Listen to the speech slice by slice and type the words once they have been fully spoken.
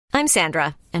I'm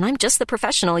Sandra, and I'm just the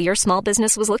professional your small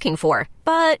business was looking for.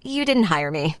 But you didn't hire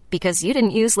me because you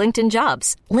didn't use LinkedIn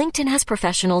Jobs. LinkedIn has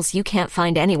professionals you can't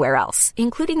find anywhere else,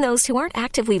 including those who aren't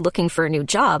actively looking for a new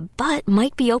job, but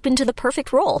might be open to the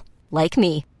perfect role, like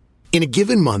me. In a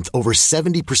given month, over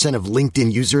 70% of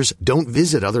LinkedIn users don't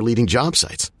visit other leading job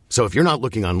sites. So if you're not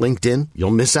looking on LinkedIn,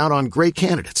 you'll miss out on great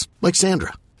candidates like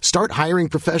Sandra. Start hiring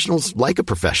professionals like a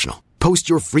professional. Post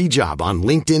your free job on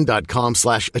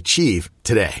linkedin.com/achieve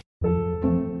today.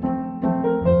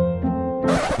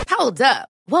 Hold up.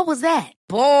 What was that?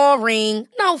 Boring.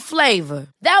 No flavor.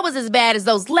 That was as bad as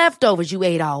those leftovers you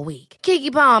ate all week.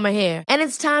 Keke Palmer here. And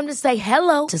it's time to say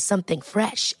hello to something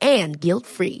fresh and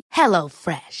guilt-free. Hello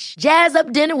Fresh. Jazz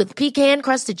up dinner with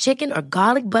pecan-crusted chicken or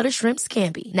garlic butter shrimp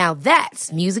scampi. Now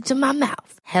that's music to my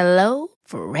mouth. Hello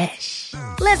Fresh.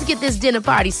 Let's get this dinner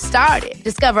party started.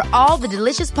 Discover all the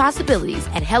delicious possibilities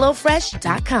at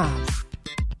HelloFresh.com.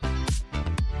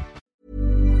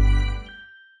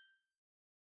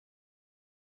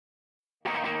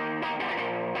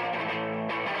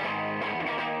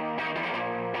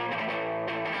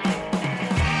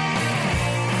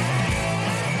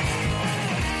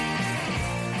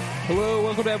 Hello,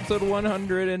 welcome to episode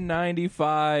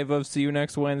 195 of See You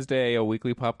Next Wednesday, a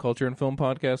weekly pop culture and film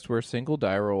podcast where a single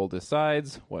die roll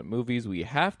decides what movies we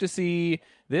have to see.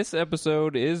 This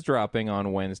episode is dropping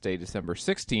on Wednesday, December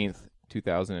 16th,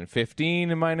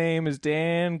 2015, and my name is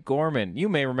Dan Gorman. You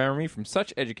may remember me from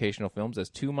such educational films as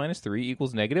 2 - 3 =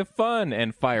 -fun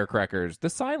and Firecrackers, The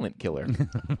Silent Killer.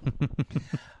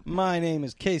 My name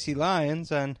is Casey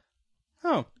Lyons, and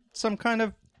some kind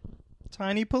of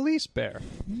tiny police bear.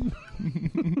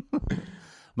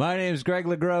 My name's Greg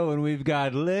LeGros, and we've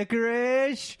got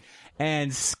licorice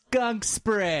and skunk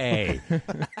spray.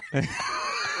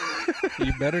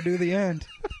 You better do the end.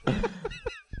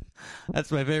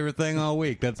 That's my favorite thing all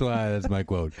week. That's why that's my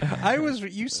quote.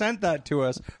 You sent that to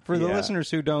us. For the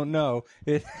listeners who don't know,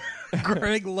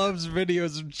 Greg loves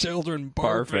videos of children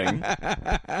barfing.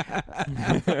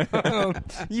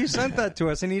 You sent that to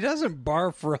us, and he doesn't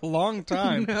barf for a long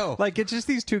time. No. Like, it's just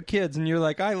these two kids, and you're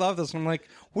like, I love this. And I'm like,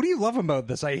 what do you love about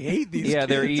this? I hate these kids.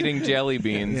 They're eating jelly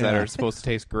beans that are supposed to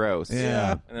taste gross.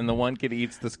 Yeah. And then the one kid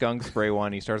eats the skunk spray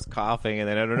one, he starts coughing, and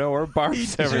then I don't know where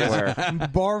barfs everywhere.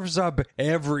 Barfs up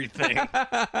everything.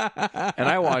 And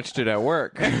I watched it at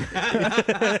work. Yeah,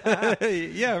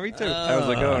 me too. I was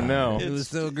like, oh no. It was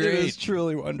so It great. was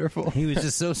truly wonderful. He was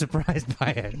just so surprised by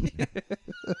it.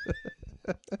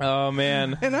 Oh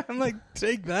man. And I'm like,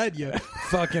 take that, you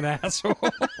fucking asshole.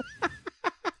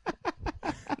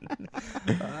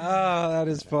 That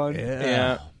is fun.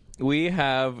 Yeah. We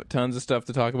have tons of stuff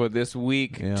to talk about this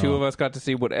week. Yeah. 2 of us got to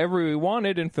see whatever we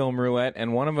wanted in Film Roulette,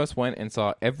 and one of us went and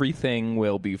saw Everything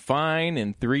Will Be Fine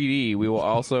in 3D. We will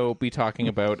also be talking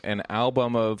about an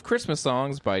album of Christmas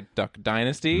songs by Duck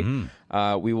Dynasty.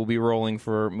 We will be rolling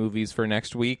for movies for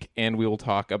next week, and we will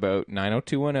talk about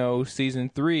 90210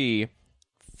 Season 3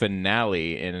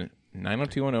 finale in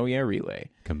 90210 Relay.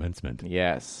 Commencement.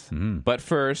 Yes. But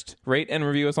first, rate and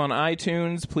review us on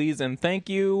iTunes, please and thank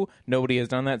you. Nobody has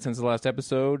done that since the last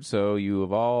episode, so you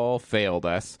have all failed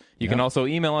us. You can also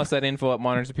email us at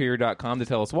info@modernsuperior.com to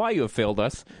tell us why you have failed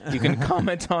us. You can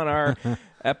comment on our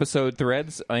episode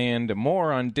threads and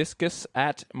more on Discus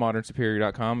at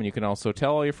modernsuperior.com, and you can also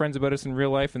tell all your friends about us in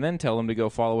real life and then tell them to go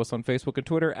follow us on Facebook and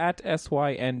Twitter at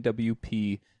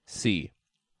SYNWPC.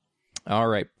 All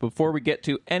right, before we get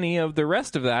to any of the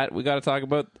rest of that, we got to talk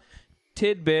about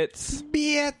tidbits.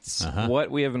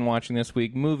 What we have been watching this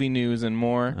week, movie news and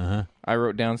more. I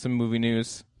wrote down some movie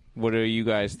news. What are you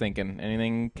guys thinking?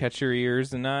 Anything catch your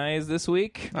ears and eyes this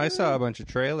week? I saw a bunch of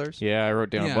trailers. Yeah, I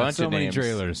wrote down a bunch so of many names.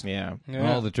 trailers. Yeah.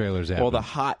 All the trailers happened. Well, the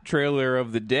hot trailer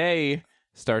of the day,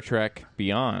 Star Trek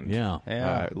Beyond.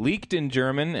 Yeah. Leaked in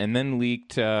German and then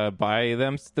leaked by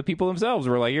the people themselves.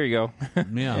 We're like, here you go.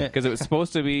 Yeah. Because it was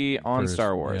supposed to be on First.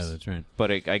 Star Wars. Yeah, that's right.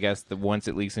 But I guess once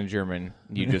it leaks in German,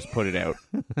 you just put it out.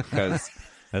 Because,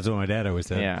 That's what my dad always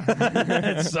said.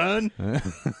 yeah. Son,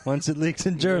 once it leaks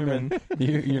in German,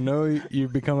 you know you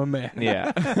become a man.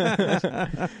 Yeah.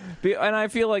 And I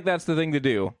feel like that's the thing to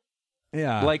do.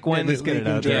 Yeah. Like when, Let's get it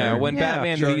out there. when Yeah,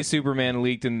 Batman sure. v Superman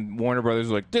leaked and Warner Brothers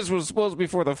was like, this was supposed to be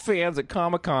for the fans at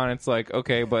Comic-Con. It's like,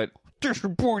 okay, but This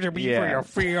report to be yeah. for your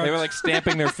fans. They were like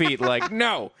stamping their feet like,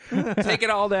 no, take it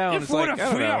all down. It's like, I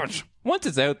don't know. Once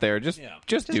it's out there, just do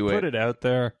put it. it out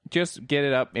there. Just get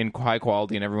it up in high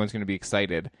quality and everyone's going to be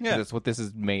excited. 'Cause Yeah. that's what this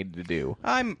is made to do.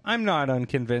 I'm not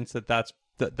unconvinced that's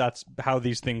how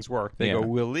these things work. They Yeah. go,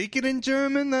 we'll leak it in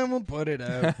German, then we'll put it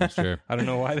out. Sure. I don't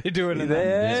know why they do it in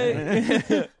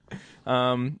that.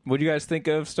 What do you guys think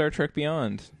of Star Trek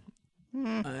Beyond?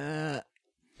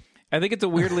 I think it's a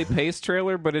weirdly paced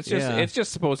trailer, but it's just Yeah. it's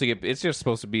just supposed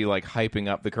to be like hyping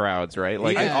up the crowds, right?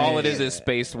 Like Yeah. all it is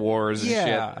space wars and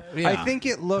Yeah. shit. I think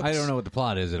it looks. I don't know what the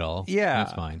plot is at all. Yeah.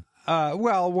 That's fine.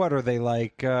 Well, what are they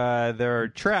like? They're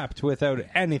trapped without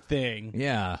anything.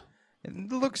 Yeah.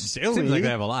 It looks silly. Seems like they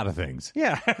have a lot of things.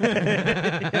 Yeah.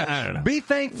 I don't know. Be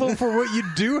thankful for what you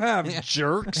do have,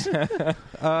 jerks.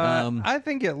 I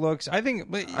think it looks. I think.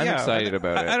 But I'm yeah, excited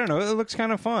about it. I don't know. It looks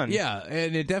kind of fun. Yeah,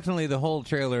 and it definitely, the whole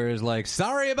trailer is like,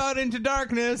 sorry about Into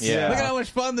Darkness. Yeah. Look at how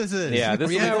much fun this is. Yeah, this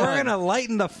will be Yeah, we're fun. gonna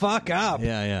lighten the fuck up.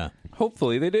 Yeah, yeah.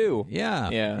 Hopefully they do. Yeah.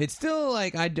 Yeah. It's still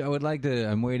like, I would like to,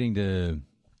 I'm waiting to,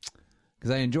 because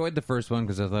I enjoyed the first one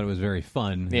because I thought it was very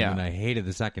fun. Yeah. And I hated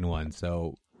the second one,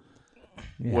 so.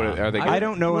 Yeah. What are they? I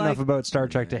don't know like- enough about Star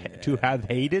Trek to have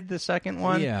hated the second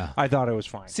one. Yeah. I thought it was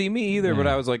fine. See me either, but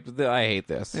I was like, I hate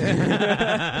this.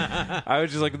 I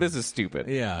was just like, this is stupid.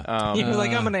 Yeah. You were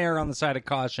like, I'm gonna err on the side of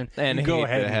caution And go hate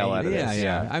ahead the and hell hate out of it. Yeah, this.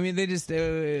 yeah. I mean, they just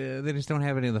don't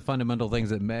have any of the fundamental things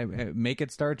that make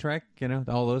it Star Trek. You know,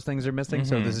 all those things are missing.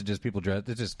 So this is just people dress.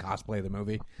 It's just cosplay the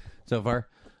movie so far.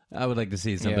 I would like to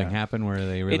see something Yeah. happen where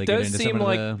they really It get does into seem some of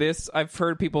like the... this. I've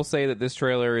heard people say that this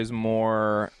trailer is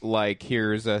more like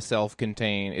here's a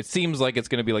self-contained. It seems like it's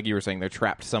going to be like you were saying. They're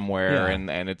trapped somewhere, and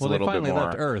it's well, a little they finally bit more.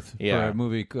 left Earth Yeah. for a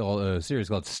movie called a series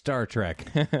called Star Trek.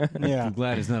 Yeah. I'm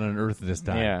glad it's not on Earth this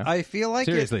time. Yeah. I feel like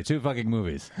Seriously, two fucking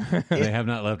movies. They have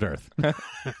not left Earth.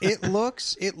 it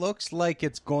looks like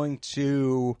it's going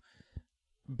to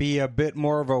be a bit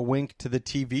more of a wink to the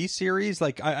TV series.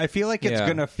 Like I feel like it's Yeah.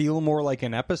 gonna feel more like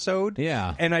an episode.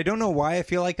 Yeah. And I don't know why I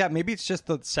feel like that. Maybe it's just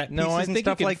the set pieces No, I and think you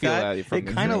stuff can like feel that. that from It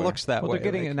the kind of trailer. looks that Well, way. they're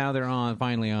getting like- it now. They're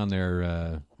finally on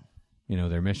their,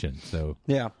 their mission. So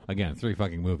Yeah. again, 3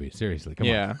 fucking movies. Seriously, come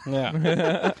Yeah.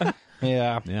 Yeah.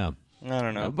 Yeah. on. Yeah. I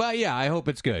don't know. But yeah, I hope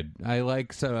it's good. I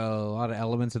like a lot of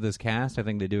elements of this cast. I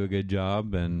think they do a good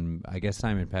job, and I guess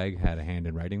Simon Pegg had a hand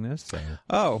in writing this. So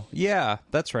Oh, yeah,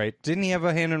 that's right. Didn't he have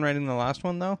a hand in writing the last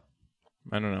one though?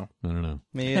 I don't know. I don't know.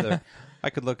 Me either.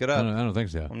 I could look it up. I don't think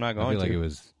so. I'm not I going feel like to. it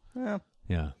was. Well,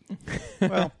 Yeah.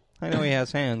 well, I know he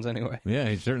has hands anyway, Yeah,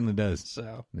 he certainly does.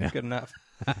 so Yeah. good enough.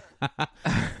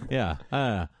 Yeah.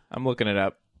 I'm looking it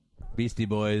up. Beastie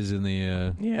Boys in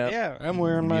the. Yeah. Yeah, I'm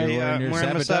wearing my You're wearing your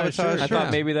wearing my Sabotage Sabotage shirt. I shirt.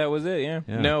 thought maybe that was it. Yeah.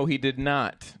 Yeah. No, he did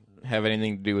not have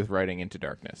anything to do with writing Into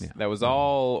Darkness. That was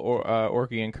all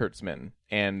Orky and Kurtzman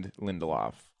and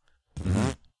Lindelof.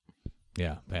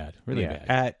 Yeah, bad. Really Yeah. bad.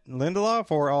 At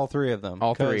Lindelof or all three of them?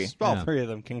 All 'Cause three. All Yeah. three of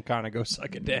them can kind of go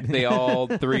suck a dick. They all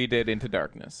 3 did Into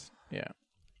Darkness. Yeah.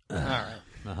 All right.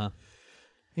 Uh-huh.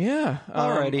 Yeah.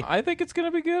 Alrighty. I think it's gonna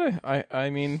be good. I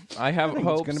mean, I have think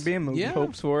hopes. it's gonna be a movie. Yeah.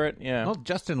 Hopes for it. Yeah. Well,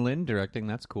 Justin Lin directing,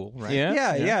 that's cool, right?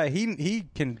 Yeah. Yeah. He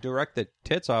can direct the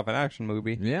tits off an action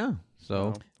movie. Yeah.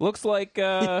 So, Looks like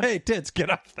Hey, tits, get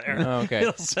up there. Oh, okay.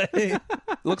 He'll say.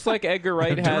 looks like Edgar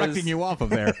Wright has directing you off of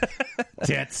there.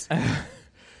 Tits.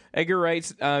 Edgar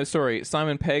Wright's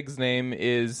Simon Pegg's name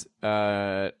is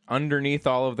underneath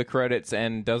all of the credits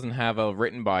and doesn't have a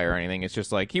written by or anything. It's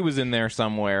just like he was in there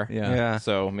somewhere. Yeah. Yeah.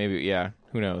 So maybe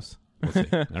who knows?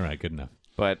 All right, good enough.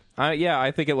 But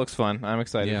I think it looks fun. I'm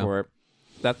excited Yeah. for it.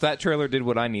 That trailer did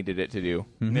what I needed it to do.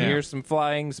 Here's some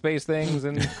flying space things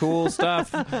and cool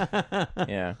stuff.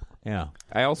 Yeah. Yeah.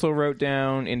 I also wrote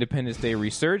down Independence Day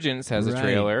Resurgence has a Right.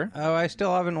 trailer. Oh, I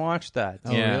still haven't watched that.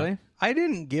 Oh, Yeah. really? I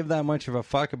didn't give that much of a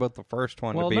fuck about the first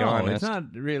one, Well, to be no, honest. it's not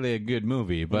really a good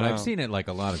movie, but No. I've seen it like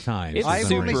a lot of times. It's for I've some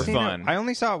super only reason. seen fun. It, I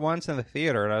only saw it once in the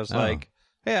theater, and I was Oh. like,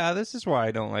 "Yeah, this is why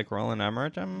I don't like Roland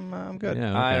Emmerich. I'm good."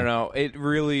 Yeah, I okay. don't know. It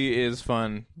really is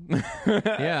fun.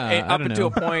 Yeah, I up don't until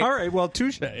a know. point, All right, well,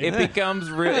 touche. it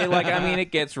becomes really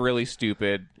it gets really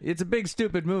stupid. It's a big,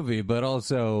 stupid movie, but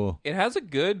also, It has a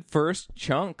good first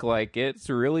chunk. Like it's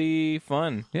really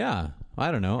fun. yeah,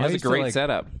 I don't know. It has I a used to, great like,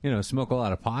 setup. Smoke a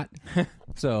lot of pot.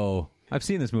 So I've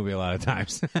seen this movie a lot of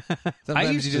times.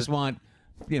 Sometimes used you to- just want,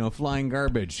 flying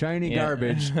garbage, shiny Yeah.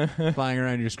 garbage flying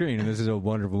around your screen. And this is a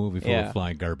wonderful movie full Yeah. of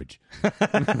flying garbage.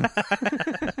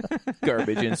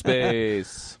 Garbage in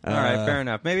space. All right, fair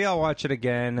enough. Maybe I'll watch it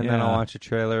again, and then yeah. I'll watch a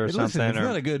trailer or Listen, something. it's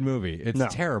not a good movie. It's No.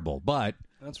 terrible, but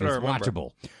That's it's what I remember.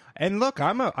 watchable. And look,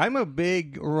 I'm a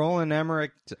big Roland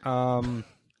Emmerich. You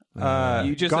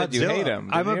just said you Godzilla. hate him,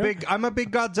 I'm didn't you? a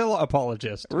big Godzilla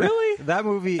apologist. Really? That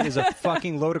movie is a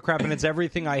fucking load of crap, and it's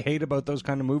everything I hate about those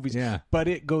kind of movies. Yeah. But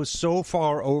it goes so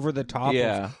far over the top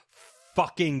Yeah. of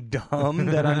fucking dumb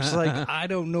that I'm just like, I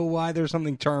don't know why there's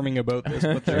something charming about this,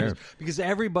 but there's because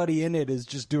everybody in it is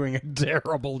just doing a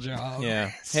terrible job. Yeah.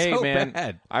 Hey So man,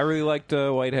 bad. I really liked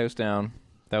White House Down.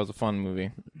 That was a fun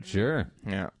movie. Sure.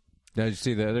 Yeah. Did you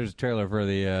see there's a trailer for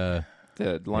the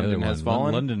The other London one. Has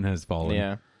Fallen. London Has Fallen.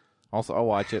 Yeah. Also, I'll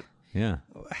watch it. Yeah.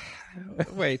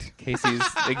 Wait. Casey's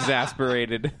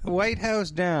exasperated. White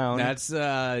House Down. That's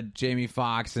Jamie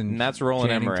Foxx and that's Roland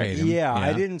Channing Emmerich. Tatum. yeah,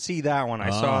 I didn't see that one. I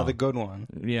saw Oh. the good one.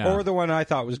 Yeah. Or the one I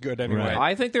thought was good anyway. Right.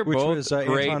 I think they're Which both was,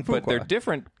 great, Antoine but they're Fuqua.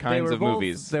 different They kinds were of both,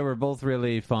 movies. They were both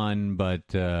really fun, but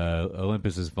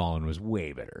Olympus Has Fallen was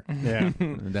way better. Yeah.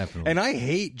 Definitely. And I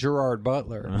hate Gerard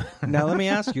Butler. Now let me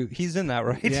ask you, he's in that,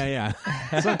 right? yeah.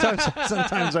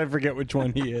 Sometimes I forget which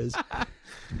one he is.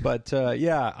 But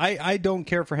yeah, I don't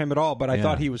care for him at all, but I Yeah.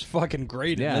 thought he was fucking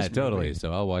great in Yeah, this totally. movie.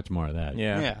 So I'll watch more of that.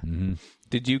 yeah. Yeah.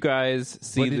 Did you guys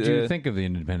see What did you think of the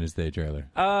Independence Day trailer?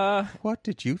 What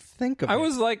did you think of I it?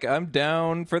 was like, I'm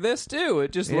down for this too.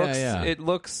 It just Yeah,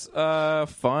 looks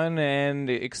fun and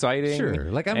exciting.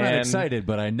 Sure. Like, I'm not And- excited,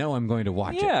 but I know I'm going to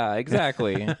watch it. Yeah,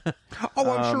 exactly.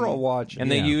 Oh, I'm sure I'll watch it.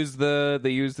 And they Yeah. use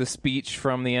the speech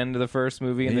from the end of the first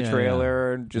movie in the Yeah,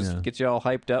 trailer and just yeah. get you all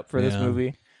hyped up for this Yeah.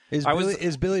 movie. Is I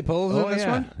was- Billy Powell in this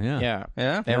one? Yeah. Yeah,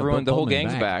 Yeah? Everyone, Bill the whole Pullman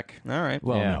gang's back. All right.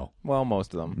 Well, yeah. no. Well,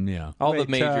 most of them. Yeah. All Wait,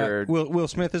 the major. Will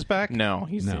Smith is back? No,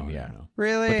 he's No, yeah. no.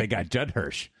 Really? But they got Judd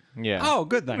Hirsch. Yeah. Oh,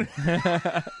 good then.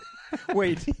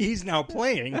 Wait, he's now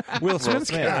playing Will Smith's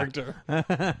Smith. character. His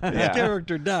Yeah.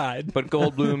 character died. But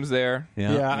Goldblum's there.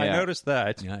 Yeah, I Yeah. noticed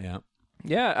that. Yeah.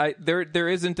 Yeah, there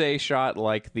isn't a shot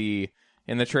like the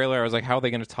in the trailer. I was like, how are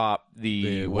they going to top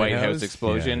the White House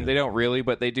explosion? Yeah. They don't really,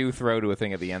 but they do throw to a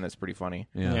thing at the end that's pretty funny.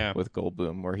 Yeah. Yeah. With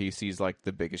Goldblum, where he sees like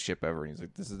the biggest ship ever, and he's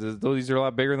like, these are a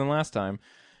lot bigger than last time,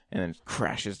 and then it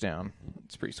crashes down.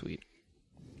 It's pretty sweet.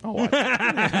 I'll watch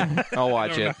it. I'll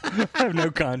watch it. I have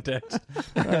no context.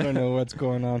 I don't know what's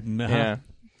going on. No. Yeah.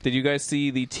 Did you guys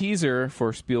see the teaser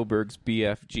for Spielberg's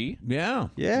BFG? Yeah.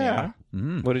 Yeah.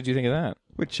 What did you think of that?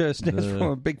 Which stands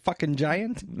for a big fucking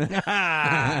giant.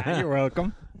 You're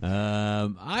welcome.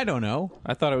 I don't know.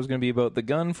 I thought it was going to be about the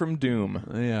gun from Doom.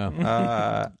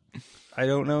 Yeah. I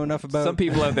don't know enough about Some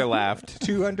people out there laughed.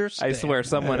 to understand. I swear,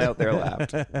 someone out there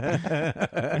laughed.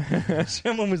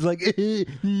 Someone was like,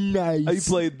 nice.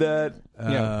 played that.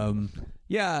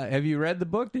 Yeah. Have you read the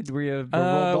book? Were you a Roald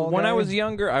Dahl When guy? I was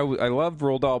younger, I loved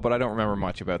Roald Dahl, but I don't remember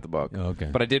much about the book. Oh, okay.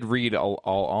 But I did read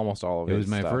almost all of it. It was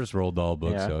my first Roald Dahl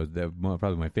book, Yeah. so that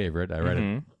probably my favorite. I read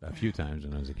it a few times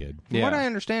when I was a kid. From what I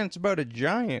understand, it's about a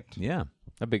giant. Yeah,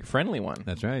 a big friendly one.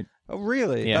 that's right. Oh,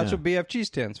 really? Yeah. That's what BFG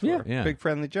stands for. Yeah. Yeah. Big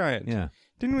friendly giant. Yeah.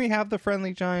 Didn't we have the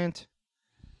friendly giant?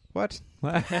 What?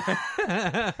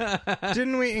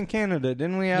 Didn't we in Canada?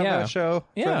 Didn't we have Yeah. that show?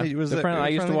 Yeah, Friendly, was it I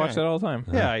used to Friendly watch that Giant? all the time.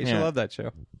 Yeah, I used to love that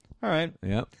show. All right.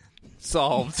 Yep.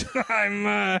 Solved. I'm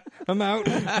out.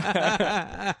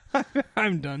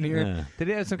 I'm done here. Yeah. Did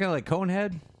he have some kind of like cone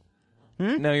head?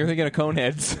 No, you're thinking of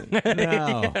Coneheads.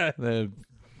 No, the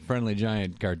Friendly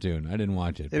Giant cartoon. I didn't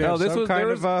watch it. It No, was this some was kind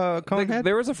there of was, Conehead.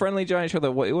 there was a Friendly Giant show that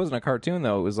it wasn't a cartoon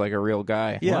though. It was like a real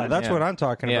guy. Yeah, that's what I'm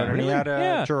talking Yeah. about. And he Really? had a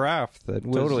Yeah. giraffe that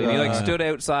was Totally. And he like stood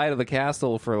outside of the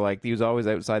castle for like he was always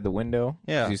outside the window.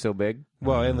 Yeah. 'Cause he's so big.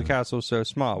 well, and the castle's so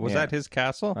small. Was Yeah. that his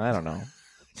castle? I don't know.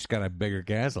 He's got a bigger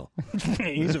castle.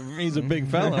 he's a big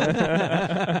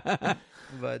fella.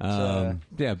 But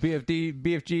Yeah,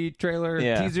 BFG trailer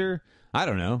Yeah. teaser. I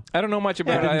don't know. I don't know much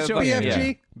about didn't it. show but- you.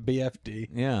 BFG, Yeah. BFD.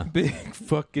 Yeah, Big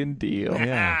fucking deal.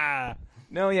 yeah,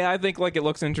 No, yeah, I think like it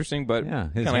looks interesting, but yeah.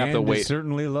 kind His of have hand to is wait.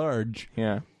 certainly large.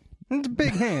 Yeah. It's a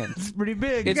big hand. It's pretty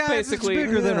big. It's Guys, basically it's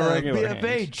bigger than a regular hand.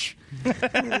 BFH.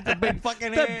 It's a big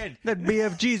fucking hand. That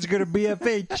BFG's gonna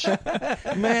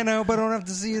BFH. Man, I hope I don't have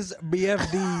to see his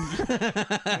BFD.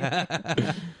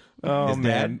 Oh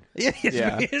man.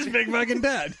 Yeah, his big fucking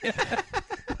dad.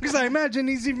 Because I imagine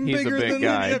he's even He's a bigger big than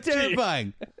guy. the BFG.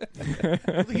 Terrifying.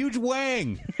 With a huge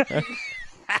wang.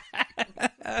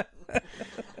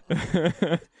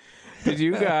 Did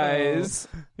you guys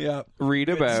Yeah. read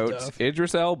about stuff.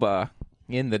 Idris Elba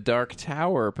in The Dark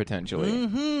Tower potentially?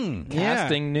 Mm-hmm.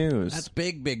 Casting news. That's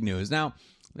big news. Now,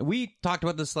 we talked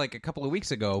about this like a couple of weeks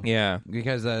ago. Yeah.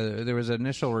 Because there was an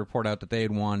initial report out that they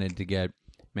had wanted to get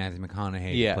Matthew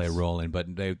McConaughey Yes. to play Roland, but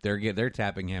they're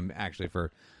tapping him actually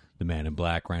for the Man in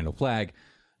Black, Randall Flagg,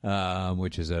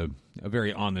 which is a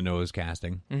very on the nose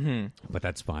casting. Mm-hmm. But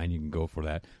that's fine; you can go for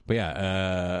that. But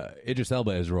yeah, Idris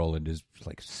Elba as Roland is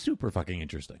like super fucking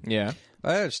interesting. Yeah.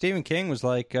 Stephen King was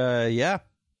like, yeah,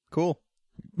 cool.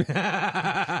 So,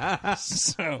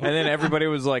 And then everybody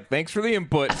was like, "Thanks for the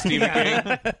input, Stephen King."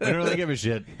 I don't really give a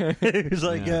shit. he was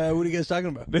like, what are you guys talking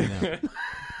about?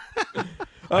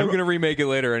 I'm gonna remake it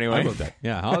later anyway. I wrote that.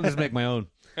 Yeah, I'll just make my own.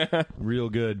 Real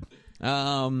good.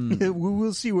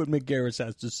 We'll see what Mick Garris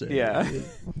has to say. Yeah.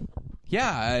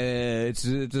 Yeah, it's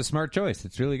a smart choice.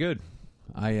 It's really good.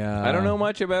 I I don't know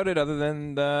much about it other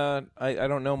than I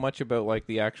don't know much about like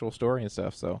the actual story and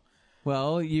stuff. So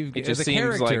Well, you've It just the seems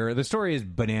character. The story is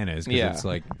bananas because Yeah. it's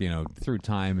like through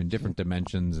time and different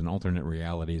dimensions and alternate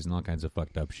realities and all kinds of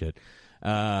fucked up shit.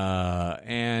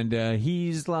 And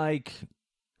he's like,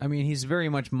 I mean, he's very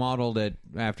much modeled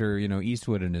after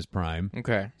Eastwood in his prime.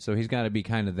 Okay. So he's got to be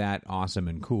kind of that awesome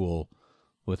and cool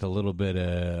with a little bit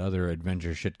of other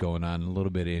adventure shit going on, a little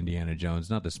bit of Indiana Jones,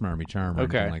 not the smarmy charm or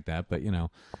anything like that, but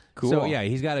Cool. So yeah,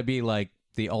 he's got to be like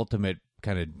the ultimate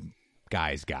kind of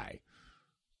guy's guy.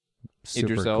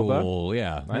 Super Idris Elba? cool,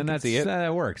 yeah, I and can see it.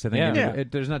 that works. I think Yeah.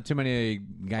 there's not too many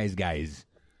guys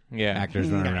Yeah. actors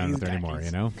running around with anymore,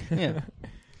 Yeah.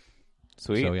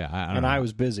 Sweet. So yeah, I don't And know. I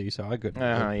was busy, so I couldn't.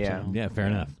 Yeah. Yeah, fair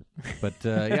enough. But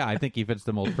yeah, I think he fits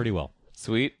the mold pretty well.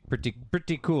 Sweet.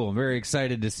 Pretty cool. I'm very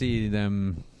excited to see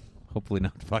them. Hopefully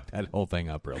not fuck that whole thing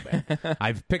up real bad.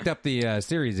 I've picked up the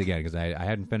series again because I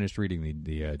hadn't finished reading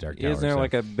the Dark Tower. Isn't there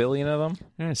like a billion of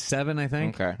them? 7, I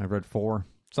think. Okay. I've read 4.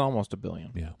 It's almost a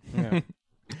billion. Yeah. Yeah.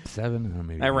 7?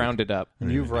 Maybe I rounded up. And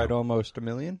you've read almost 1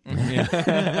 million?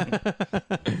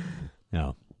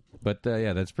 No. But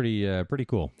yeah, that's pretty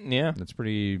cool. Yeah. That's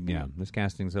pretty, this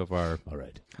casting so far, all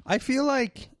right. I feel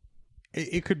like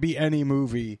it could be any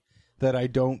movie that I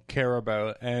don't care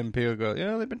about, and people go,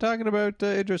 they've been talking about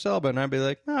Idris Elba, and I'd be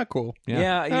like, cool.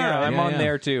 Yeah, I'm on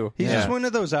there too. He's Yeah. just one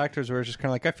of those actors where it's just kind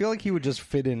of like, I feel like he would just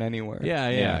fit in anywhere. Yeah.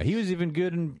 Yeah. He was even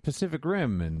good in Pacific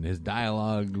Rim, and his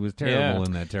dialogue was terrible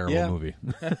in that terrible Yeah. movie.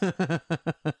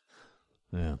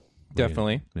 Yeah.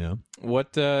 Definitely. Yeah.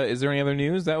 What is there any other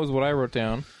news? That was what I wrote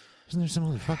down. Isn't there some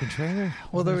other fucking trailer?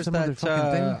 Well, there was some other that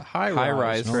fucking thing? high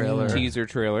rise trailer, trailer. teaser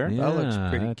trailer. Yeah, looks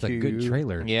pretty that's a good cute.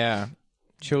 trailer. Yeah.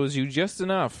 Shows you just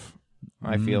enough.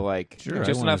 I feel like Sure, I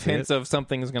just wanna enough see hints of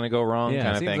something's going to go wrong, Yeah, kind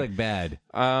it of seems thing. like bad.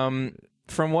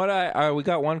 From what we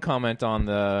got one comment on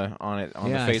the Yeah, I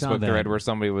saw Facebook that. thread where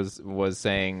somebody was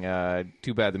saying,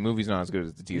 "Too bad the movie's not as good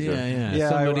as the teaser." Yeah,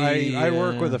 Somebody, I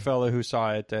work with a fellow who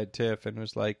saw it at TIFF and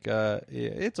was like,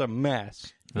 it's a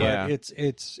mess. But Yeah.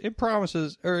 it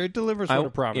promises, or it delivers what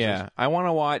it promises. Yeah, I want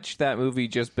to watch that movie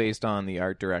just based on the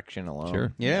art direction alone.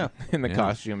 Sure. Yeah. and the Yeah.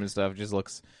 costume and stuff just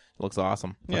looks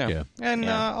awesome. Yeah. yeah. And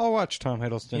Yeah. I'll watch Tom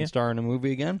Hiddleston star in a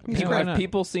movie again. He's why great. not?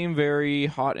 People seem very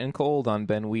hot and cold on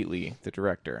Ben Wheatley, the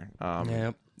director.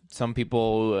 Yep. Some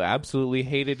people absolutely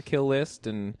hated Kill List,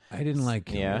 and I didn't like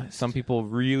Kill List. some people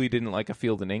really didn't like A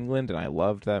Field in England, and I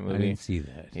loved that I movie. didn't see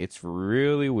that. It's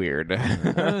really weird.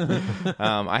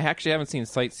 I actually haven't seen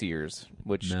Sightseers,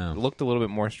 which No. looked a little bit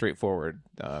more straightforward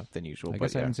than usual. I but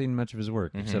guess I haven't seen much of his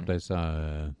work, except I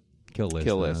saw Kill List.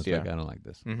 Kill and I List, was yeah. like, I don't like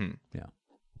this. Mhm. Yeah.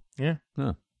 Yeah.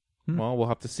 Huh. Well, we'll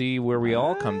have to see where we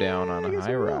all come down on a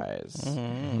high rise.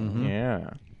 Mm-hmm. Yeah.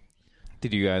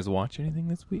 Did you guys watch anything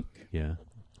this week? Yeah.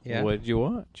 Yeah. What did you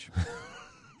watch?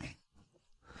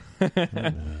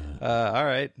 All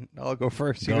right. I'll go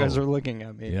first. You Go. guys are looking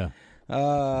at me. Yeah.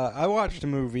 I watched a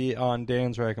movie on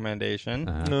Dan's recommendation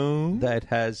No. that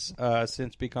has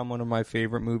since become one of my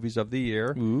favorite movies of the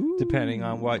year, depending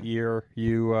on what year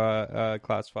you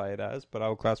classify it as. But I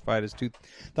will classify it as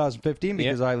 2015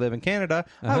 because I live in Canada.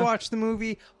 I watched the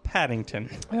movie Paddington,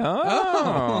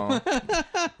 Oh.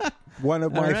 one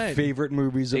of my right. favorite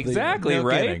movies of Exactly, the year.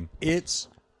 right? kidding. It's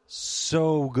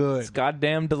so good. It's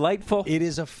goddamn delightful. It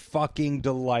is a fucking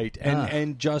delight,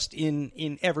 and just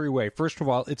in every way. First of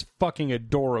all, it's fucking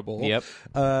adorable. Yep.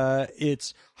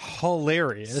 It's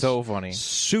hilarious. So funny.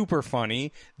 Super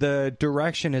funny. The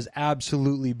direction is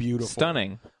absolutely beautiful.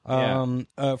 Stunning.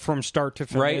 Yeah. From start to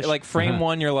finish. Right? Like frame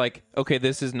one, you're like, okay,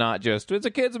 this is not just, it's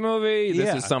a kid's movie. This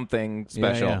Yeah. is something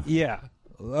special. Yeah.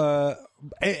 Yeah.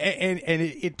 And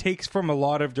it takes from a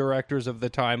lot of directors of the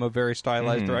time, of very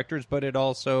stylized directors, but it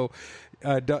also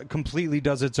completely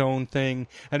does its own thing,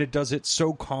 and it does it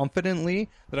so confidently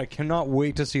that I cannot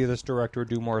wait to see this director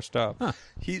do more stuff.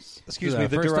 He's Is that a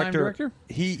the first-time director. director?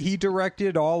 He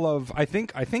directed all of I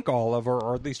think all of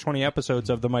or at least 20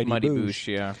 episodes of the Mighty Boosh,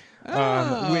 yeah.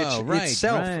 which right,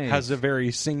 itself right. has a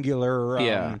very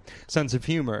singular sense of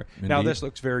humor. Now Indeed. this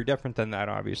looks very different than that,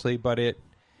 obviously, but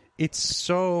it's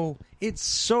so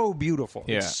beautiful.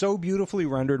 Yeah. It's so beautifully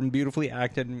rendered and beautifully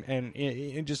acted,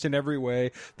 and just in every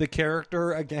way. The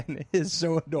character again is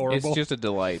so adorable. It's just a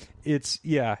delight. It's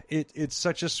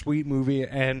such a sweet movie,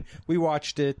 and we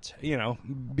watched it.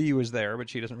 B was there, but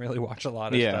she doesn't really watch a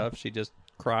lot of stuff. She just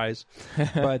cries.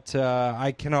 But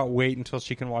I cannot wait until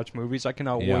she can watch movies. I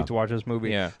cannot wait to watch this movie.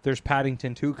 Yeah. There's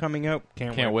Paddington 2 coming out.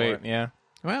 Can't wait. for it. Yeah.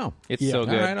 Wow. It's Yeah. so All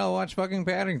good. right, I'll watch fucking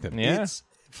Paddington. Yeah. It's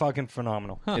fucking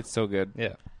phenomenal. It's so good.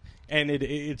 Yeah, and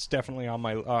it's definitely on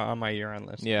my year-end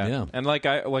list. Yeah. Yeah. And like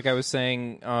I was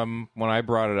saying when I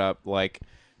brought it up, like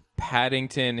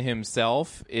Paddington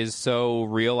himself is so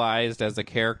realized as a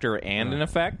character and an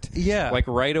effect. Yeah. Like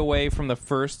right away from the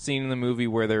first scene in the movie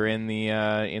where they're in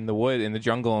the wood, in the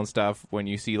jungle and stuff, when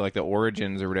you see like the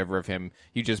origins or whatever of him,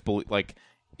 you just believe, like,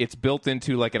 it's built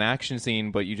into like an action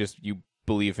scene, but you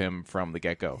believe him from the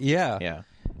get-go. Yeah.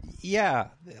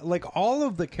 Like all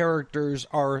of the characters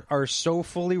are so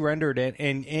fully rendered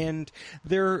and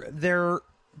they're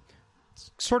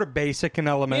sort of basic and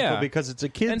elemental because it's a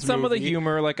kid's and some movie. of the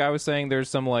humor, like I was saying, there's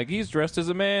some like he's dressed as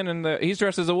a man and he's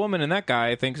dressed as a woman, and that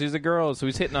guy thinks he's a girl, so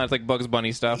he's hitting on like Bugs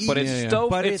Bunny stuff. But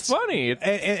it's funny,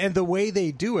 and the way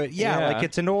they do it, like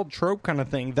it's an old trope kind of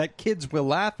thing that kids will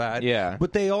laugh at. Yeah,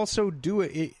 but they also do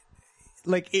it.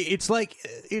 It's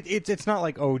not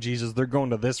like, oh Jesus, they're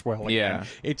going to this well again. Yeah.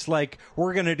 It's like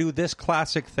we're gonna do this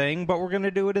classic thing, but we're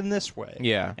gonna do it in this way.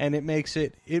 Yeah, and it makes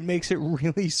it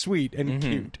really sweet and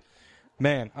cute.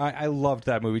 Man, I loved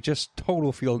that movie. Just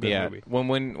total feel good movie.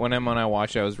 When Emma and I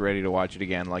watched it, I was ready to watch it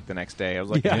again like the next day. I was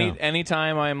like,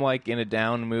 anytime I'm like in a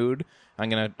down mood,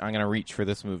 I'm gonna reach for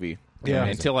this movie. Yeah.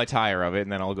 Until I tire of it,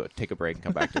 and then I'll go take a break and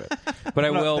come back to it. But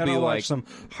I'll watch some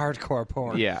hardcore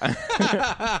porn. Yeah.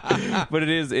 But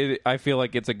I feel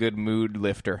like it's a good mood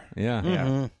lifter.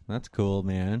 Yeah. That's cool,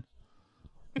 man.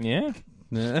 Yeah.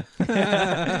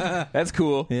 That's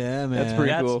cool. Yeah, man. That's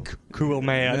pretty cool. Cool,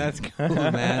 man. That's cool,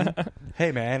 man.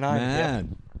 Hey, man.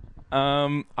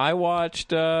 I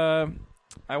watched a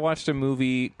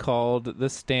movie called The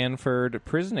Stanford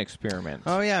Prison Experiment.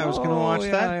 Oh yeah, I was going to watch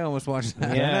that. I almost watched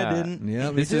that. Yeah, I didn't.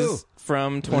 Yeah, this is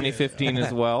from 2015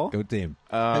 as well. Go team.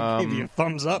 I gave you a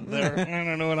thumbs up there. I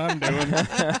don't know what I'm doing.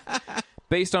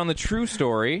 Based on the true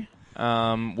story,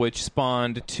 which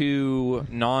spawned two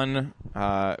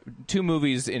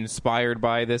movies inspired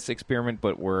by this experiment,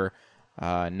 but were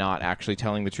not actually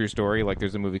telling the true story. Like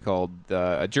there's a movie called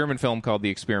a German film called The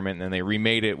Experiment, and then they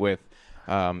remade it with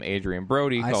Adrian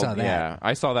Brody. I saw that. Yeah,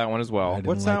 I saw that one as well.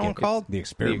 What's that one called? The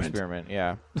Experiment. The Experiment.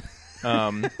 Yeah.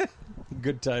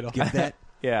 Good title. Get that?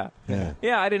 Yeah.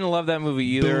 I didn't love that movie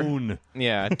either. Dune.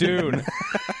 Yeah, Dune.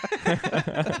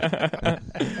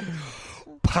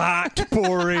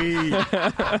 Potpourri.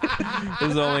 It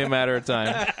was only a matter of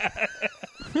time.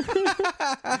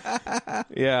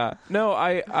 Yeah. No,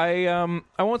 I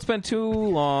won't spend too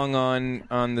long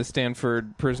on the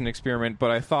Stanford Prison Experiment,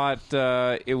 but I thought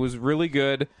it was really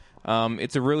good.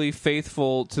 It's a really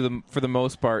faithful for the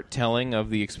most part telling of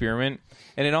the experiment,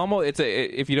 and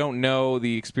if you don't know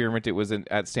the experiment, it was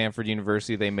at Stanford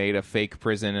University. They made a fake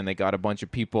prison, and they got a bunch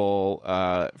of people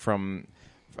from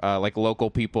like local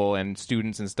people and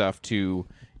students and stuff to.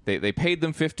 They paid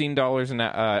them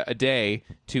 $15 a day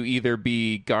to either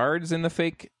be guards in the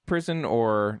fake prison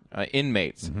or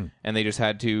inmates, and they just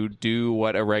had to do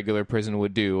what a regular prison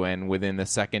would do. And within the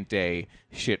second day,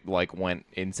 shit like went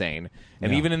insane.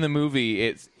 And even in the movie,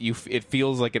 it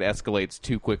feels like it escalates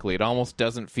too quickly. It almost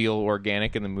doesn't feel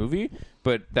organic in the movie,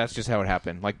 but that's just how it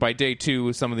happened. Like by day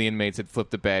 2, some of the inmates had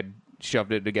flipped the bed,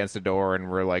 shoved it against a door, and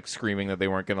were like screaming that they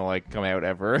weren't gonna like come out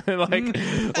ever. like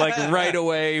right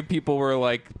away, people were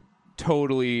like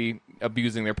totally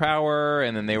abusing their power,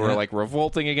 and then they were like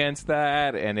revolting against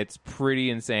that, and it's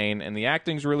pretty insane. And the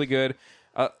acting's really good.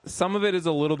 Some of it is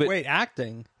a little bit. Wait,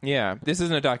 acting? Yeah, this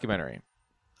isn't a documentary.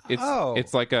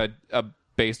 It's like a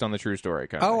based on the true story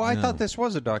kind of thing. I thought this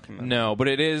was a documentary. No, but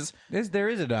it is. There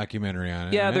is a documentary on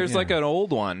it. Yeah, right? there's like an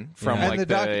old one from And like the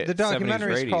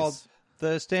documentary 70s or is 80s. called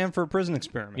The Stanford Prison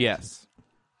Experiment. Yes.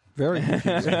 Very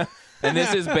confusing. And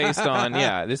this is based on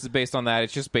that.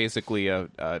 It's just basically a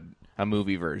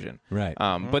movie version, Right.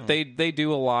 But they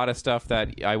do a lot of stuff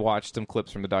that I watched some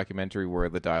clips from the documentary where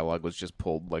the dialogue was just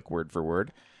pulled like word for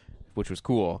word, which was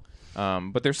cool.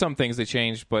 But there's some things that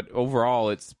changed, but overall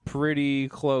it's pretty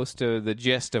close to the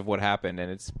gist of what happened,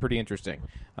 and it's pretty interesting.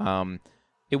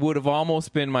 It would have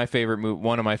almost been my favorite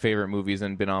one of my favorite movies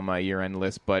and been on my year-end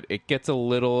list, but it gets a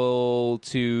little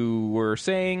too, we're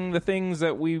saying the things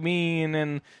that we mean,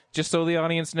 and just so the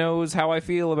audience knows how I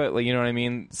feel about, like, you know what I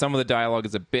mean? Some of the dialogue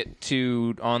is a bit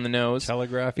too on the nose.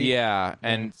 Telegraphy? Yeah,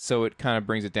 and so it kind of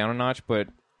brings it down a notch, but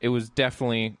it was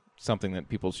definitely something that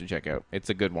people should check out. It's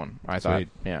a good one, I thought.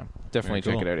 Yeah, definitely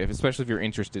Very check cool. it out, especially if you're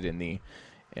interested in the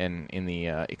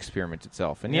experiment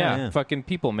itself. And Yeah. fucking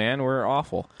people, man, we're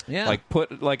awful. Yeah. Like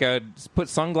put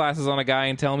sunglasses on a guy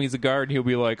and tell him he's a guard, and he'll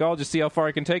be like, "Oh, I'll just see how far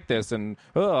I can take this." And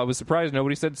I was surprised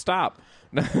nobody said stop.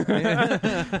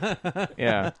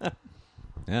 Yeah.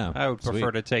 Yeah. I would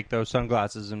prefer to take those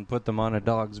sunglasses and put them on a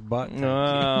dog's butt.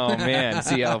 Oh man,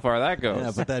 see how far that goes.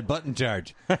 Yeah, but that button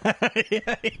charge.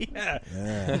 Yeah.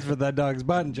 Let's put that dog's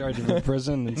butt in charge of the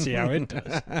prison and see how it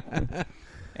does.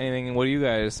 Anything? What do you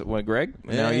guys? What, Greg?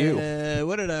 Now you.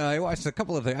 What did I watched a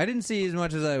couple of things. I didn't see as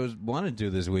much as I wanted to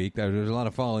this week. There was a lot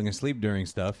of falling asleep during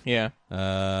stuff. Yeah.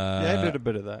 Yeah, I did a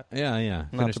bit of that. Yeah.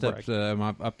 Not Finished to up. brag. I'm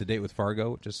up to date with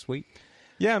Fargo, which is sweet.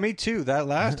 Yeah, me too. That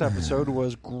last episode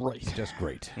was great. Just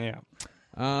great. Yeah.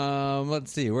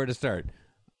 Let's see where to start.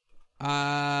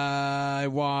 I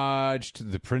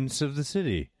watched The Prince of the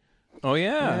City. Oh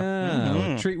yeah.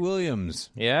 With Treat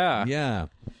Williams. Yeah. Yeah.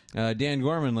 Dan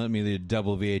Gorman lent me the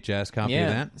double VHS copy of Yeah.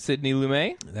 that. Sidney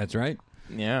Lumet. That's right.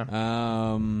 Yeah.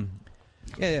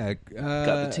 Yeah.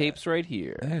 Got the tapes right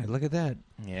here. Yeah, look at that.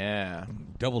 Yeah.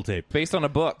 Double tape. Based on a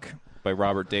book by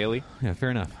Robert Daly. Yeah, fair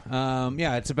enough.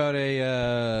 Yeah, it's about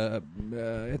the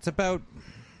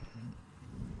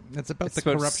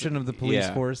corruption of the police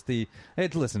force.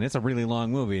 Listen, it's a really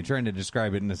long movie. And trying to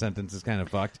describe it in a sentence is kind of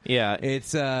fucked. Yeah.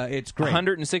 It's great.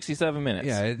 167 minutes.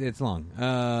 Yeah, it's long.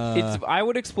 I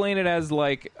would explain it as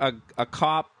like a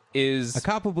cop is a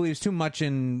cop who believes too much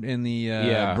in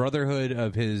the brotherhood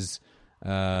of his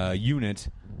unit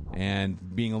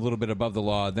and being a little bit above the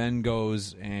law, then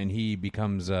goes and he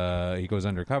becomes he goes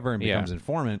undercover and becomes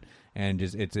informant, and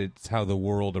it's how the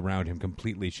world around him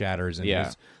completely shatters,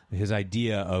 and his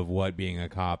idea of what being a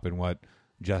cop and what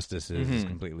justice is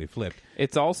completely flipped.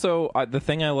 It's also the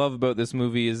thing I love about this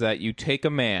movie is that you take a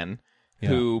man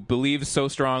who believes so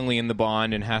strongly in the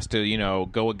bond and has to,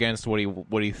 go against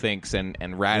what he thinks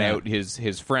and rat out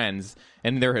his friends,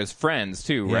 and they're his friends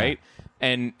too, right?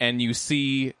 And you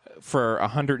see for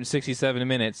 167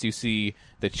 minutes, you see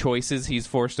the choices he's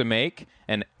forced to make,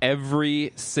 and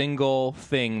every single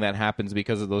thing that happens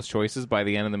because of those choices by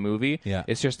the end of the movie,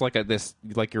 it's just like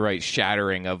like you're right,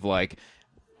 shattering of like,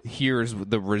 here's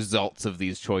the results of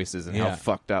these choices and how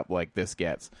fucked up like this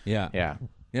gets. Yeah.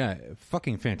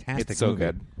 Fucking fantastic. It's so movie.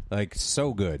 good. Like,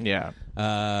 so good. Yeah.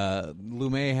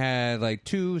 Lumet had like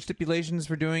 2 stipulations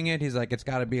for doing it. He's like, it's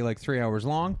got to be like 3 hours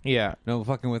long. Yeah. No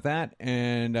fucking with that.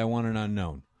 And I want an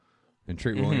unknown. And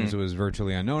Treat Williams was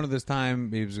virtually unknown at this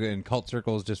time. He was in cult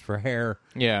circles just for hair.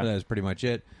 Yeah. That was pretty much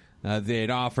it. They'd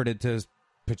offered it to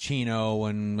Pacino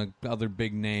and like, other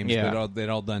big names. Yeah. They'd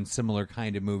all done similar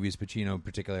kind of movies. Pacino,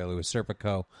 particularly with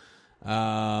Serpico.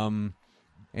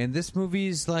 And this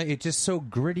movie's like, it's just so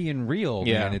gritty and real,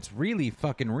 man. It's really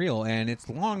fucking real, and it's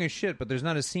long as shit, but there's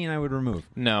not a scene I would remove.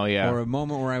 No, Or a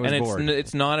moment where I was bored. And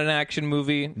it's not an action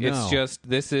movie. No. It's just,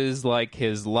 this is like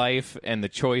his life and the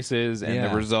choices and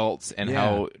the results and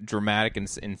how dramatic and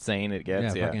insane it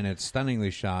gets. Yeah, and it's stunningly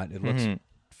shot. It looks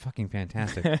fucking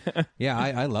fantastic.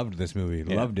 I loved this movie.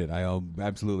 Loved it. I'll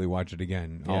absolutely watch it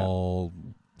again. All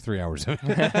 3 hours of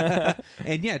it.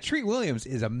 And Treat Williams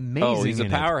is amazing. Oh, he's a in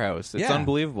powerhouse. It's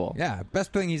unbelievable. Yeah,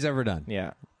 best thing he's ever done.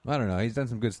 Yeah. I don't know. He's done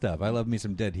some good stuff. I love me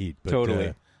some Dead Heat. But,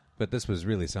 Totally. But this was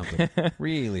really something.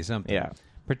 Really something. Yeah.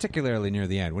 Particularly near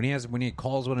the end. When he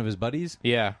calls one of his buddies.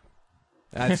 Yeah.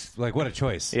 That's like, what a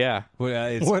choice. Yeah. What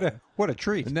a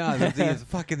treat. No, the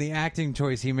fucking the acting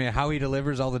choice he made, how he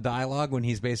delivers all the dialogue when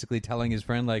he's basically telling his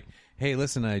friend, like, hey,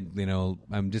 listen,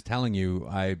 I'm just telling you,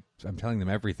 I'm telling them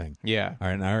everything. Yeah. All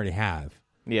right, and I already have.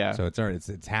 Yeah. So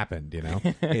it's happened,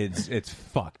 It's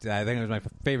fucked. I think it was my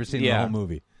favorite scene in the whole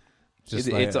movie. Just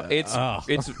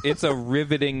it's a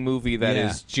riveting movie that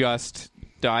is just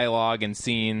dialogue and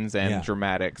scenes and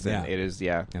dramatics, and it is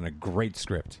and a great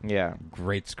script. Yeah.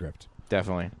 Great script.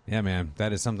 Definitely. Yeah, man,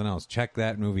 that is something else. Check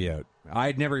that movie out.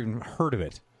 I'd never even heard of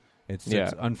it. It's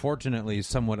unfortunately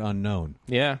somewhat unknown.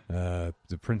 Yeah. The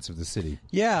Prince of the City.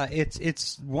 Yeah,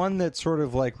 it's one that's sort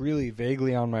of like really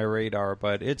vaguely on my radar,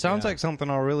 but it sounds like something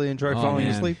I'll really enjoy falling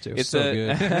asleep to. It's so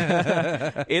good.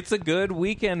 It's a good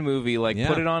weekend movie. Like,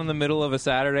 put it on in the middle of a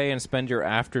Saturday and spend your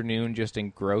afternoon just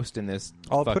engrossed in this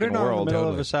I'll fucking put it on world. in the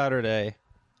middle of a Saturday.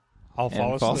 I'll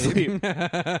fall asleep.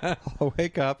 I'll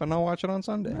wake up and I'll watch it on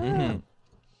Sunday.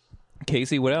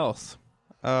 Casey, what else?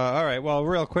 All right. Well,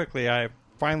 real quickly, I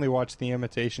finally watched The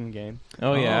Imitation Game.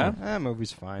 Oh, yeah? That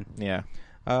movie's fine. Yeah.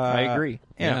 I agree.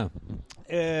 Yeah.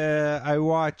 I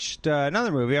watched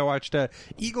another movie. I watched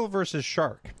Eagle versus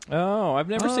Shark. Oh, I've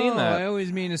never seen that. I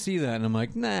always mean to see that, and I'm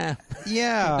like, nah.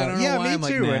 Yeah, I don't know why me I'm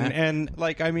like, too. nah. And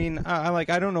like, I mean,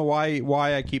 I don't know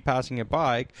why I keep passing it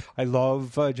by. I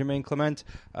love Jermaine Clement.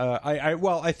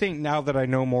 I think now that I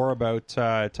know more about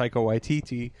Taika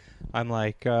Waititi, I'm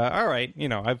like, all right,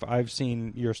 I've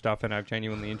seen your stuff and I've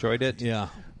genuinely enjoyed it. Yeah.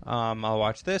 I'll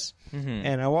watch this,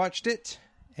 and I watched it.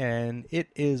 And it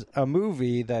is a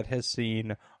movie that has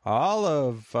seen all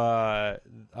of the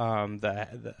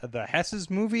Hess's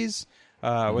movies.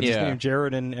 What's his name?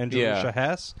 Jared and Jerusha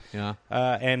Hess. Yeah.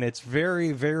 And it's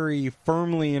very, very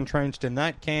firmly entrenched in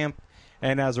that camp.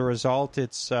 And as a result,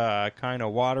 it's kind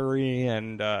of watery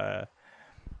and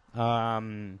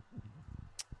And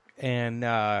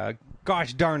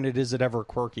gosh darn it, is it ever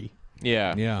quirky?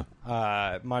 Yeah.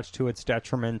 Much to its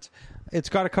detriment. It's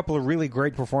got a couple of really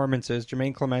great performances.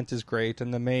 Jermaine Clement is great,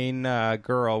 and the main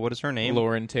girl, what is her name?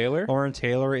 Lauren Taylor. Lauren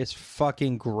Taylor is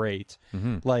fucking great.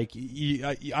 Like,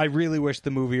 I really wish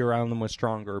the movie around them was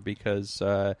stronger because,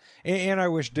 and I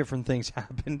wish different things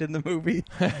happened in the movie.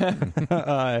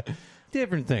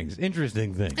 Different things,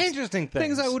 interesting things,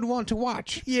 things I would want to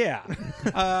watch. Yeah.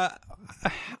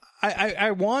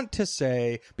 I want to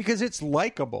say because it's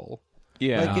likable.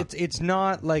 Yeah. Like it's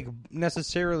not like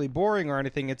necessarily boring or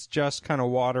anything. It's just kind of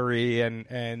watery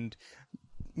and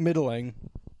middling.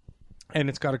 And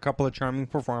it's got a couple of charming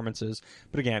performances.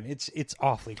 But again, it's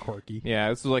awfully quirky. Yeah,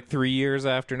 this was like 3 years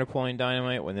after Napoleon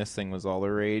Dynamite when this thing was all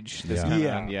the rage. This kind of,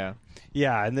 yeah.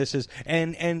 Yeah, and this is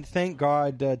and thank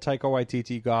God Taika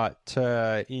Waititi got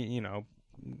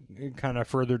kind of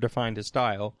further defined his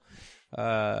style.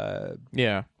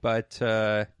 Yeah.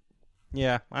 But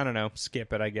yeah, I don't know.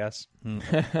 Skip it, I guess.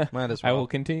 Might as well. I will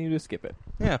continue to skip it.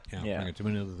 Yeah. Yeah. I got too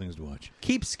many other things to watch.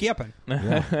 Keep skipping.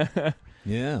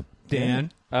 Yeah.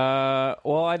 Dan?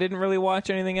 Well, I didn't really watch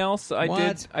anything else.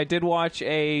 I did watch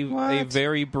a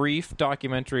very brief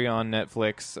documentary on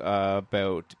Netflix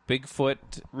about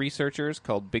Bigfoot researchers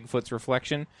called Bigfoot's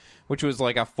Reflection, which was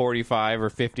like a 45 or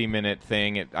 50-minute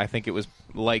thing. I think it was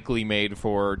likely made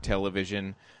for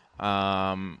television,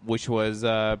 which was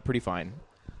pretty fine.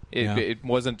 It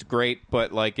wasn't great,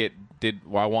 but like it did.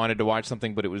 Well, I wanted to watch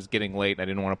something, but it was getting late, and I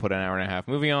didn't want to put an hour and a half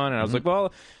movie on. And I was like,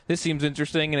 well, this seems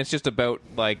interesting, and it's just about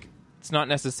like it's not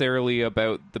necessarily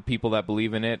about the people that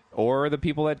believe in it or the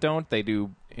people that don't. They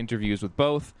do interviews with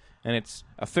both, and it's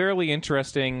a fairly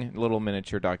interesting little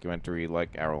miniature documentary,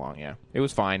 like hour long. Yeah, it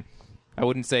was fine. I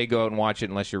wouldn't say go out and watch it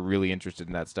unless you're really interested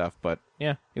in that stuff, but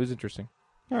yeah, it was interesting.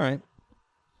 All right.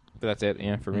 But that's it.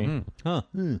 Yeah, for me. Huh.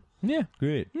 Yeah.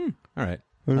 Great. All right.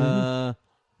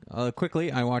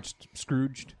 Quickly, I watched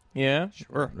Scrooged. Yeah.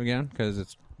 Sure. Again, because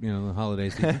it's, the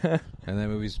holiday season. And that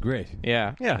movie's great.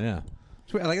 Yeah. Yeah.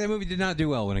 Like, that movie did not do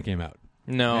well when it came out.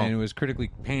 No. And it was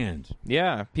critically panned.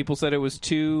 Yeah. People said it was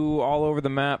too all over the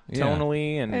map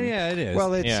tonally. And yeah, it is. Well,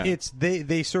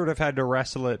 they sort of had to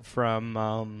wrestle it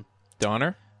from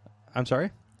Donner? I'm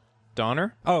sorry?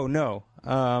 Donner? Oh, no.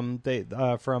 They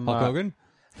from Hulk Hogan?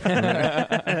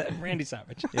 Randy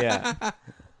Savage. Yeah.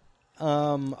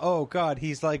 Oh God,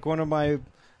 he's like one of my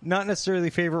not necessarily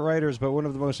favorite writers, but one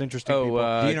of the most interesting people.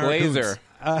 Dean Glazer.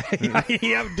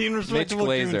 Yeah, Dean Mitch Respectable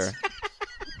Glazer.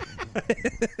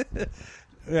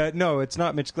 No, it's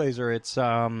not Mitch Glazer. It's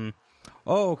oh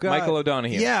God, Michael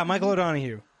O'Donoghue. Yeah, Michael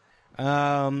O'Donoghue.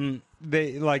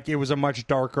 They like it was a much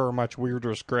darker, much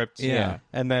weirder script. Yeah.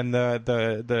 And then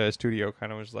the studio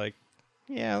kind of was like,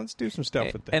 yeah, let's do some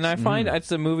stuff with this. And I find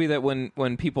it's a movie that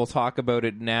when people talk about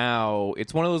it now,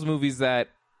 it's one of those movies that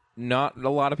not a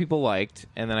lot of people liked,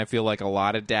 and then I feel like a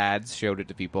lot of dads showed it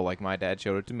to people, like my dad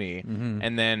showed it to me,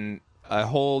 and then a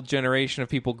whole generation of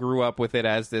people grew up with it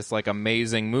as this like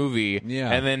amazing movie,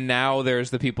 and then now there's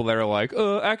the people that are like,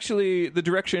 actually the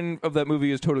direction of that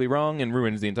movie is totally wrong and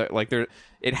ruins the entire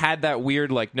it had that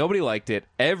weird like nobody liked it,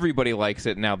 everybody likes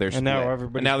it, now there's and now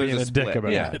everybody's being a dick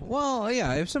about it. Well,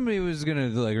 yeah, if somebody was gonna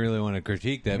like really want to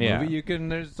critique that movie, you can.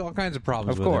 There's all kinds of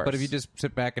problems with it. But if you just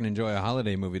sit back and enjoy a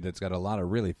holiday movie that's got a lot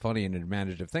of really funny and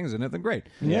imaginative things in it, then great.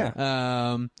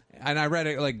 Yeah. And I read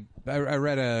I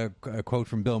read a quote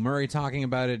from Bill Murray talking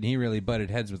about it, and he really butted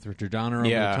heads with Richard Donner over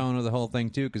the tone of the whole thing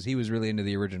too, because he was really into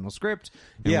the original script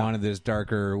and wanted this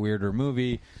darker, weirder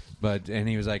movie. And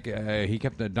he was like,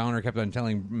 Donner kept on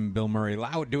telling Bill Murray,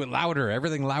 do it louder,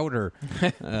 everything louder.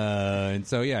 And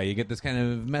so, you get this kind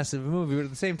of mess of a movie, but at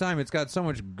the same time, it's got so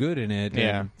much good in it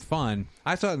and fun.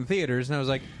 I saw it in theaters, and I was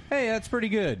like, hey, that's pretty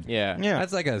good. Yeah.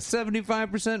 That's like a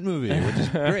 75% movie, which is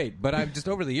great. But just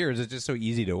over the years, it's just so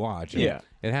easy to watch.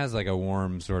 It has like a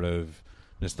warm sort of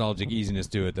nostalgic easiness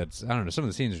to it that's, I don't know, some of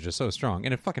the scenes are just so strong,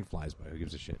 and it fucking flies by. Who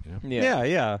gives a shit,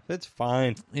 Yeah, it's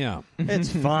fine. Yeah. It's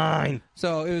fine.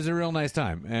 So it was a real nice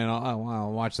time, and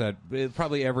I'll watch that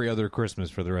probably every other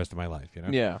Christmas for the rest of my life,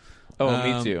 Yeah. Oh,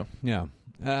 me too. Yeah.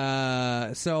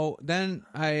 So then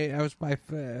I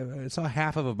saw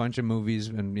half of a bunch of movies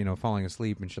and, falling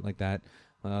asleep and shit like that.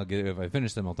 If I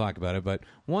finish them, I'll talk about it. But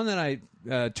one that I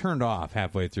turned off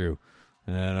halfway through,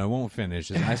 and I won't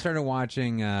finish, is I started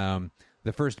watching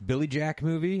the first Billy Jack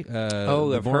movie.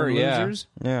 The Born Losers.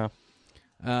 Yeah.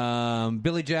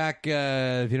 Billy Jack,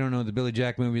 if you don't know what the Billy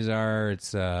Jack movies are,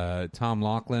 it's Tom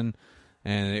Laughlin,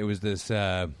 and it was this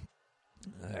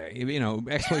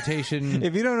exploitation.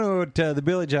 If you don't know what the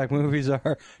Billy Jack movies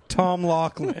are, Tom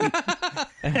Laughlin.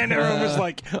 And everyone was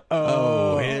like,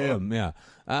 oh, him. Yeah.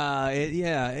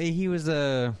 He was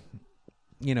a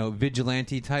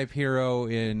vigilante type hero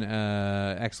in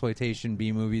exploitation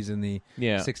B movies in the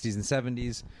 60s and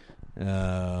 70s.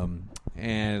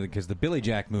 And because the Billy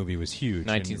Jack movie was huge,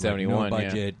 1971, no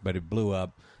budget, but it blew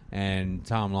up. And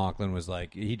Tom Laughlin was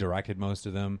he directed most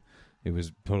of them. It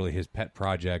was totally his pet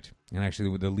project. And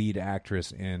actually, the lead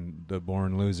actress in The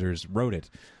Born Losers wrote it.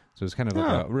 So it's kind of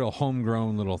like a real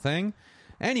homegrown little thing.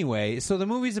 Anyway, so the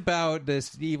movie's about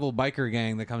this evil biker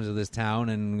gang that comes to this town,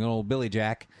 and old Billy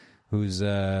Jack, who's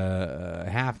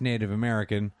half Native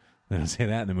American. They don't say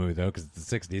that in the movie, though, because it's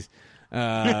the 60s.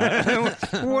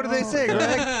 What do they say,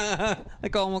 Greg? They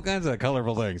call him all kinds of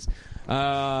colorful things.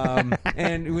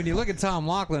 And when you look at Tom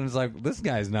Laughlin, it's like, this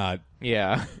guy's not.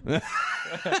 Yeah.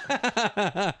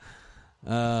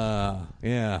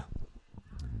 Yeah.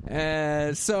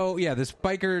 This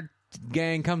biker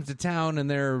gang comes to town, and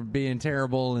they're being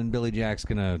terrible, and Billy Jack's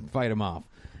going to fight them off.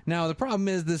 Now, the problem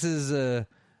is this is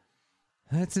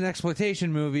it's an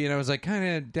exploitation movie, and I was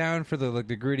kind of down for the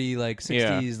gritty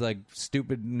 60s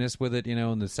stupidness with it,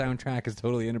 and the soundtrack is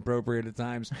totally inappropriate at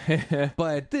times.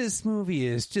 But this movie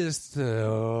is just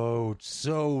so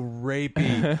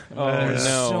rapey. There's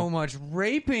so much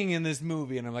raping in this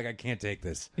movie, and I'm like, I can't take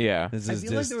this. Yeah, I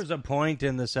feel like there was a point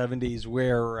in the 70s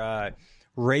where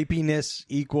rapiness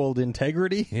equaled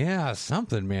integrity. Yeah,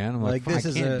 something, man. I'm like, I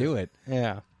can't do it.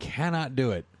 Yeah, cannot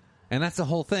do it. And that's the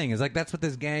whole thing. Is that's what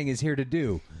this gang is here to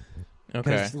do.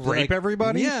 Okay. Rape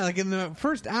everybody? Yeah, in the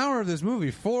first hour of this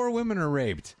movie, 4 women are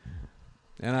raped.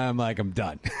 And I'm like, I'm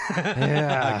done.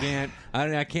 Yeah.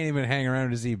 I can't even hang around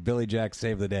to see Billy Jack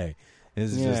save the day.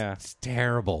 It's just it's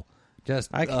terrible.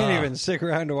 I can't even stick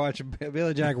around to watch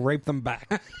Billy Jack rape them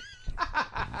back.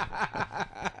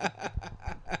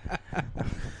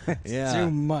 Yeah,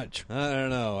 too much. I don't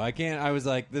know. I can't. I was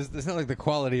like, this. It's not like the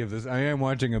quality of this. I am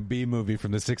watching a B movie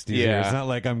from the 60s. Yeah. Here. It's not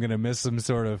like I'm going to miss some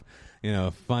sort of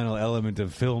final element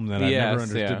of film that I've never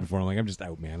understood before. I'm like, I'm just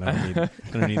out, man. I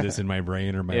don't need this in my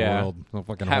brain or my world. So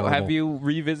fucking horrible. Have you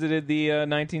revisited the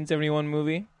 1971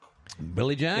 movie?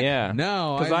 Billy Jack? Yeah.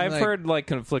 No. Because I've heard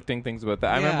conflicting things about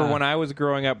that. I remember when I was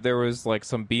growing up, there was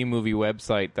some B-movie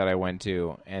website that I went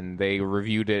to, and they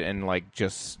reviewed it and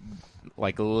just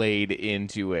laid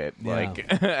into it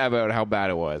about how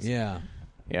bad it was. Yeah.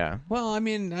 Yeah. Well, I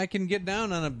mean, I can get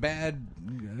down on a bad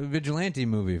vigilante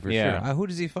movie for sure. Who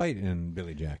does he fight in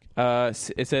Billy Jack?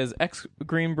 It says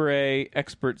Green Beret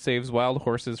expert saves wild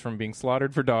horses from being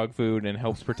slaughtered for dog food and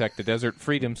helps protect the Desert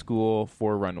Freedom School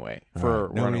for Runway.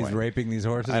 Nobody's raping these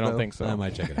horses. I don't think so. I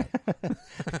might check it out.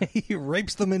 He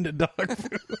rapes them into dog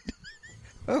food.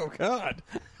 Oh God,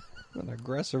 what an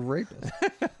aggressive rapist.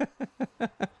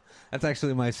 That's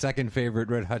actually my second favorite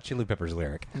Red Hot Chili Peppers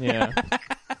lyric. Yeah.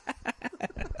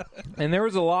 And there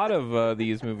was a lot of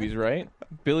these movies, right?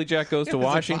 Billy Jack Goes to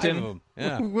Washington.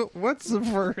 Yeah. What's the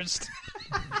first?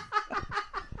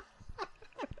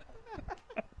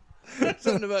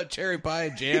 Something about cherry pie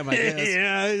and jam, I guess.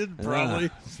 Yeah, probably.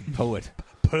 Poet.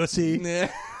 Pussy.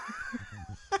 Yeah.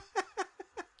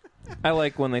 I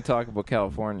like when they talk about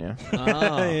California.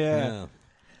 Yeah.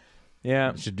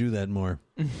 Yeah. Should do that more.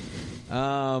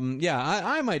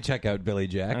 I might check out Billy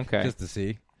Jack just to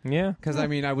see. Yeah. Because, I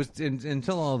mean, I was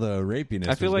until all the rapiness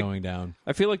was going down.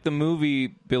 I feel like the movie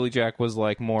Billy Jack was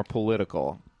more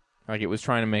political. It was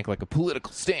trying to make a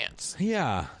political stance.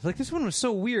 Yeah. This one was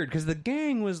so weird because the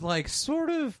gang was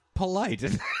sort of polite.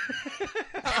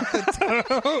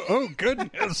 Oh,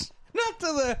 goodness. Not to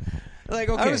the...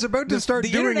 okay, I was about to start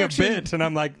doing a bit, and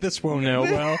I'm like, this won't end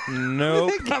well.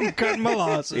 Nope. I'm cutting my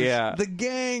losses. Yeah. The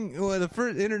gang, the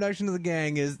first introduction to the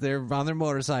gang is they're on their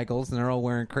motorcycles, and they're all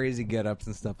wearing crazy get-ups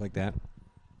and stuff like that.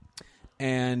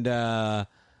 And the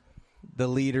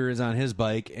leader is on his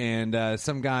bike, and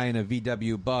some guy in a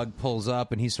VW Bug pulls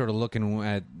up, and he's sort of looking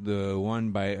at the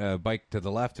one bike to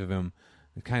the left of him,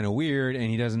 kind of weird, and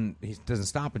he doesn't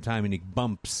stop in time, and he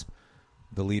bumps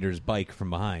the leader's bike from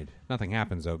behind. Nothing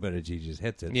happens, though, but he just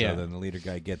hits it. Yeah. So then the leader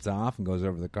guy gets off and goes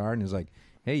over to the car, and he's like,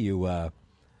 hey, you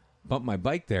bumped my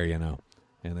bike there,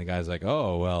 And the guy's like,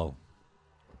 oh, well,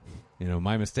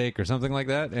 my mistake or something like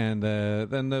that. And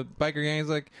then the biker gang's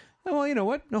like, oh, well, you know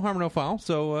what? No harm, no foul.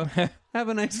 So have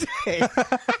a nice day.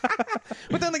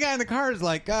 But then the guy in the car is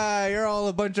like, you're all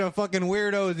a bunch of fucking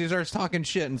weirdos. He starts talking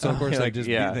shit. And so, of course,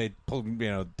 they pull,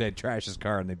 they trash his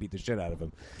car and they beat the shit out of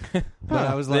him. But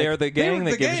I was like, they're the gang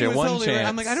that gives you one chance.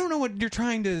 I'm like, I don't know what you're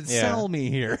trying to sell me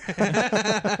here.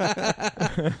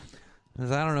 'Cause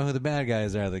I don't know who the bad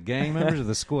guys are, the gang members or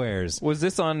the squares. Was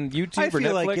this on YouTube I or feel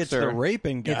Netflix? like it's or? the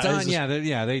raping guys. It's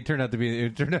on, they turned out to be.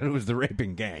 It turned out it was the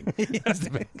raping gang. That's the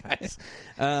bad guys.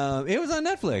 It was on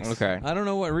Netflix. Okay. I don't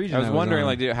know what region. I was wondering,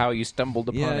 on. how you stumbled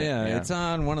upon it. Yeah. It's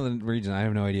on one of the regions. I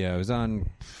have no idea. It was on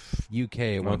UK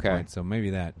at one point, so maybe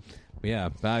that. But yeah,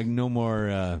 no more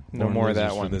of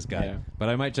that one for this guy. Yeah. But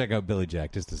I might check out Billy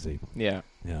Jack just to see. Yeah.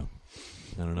 Yeah,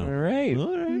 I don't know. All right.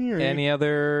 Any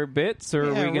other bits, or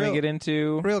are we going to get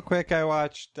into? Real quick, I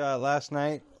watched last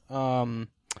night.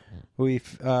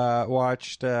 We've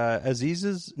watched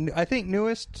Aziz's, I think,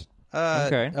 newest.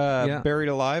 Buried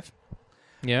Alive.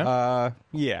 Yeah.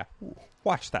 Yeah.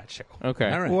 Watch that show.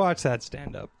 Okay. All right. Watch that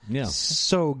stand-up. Yeah.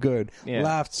 So good. Yeah.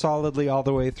 Laughed solidly all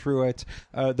the way through it.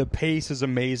 The pace is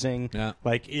amazing. Yeah.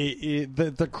 Like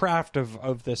the craft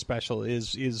of this special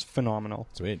is phenomenal.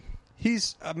 Sweet.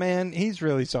 He's man. He's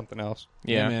really something else.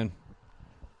 Yeah. man.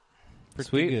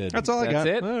 Sweet. Good. That's all I got. That's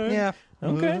it? All right. Yeah.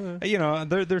 Okay. You know,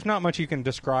 there's not much you can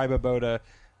describe about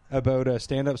a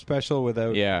stand-up special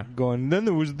without going, then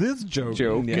there was this joke.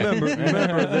 Yeah.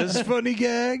 Remember this funny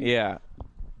gag? Yeah.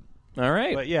 All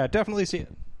right. But yeah, definitely see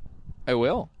it. I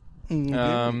will.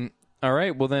 All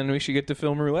right. Well, then we should get to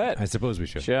Film Roulette. I suppose we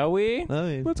should. Shall we? Oh,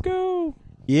 yeah. Let's go.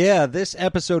 Yeah, this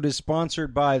episode is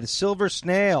sponsored by the Silver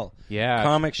Snail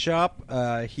comic shop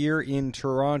here in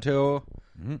Toronto,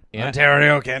 Yeah.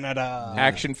 Ontario, Canada.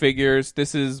 Action figures.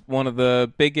 This is one of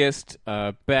the biggest,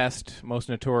 best, most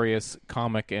notorious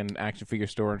comic and action figure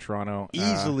store in Toronto.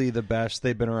 Easily the best.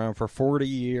 They've been around for 40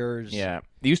 years. Yeah.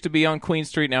 They used to be on Queen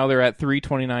Street. Now they're at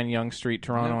 329 Yonge Street,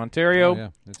 Toronto, Ontario. Oh, yeah,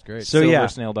 that's great. So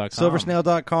Silversnail.com.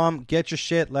 Silversnail.com. Get your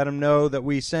shit. Let them know that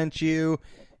we sent you.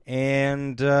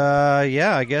 And,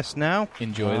 I guess now,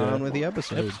 Enjoy on with the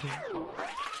episode.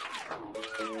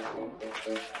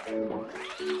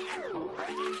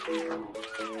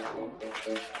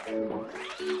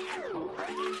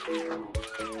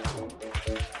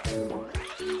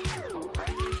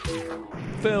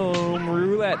 Film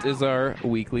Roulette is our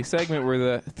weekly segment where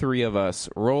the three of us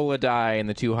roll a die and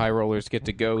the two high rollers get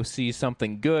to go see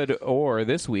something good, or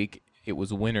this week it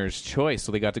was winner's choice,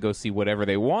 so they got to go see whatever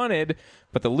they wanted,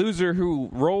 but the loser who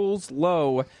rolls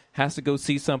low has to go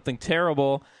see something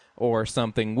terrible or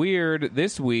something weird.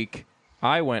 This week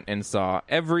I went and saw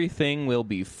Everything Will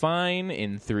Be Fine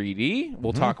in 3D.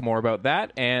 We'll talk more about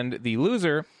that, and the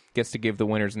loser gets to give the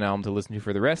winners an album to listen to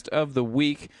for the rest of the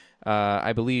week.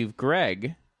 I believe,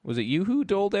 Greg, was it you who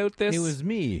doled out this? It was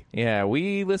me. Yeah,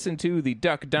 we listened to the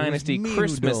Duck Dynasty me who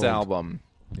Christmas doled. album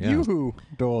Yeah. Yoo-hoo,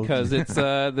 Dole. because it's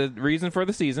the reason for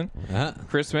the season,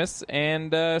 Christmas.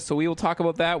 And so we will talk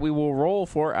about that. We will roll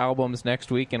for albums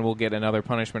next week, and we'll get another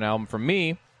punishment album from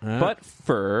me. But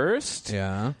first,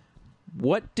 Yeah.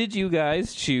 what did you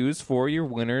guys choose for your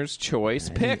winner's choice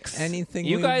picks? anything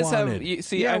you we guys wanted. have. You,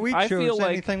 see, yeah, I, we I chose feel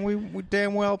like anything we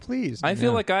damn well pleased. I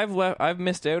feel like I've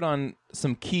missed out on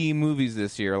some key movies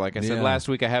this year. Like I said Yeah. last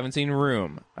week, I haven't seen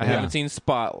Room. I haven't seen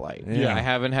Spotlight. Yeah. I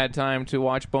haven't had time to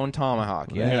watch Bone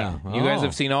Tomahawk yet. Yeah. You guys Oh.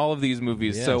 have seen all of these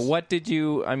movies. So Yes. what did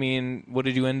you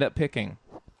end up picking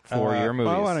for your movies?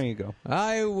 Well, why don't you go?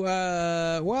 I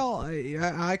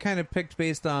kind of picked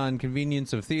based on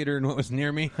convenience of theater and what was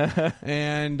near me,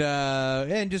 and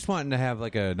just wanting to have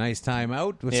like a nice time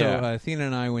out. So Yeah. Athena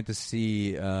and I went to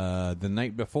see The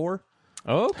Night Before.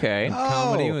 Okay.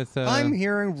 Comedy with, I'm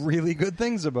hearing really good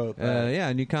things about that.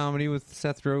 A new comedy with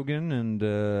Seth Rogen and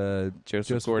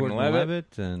Joseph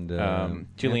Gordon-Levitt. and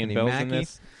Gillian Anthony Bell's Mackie. in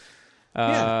this.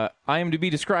 Yeah. IMDb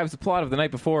describes the plot of The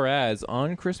Night Before as,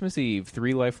 on Christmas Eve,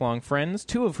 3 lifelong friends,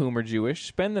 2 of whom are Jewish,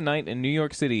 spend the night in New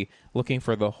York City looking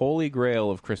for the holy grail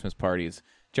of Christmas parties.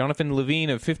 Jonathan Levine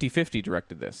of 50/50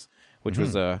 directed this, which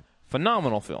was a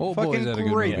phenomenal film. Oh, boy, Fucking is that a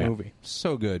good great movie. movie.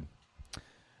 So good.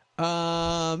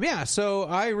 So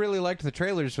I really liked the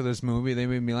trailers for this movie. They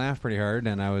made me laugh pretty hard,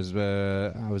 and I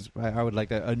would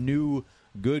like a new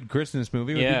good Christmas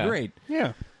movie. Would Yeah. be great.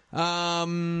 Yeah. I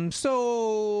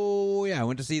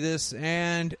went to see this,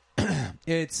 and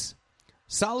it's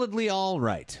solidly all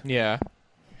right. Yeah.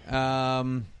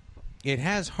 It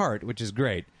has heart, which is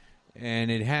great,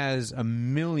 and it has a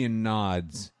million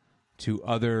nods to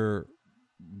other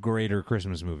greater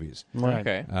Christmas movies. Right.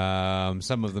 Okay.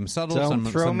 Some of them subtle. Don't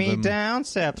throw some me of them... down,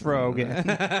 Seth Rogen.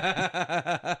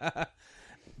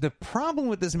 The problem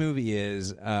with this movie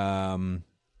is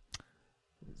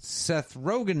Seth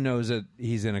Rogen knows that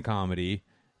he's in a comedy,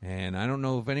 and I don't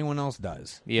know if anyone else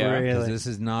does. Yeah. Really? Because this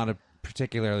is not a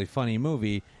particularly funny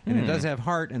movie, and it does have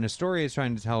heart, and a story is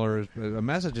trying to tell her, a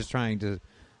message is trying to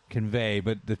convey,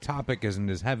 but the topic isn't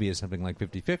as heavy as something like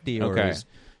 50/50 or Okay. as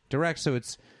direct, so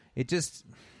it just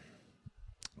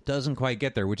doesn't quite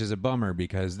get there, which is a bummer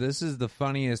because this is the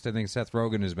funniest I think Seth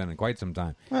Rogen has been in quite some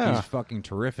time. He's fucking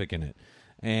terrific in it.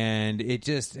 And it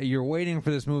just, you're waiting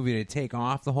for this movie to take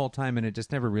off the whole time, and it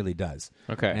just never really does.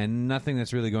 Okay. And nothing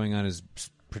that's really going on is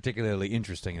particularly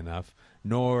interesting enough,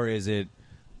 nor is it,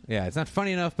 it's not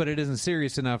funny enough, but it isn't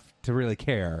serious enough to really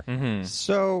care. Mm-hmm.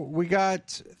 So we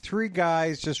got 3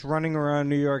 guys just running around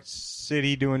New York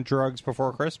City doing drugs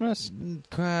before Christmas?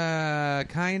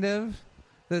 Kind of.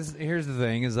 Here's the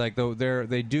thing: is like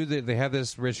they have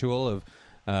this ritual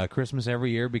of Christmas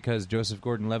every year because Joseph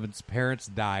Gordon-Levitt's parents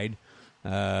died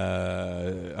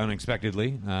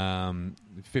unexpectedly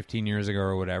 15 years ago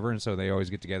or whatever, and so they always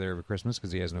get together every Christmas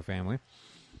because he has no family.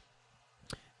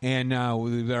 And now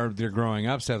they're growing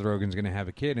up. Seth Rogen's going to have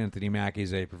a kid. Anthony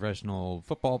Mackie's a professional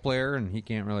football player, and he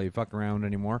can't really fuck around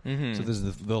anymore. Mm-hmm. So this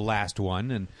is the last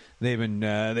one, and they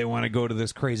want to go to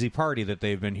this crazy party that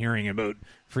they've been hearing about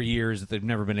for years that they've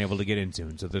never been able to get into,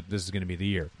 and so this is going to be the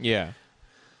year. Yeah.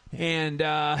 And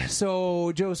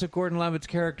so Joseph Gordon-Levitt's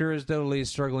character is totally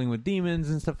struggling with demons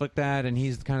and stuff like that, and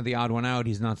he's kind of the odd one out.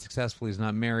 He's not successful. He's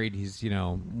not married. He's,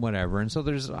 whatever. And so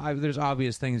there's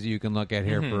obvious things that you can look at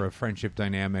here for a friendship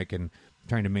dynamic and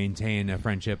trying to maintain a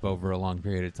friendship over a long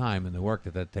period of time and the work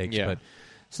that takes. Yeah. But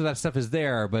so that stuff is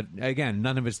there, but again,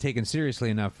 none of it's taken seriously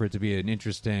enough for it to be an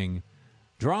interesting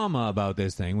drama about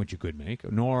this thing, which you could make,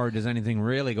 nor does anything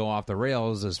really go off the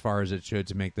rails as far as it should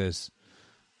to make this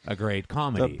a great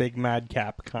comedy. The big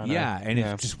madcap kind of. Yeah, and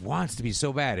it just wants to be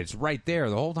so bad. It's right there.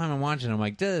 The whole time I'm watching, I'm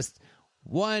like, just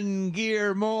one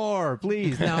gear more,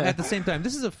 please. Now, at the same time,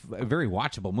 this is a very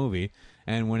watchable movie,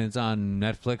 and when it's on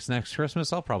Netflix next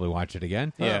Christmas, I'll probably watch it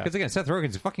again. Yeah. Because, again, Seth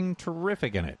Rogen's fucking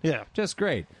terrific in it. Yeah. Just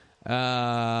great.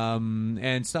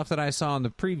 And stuff that I saw in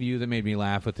the preview that made me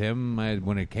laugh with him,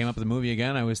 when it came up in the movie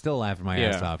again, I was still laughing my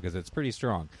ass off because it's pretty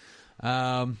strong.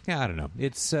 I don't know.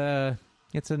 It's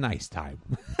a nice time.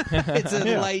 It's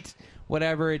a light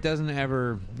whatever. It doesn't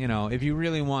ever, if you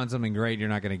really want something great, you're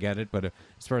not going to get it. But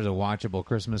as far as a watchable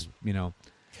Christmas,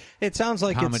 it sounds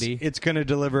like comedy, it's going to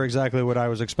deliver exactly what I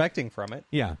was expecting from it.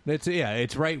 Yeah,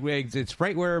 it's right. It's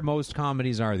right where most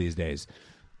comedies are these days.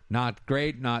 Not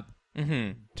great, not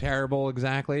terrible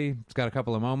exactly. It's got a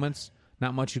couple of moments.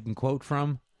 Not much you can quote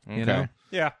from. You know.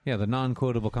 Yeah. Yeah, the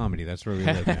non-quotable comedy. That's where we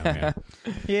live now, man.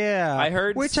 Yeah. I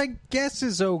heard... Which I guess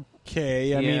is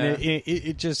okay. I mean,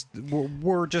 it just...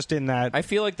 We're just in that... I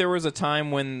feel like there was a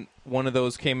time when one of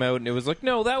those came out and it was like,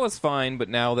 no, that was fine, but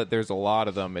now that there's a lot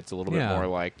of them, it's a little bit more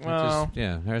like, well...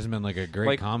 there hasn't been like a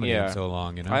great comedy in so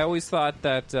long, I always thought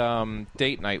that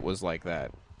Date Night was like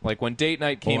that. Like, when Date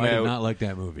Night came out... I did not like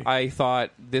that movie. I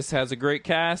thought, this has a great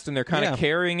cast, and they're kind of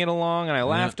carrying it along, and I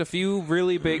laughed a few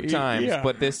really big times,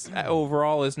 but this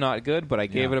overall is not good, but I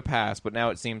gave it a pass. But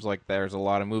now it seems like there's a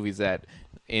lot of movies that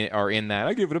are in that,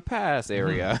 I give it a pass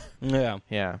area.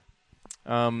 Yeah.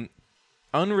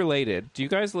 Unrelated, do you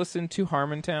guys listen to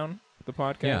Harmontown? The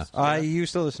podcast? Yeah. I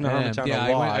used to listen to Harmontown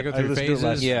a lot. I go through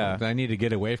phases. Yeah. I need to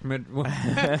get away from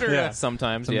it.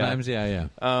 Sometimes, yeah.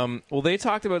 Well, they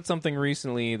talked about something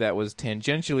recently that was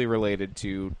tangentially related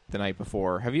to The Night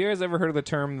Before. Have you guys ever heard of the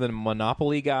term the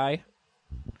Monopoly guy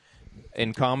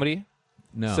in comedy?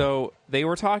 No. So they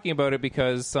were talking about it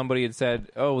because somebody had said,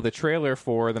 oh, the trailer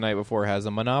for The Night Before has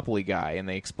a Monopoly guy, and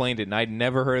they explained it, and I'd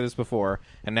never heard of this before,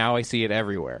 and now I see it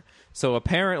everywhere. So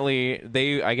apparently,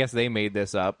 I guess they made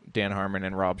this up, Dan Harmon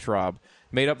and Rob Schraub,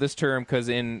 made up this term because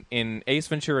in Ace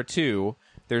Ventura 2,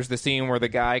 there's the scene where the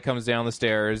guy comes down the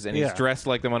stairs, and he's dressed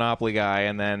like the Monopoly guy,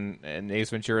 and Ace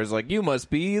Ventura is like, you must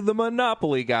be the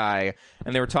Monopoly guy.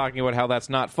 And they were talking about how that's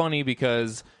not funny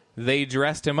because... they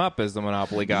dressed him up as the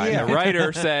Monopoly guy. Yeah. The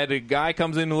writer said a guy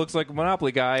comes in who looks like a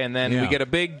Monopoly guy, and then we get a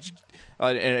big,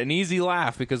 an easy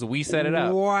laugh because we set it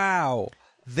up. Wow.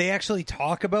 They actually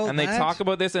talk about and that? They talk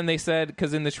about this, and they said,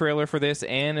 because in the trailer for this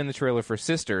and in the trailer for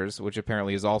Sisters, which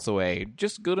apparently is also a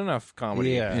just good enough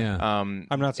comedy. Yeah. I'm not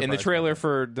surprised. In the trailer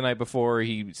for The Night Before,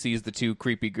 he sees the two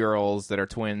creepy girls that are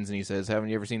twins, and he says, haven't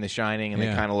you ever seen The Shining? And they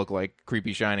kind of look like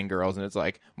creepy Shining girls, and it's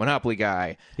like, Monopoly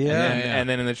guy. And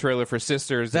then in the trailer for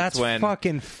Sisters, that's it's when...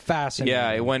 fucking fascinating.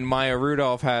 Yeah, when Maya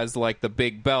Rudolph has, like, the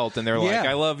big belt, and they're like,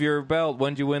 I love your belt.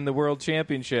 When'd you win the world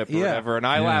championship? Or whatever. And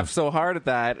I laughed so hard at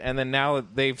that, and then now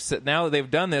that they've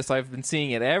done this, I've been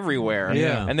seeing it everywhere.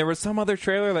 Yeah. And there was some other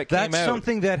trailer that came out. That's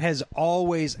something that has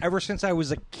always, ever since I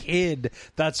was a kid,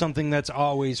 that's something that's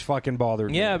always fucking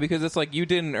bothered me. Yeah, because it's like you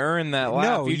didn't earn that laugh.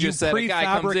 No, you just said a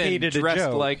guy comes in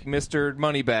dressed like Mr.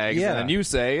 Moneybags, and then you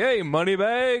say, hey,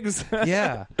 Moneybags.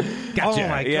 Yeah. Gotcha. Oh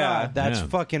my God, that's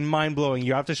fucking mind-blowing.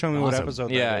 You have to show me what episode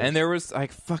that is. And there was, I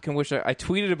fucking wish I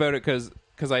tweeted about it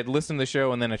because I'd listened to the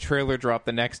show, and then a trailer dropped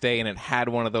the next day, and it had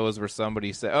one of those where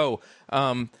somebody said,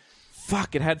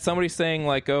 fuck, it had somebody saying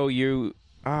like, oh,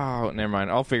 never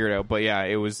mind, I'll figure it out. But yeah,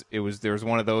 it was there was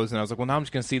one of those, and I was like, well, now I'm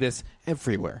just gonna see this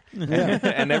everywhere.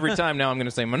 And every time now I'm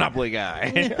gonna say Monopoly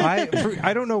guy.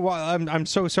 I don't know why. I'm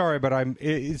so sorry, but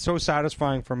it's so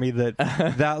satisfying for me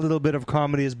that little bit of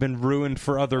comedy has been ruined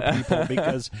for other people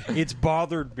because it's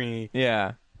bothered me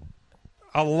Yeah.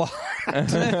 a lot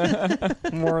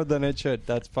more than it should.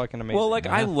 That's fucking amazing. Well, like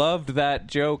I loved that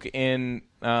joke in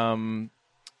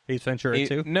Ace Ventura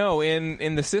 2? No,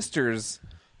 in the Sisters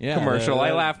Yeah, commercial.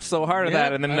 I laughed so hard at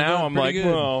that, and then now I'm like, good.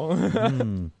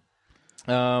 well,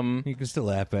 You can still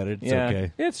laugh at it. It's yeah,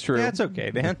 okay. it's true. Yeah, it's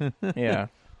okay, Dan. Yeah.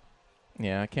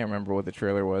 I can't remember what the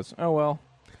trailer was. Oh well.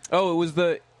 Oh, it was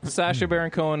the Sacha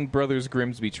Baron Cohen Brothers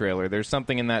Grimsby trailer. There's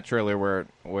something in that trailer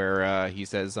where he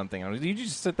says something. You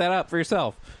just set that up for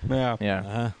yourself. Yeah.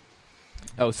 Yeah.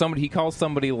 Oh, he calls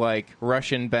somebody like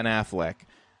Russian Ben Affleck.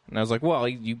 And I was like, well,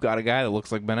 you've got a guy that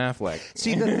looks like Ben Affleck.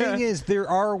 See, the thing is, there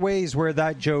are ways where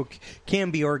that joke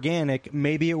can be organic.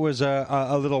 Maybe it was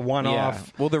a little one-off.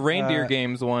 Yeah. Well, the Reindeer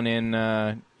Games one in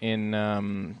the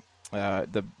Ben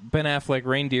Affleck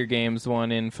Reindeer Games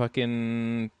one in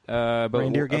fucking about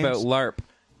LARP,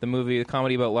 the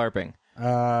comedy about LARPing.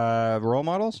 Role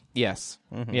models? Yes.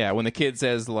 Mm-hmm. Yeah, when the kid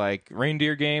says like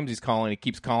Reindeer Games, he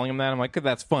keeps calling him that. I'm like,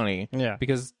 that's funny. Yeah.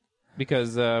 Because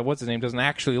what's his name doesn't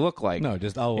actually look like. No,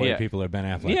 just all white people are Ben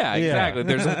Affleck. Yeah, exactly.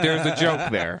 There's a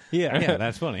joke there. Yeah,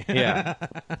 that's funny. Yeah.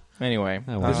 Anyway,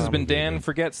 this has been Dan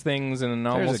Forgets Things and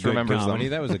There's almost a good remembers comedy.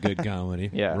 them. That was a good comedy.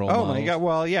 Yeah. Role Oh, my models. God.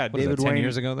 Well, yeah. What was David that, 10 Wayne,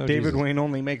 years ago, though? David Jesus. Wayne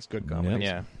only makes good comedies.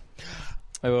 Yeah.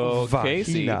 Well,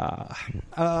 Casey,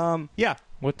 Yeah.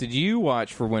 what did you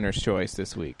watch for Winner's Choice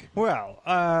this week? Well,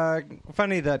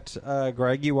 funny that,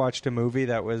 Greg, you watched a movie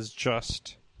that was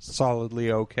just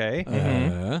solidly okay.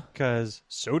 Because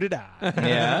so did I.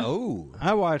 Yeah. Oh.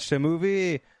 I watched a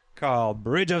movie called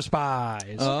Bridge of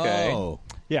Spies. Okay. Oh.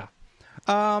 Yeah.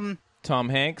 Tom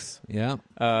Hanks. Yeah.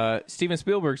 Steven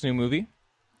Spielberg's new movie.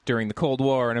 During the Cold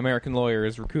War, an American lawyer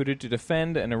is recruited to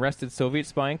defend an arrested Soviet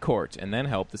spy in court and then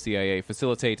help the CIA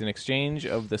facilitate an exchange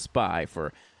of the spy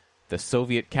for the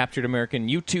Soviet-captured American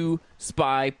U-2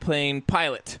 spy plane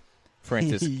pilot,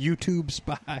 Francis YouTube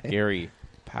spy. Gary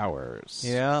Powers.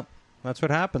 Yeah. That's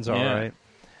what happens, all Yeah.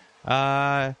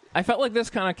 right. I felt like this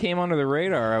kind of came under the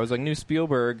radar. I was like, new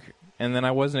Spielberg, and then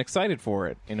I wasn't excited for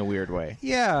it in a weird way.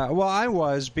 Yeah, well, I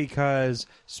was because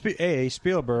A,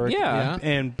 Spielberg, Yeah.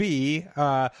 and B,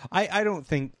 I don't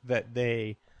think that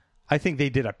I think they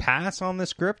did a pass on the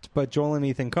script, but Joel and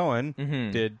Ethan Cohen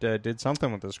did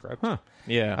something with the script. Huh.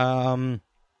 Yeah.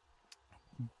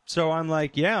 So I'm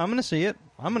like, yeah, I'm going to see it.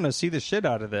 I'm going to see the shit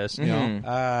out of this.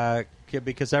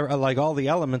 Because like all the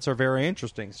elements are very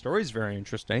interesting. Story's very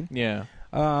interesting. Yeah.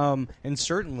 And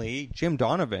certainly Jim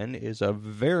Donovan is a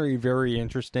very, very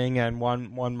interesting, and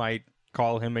one might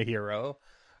call him a hero.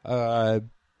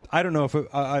 I don't know if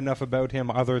enough about him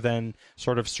other than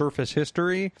sort of surface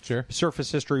history. Sure.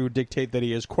 Surface history would dictate that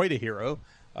he is quite a hero.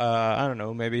 I don't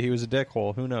know. Maybe he was a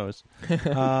dickhole. Who knows?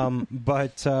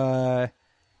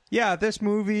 Yeah, this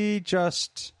movie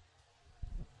just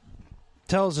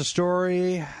tells a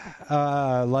story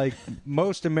like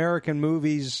most American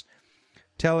movies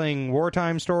telling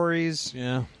wartime stories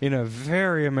in a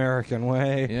very American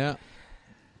way. Yeah.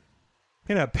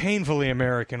 In a painfully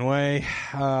American way.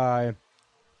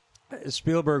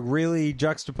 Spielberg really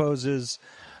juxtaposes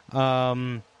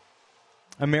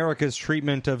America's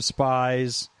treatment of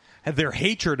spies, their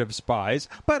hatred of spies,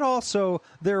 but also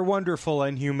their wonderful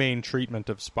and humane treatment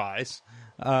of spies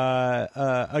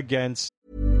against.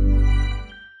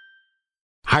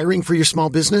 Hiring for your small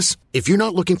business? If you're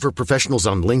not looking for professionals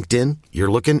on LinkedIn,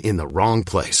 you're looking in the wrong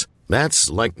place. That's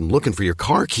like looking for your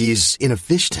car keys in a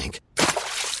fish tank.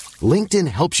 LinkedIn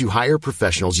helps you hire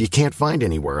professionals you can't find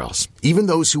anywhere else, even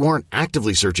those who aren't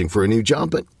actively searching for a new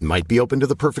job but might be open to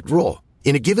the perfect role.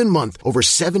 In a given month, over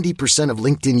 70% of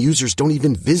LinkedIn users don't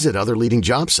even visit other leading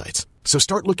job sites. So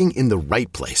start looking in the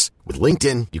right place. With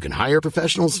LinkedIn, you can hire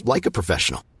professionals like a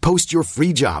professional. Post your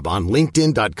free job on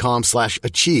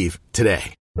linkedin.com/achieve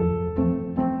today.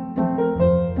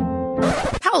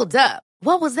 Hold up.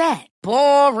 What was that?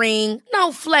 Boring.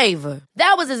 No flavor.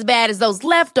 That was as bad as those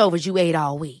leftovers you ate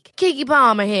all week. Keke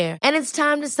Palmer here, and it's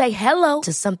time to say hello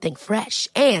to something fresh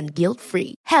and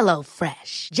guilt-free. Hello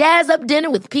Fresh. Jazz up dinner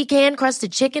with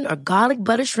pecan-crusted chicken or garlic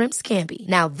butter shrimp scampi.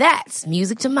 Now that's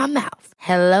music to my mouth.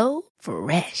 Hello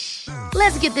Fresh.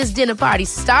 Let's get this dinner party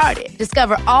started.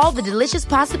 Discover all the delicious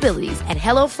possibilities at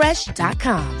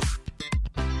HelloFresh.com.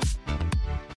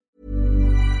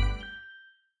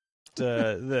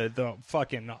 the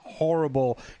fucking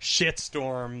horrible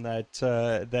shitstorm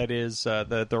that is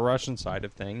the Russian side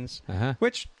of things,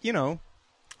 which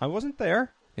I wasn't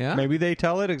there. Yeah? Maybe they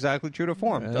tell it exactly true to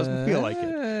form. It doesn't feel like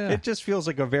it. It just feels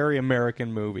like a very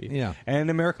American movie. Yeah. And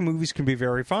American movies can be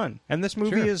very fun. And this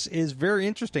movie is very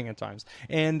interesting at times.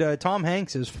 And Tom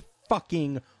Hanks is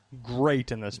fucking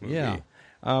great in this movie. Yeah.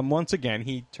 Once again,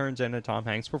 he turns in a Tom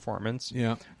Hanks performance.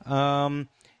 Yeah.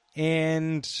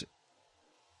 And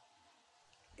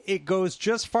it goes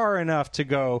just far enough to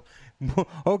go,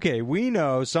 okay, we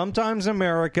know sometimes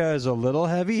America is a little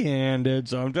heavy-handed.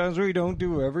 Sometimes we don't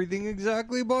do everything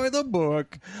exactly by the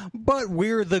book, but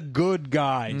we're the good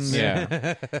guys.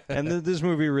 Yeah. And this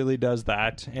movie really does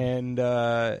that, and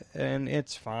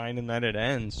it's fine, and then it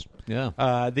ends.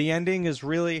 Yeah. The ending is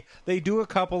really, they do a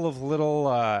couple of little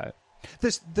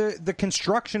the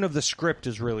construction of the script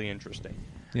is really interesting.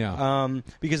 Yeah.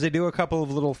 Because they do a couple of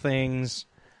little things.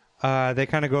 They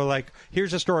kind of go like,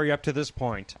 here's a story up to this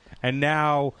point, and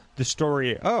now the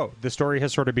story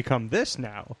has sort of become this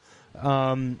now.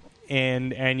 And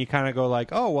you kind of go like,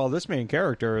 oh, well, this main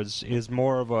character is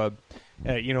more of a,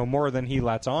 more than he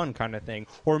lets on kind of thing.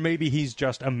 Or maybe he's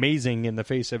just amazing in the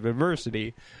face of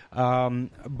adversity. And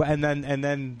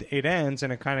then it ends,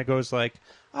 and it kind of goes like,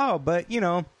 oh, but,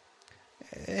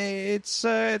 it's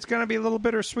going to be a little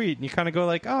bittersweet. And you kind of go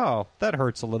like, oh, that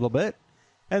hurts a little bit.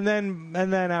 And then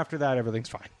after that, everything's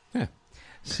fine. Yeah.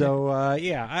 So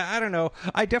I don't know.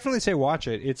 I definitely say watch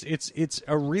it. It's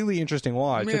a really interesting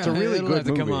watch. It's a really it'll good have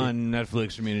to movie. come on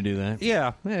Netflix for me to do that.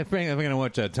 Yeah. Frankly, if I'm going to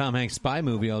watch a Tom Hanks spy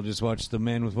movie, I'll just watch The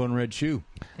Man with One Red Shoe.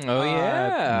 Oh,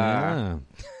 yeah.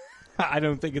 I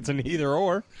don't think it's an either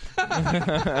or.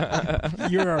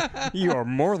 You are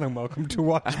more than welcome to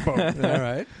watch both. All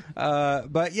right.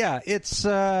 But yeah, it's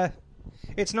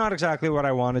not exactly what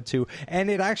I wanted to, and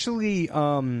it actually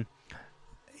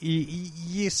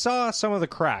you saw some of the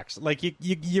cracks. Like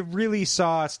you really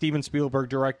saw Steven Spielberg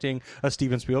directing a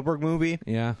Steven Spielberg movie.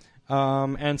 Yeah.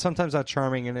 And sometimes that's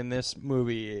charming, and in this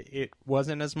movie it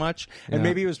wasn't as much. And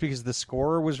maybe it was because the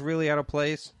score was really out of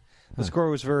place. The score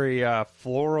was very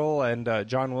floral and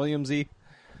John Williams-y.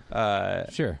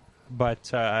 Sure. But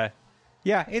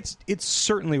yeah, it's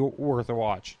certainly worth a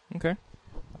watch. Okay.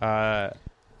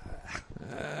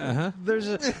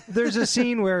 There's a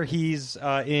scene where he's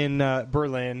in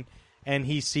Berlin and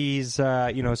he sees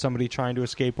somebody trying to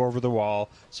escape over the wall.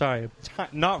 Sorry,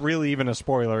 not really even a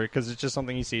spoiler because it's just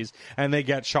something he sees, and they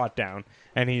get shot down,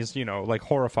 and he's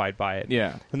horrified by it.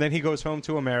 Yeah. And then he goes home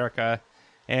to America,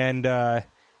 and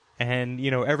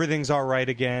everything's all right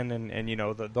again, and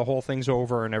the whole thing's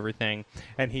over and everything,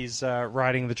 and he's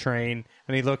riding the train,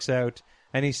 and he looks out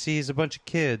and he sees a bunch of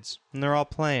kids, and they're all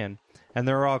playing. And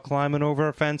they're all climbing over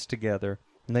a fence together.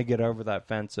 And they get over that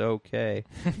fence okay.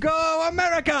 Go,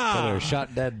 America! So they were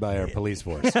shot dead by our police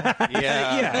force.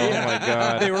 Yeah. Oh, my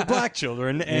God. They were black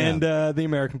children, and the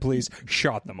American police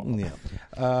shot them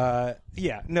all.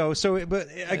 Yeah. No, so, but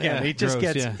again, it just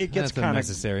gross, gets, yeah. it gets That's kind of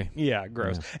unnecessary. Yeah,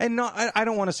 gross. And I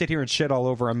don't want to sit here and shit all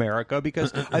over America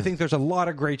because I think there's a lot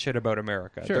of great shit about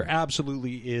America. Sure. There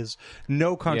absolutely is.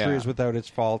 No country is without its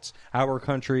faults. Our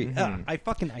country, I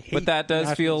hate. But that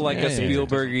does feel like a nationalism.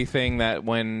 Spielberg-y thing that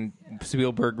when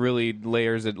Spielberg really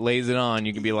lays it on,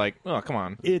 you can be like, oh, come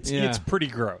on. It's pretty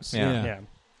gross. Yeah.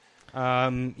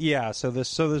 So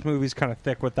this movie's kind of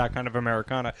thick with that kind of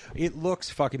Americana. It looks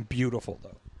fucking beautiful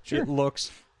though. Sure. It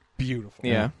looks beautiful.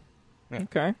 Yeah.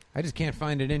 Okay. I just can't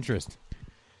find it interest.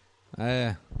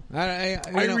 I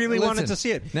really wanted to see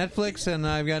it. Netflix, and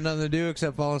I've got nothing to do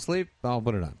except fall asleep. I'll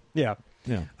put it on. Yeah.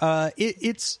 Yeah. I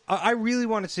really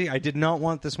wanted to see. I did not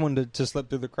want this one to slip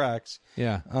through the cracks.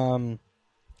 Yeah.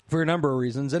 For a number of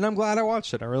reasons, and I'm glad I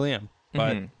watched it. I really am.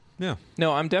 But Yeah.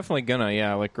 No, I'm definitely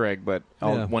gonna, like Greg, but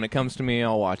when it comes to me,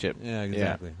 I'll watch it. Yeah,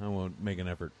 exactly. I won't make an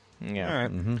effort. Yeah. all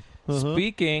right.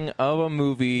 Speaking of a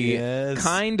movie, Yes.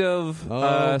 kind of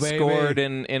baby. scored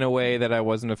in a way that I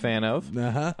wasn't a fan of.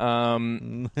 Uh-huh.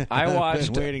 I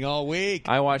watched Been waiting all week.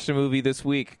 I watched a movie this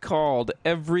week called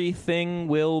Everything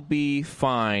Will Be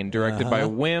Fine, directed by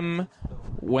Wim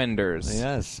Wenders.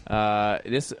 Yes.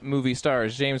 This movie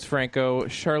stars James Franco,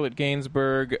 Charlotte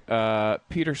Gainsbourg,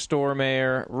 Peter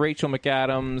Stormare, Rachel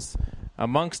McAdams,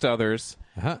 amongst others.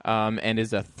 And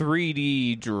is a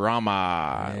 3D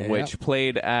drama, which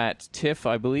played at TIFF,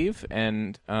 I believe,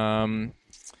 and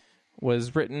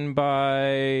was written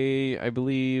by, I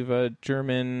believe, a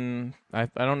German. I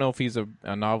don't know if he's a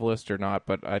novelist or not,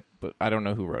 but I don't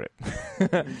know who wrote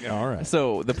it. All right.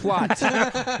 So the plot.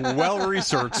 Well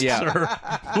researched, sir.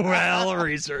 Well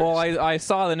researched. Well, I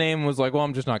saw the name and was like, well,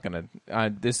 I'm just not gonna.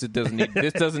 This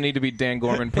doesn't need to be Dan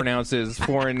Gorman pronounces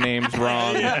foreign names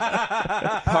wrong.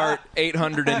 Part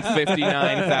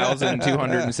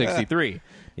 859,263.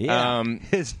 Yeah.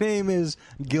 His name is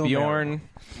Gilmore.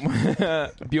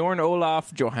 Bjorn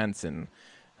Olaf Johansson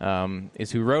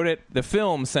is who wrote it. The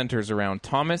film centers around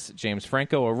Thomas James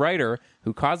Franco, a writer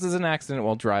who causes an accident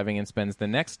while driving and spends the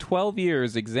next 12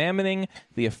 years examining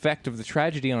the effect of the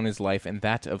tragedy on his life and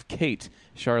that of Kate,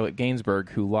 Charlotte Gainsbourg,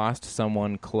 who lost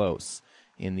someone close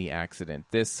in the accident.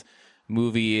 This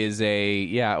movie is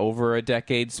over a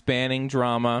decade spanning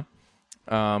drama.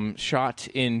 Shot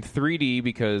in 3D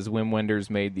because Wim Wenders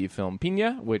made the film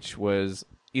Pina, which was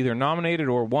either nominated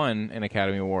or won an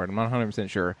Academy Award. I'm not 100%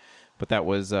 sure, but that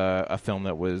was a film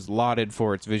that was lauded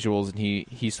for its visuals, and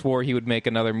he swore he would make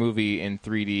another movie in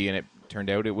 3D, and it turned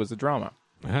out it was a drama.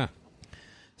 Uh-huh.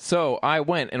 So I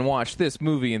went and watched this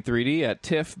movie in 3D at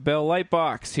TIFF Bell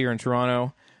Lightbox here in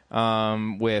Toronto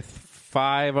with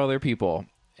 5 other people.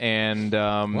 And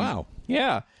wow.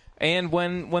 Yeah. And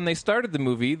when they started the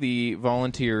movie, the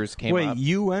volunteers came up. Wait,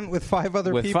 you went with 5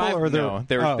 other with people? 5? Or No,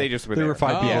 they just were there. there. Were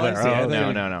 5 people there. I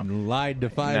see. No. Lied to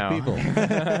 5 people.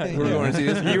 We're going to see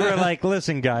this. You were like,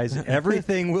 listen, guys,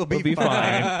 everything will be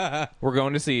fine. We're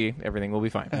going to see. Everything will be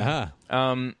fine.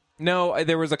 Uh-huh. No,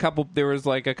 there was a couple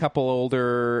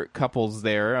older couples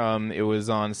there. It was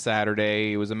on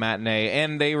Saturday. It was a matinee,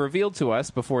 and they revealed to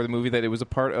us before the movie that it was a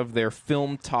part of their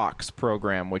Film Talks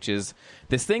program, which is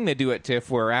this thing they do at TIFF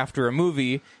where after a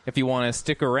movie, if you want to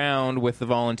stick around with the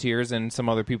volunteers and some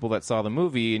other people that saw the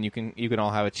movie, and you can all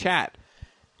have a chat.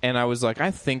 And I was like, I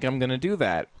think I'm going to do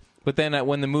that. But then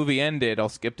when the movie ended, I'll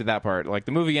skip to that part. Like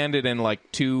the movie ended, and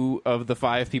like 2 of the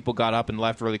 5 people got up and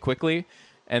left really quickly.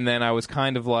 And then I was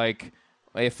kind of like,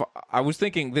 if I was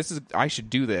thinking, I should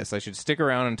do this. I should stick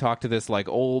around and talk to this like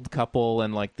old couple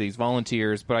and like these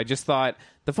volunteers. But I just thought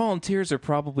the volunteers are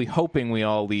probably hoping we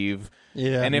all leave.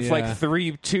 Yeah. And if like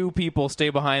 2 people stay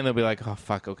behind, they'll be like, oh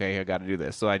fuck, okay, I got to do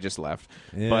this. So I just left.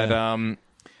 Yeah. But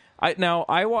I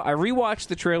rewatched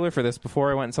the trailer for this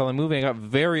before I went and saw the movie. I got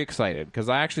very excited because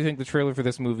I actually think the trailer for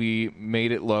this movie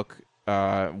made it look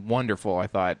wonderful. I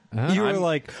thought you were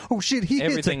like, oh shit,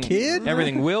 hits a kid.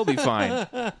 Everything will be fine.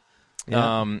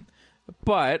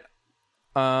 But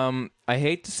I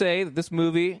hate to say that this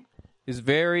movie is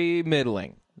very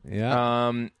middling.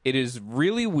 Yeah. It is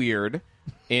really weird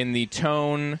in the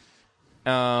tone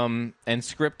and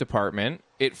script department.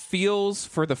 It feels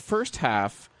for the first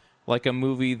half like a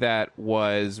movie that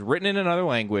was written in another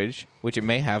language, which it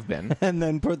may have been, and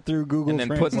then put through Google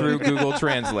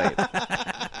Translate.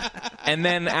 And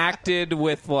then acted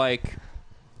with like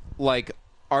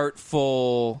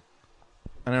artful,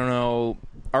 I don't know,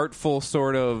 artful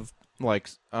sort of like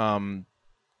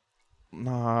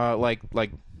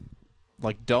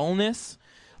dullness.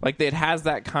 Like it has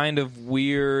that kind of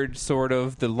weird sort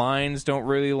of, the lines don't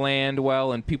really land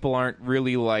well, and people aren't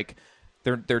really like,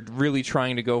 they're really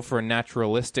trying to go for a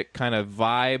naturalistic kind of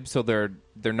vibe, so they're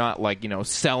not like,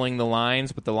 selling the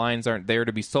lines, but the lines aren't there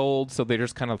to be sold, so they're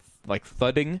just kind of like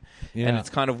thudding. Yeah. And it's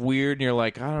kind of weird, and you're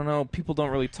like, I don't know, people don't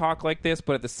really talk like this,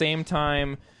 but at the same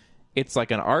time it's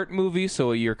like an art movie,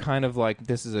 so you're kind of like,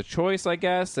 this is a choice, I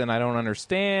guess, and I don't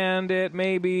understand it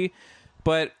maybe.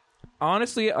 But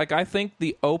honestly, like, I think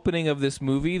the opening of this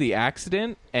movie, the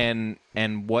accident, and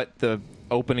what the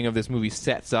opening of this movie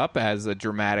sets up as a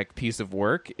dramatic piece of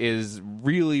work is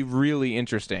really, really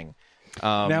interesting.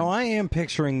 Now, I am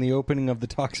picturing the opening of The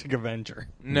Toxic Avenger.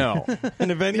 No. And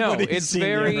if anybody's seen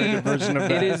the version of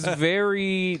that. It is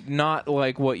very not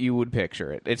like what you would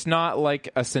picture it. It's not like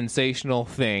a sensational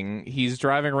thing. He's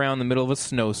driving around the middle of a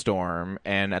snowstorm,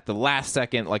 and at the last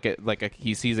second,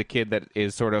 he sees a kid that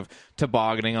is sort of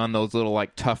tobogganing on those little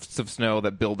like tufts of snow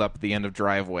that build up at the end of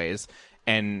driveways,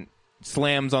 and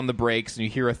slams on the brakes, and you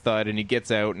hear a thud, and he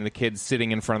gets out, and the kid's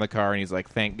sitting in front of the car, and he's like,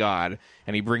 thank God.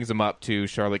 And he brings him up to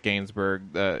Charlotte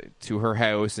Gainsbourg, to her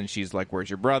house, and she's like, where's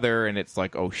your brother? And it's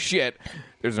like, oh shit,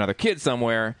 there's another kid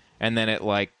somewhere. And then it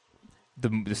like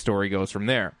the story goes from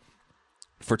there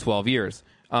for 12 years.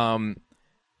 But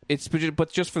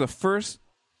just for the first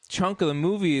chunk of the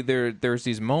movie, there's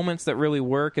these moments that really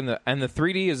work, and the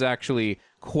 3D is actually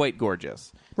quite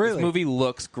gorgeous. Really? This movie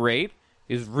looks great.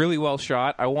 Is really well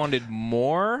shot. I wanted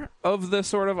more of the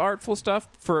sort of artful stuff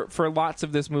for lots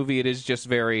of this movie. It is just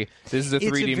this is a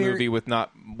 3D movie with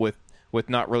not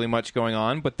really much going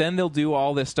on. But then they'll do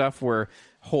all this stuff where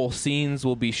whole scenes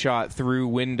will be shot through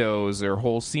windows, or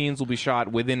whole scenes will be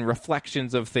shot within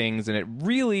reflections of things, and it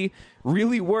really,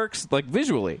 really works like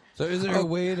visually. So is there a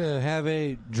way to have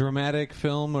a dramatic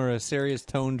film or a serious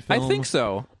toned film? I think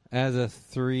so. As a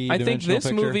three-dimensional I think this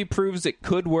picture? movie proves it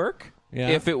could work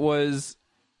if it was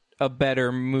a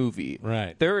better movie.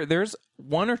 Right. There's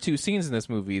one or two scenes in this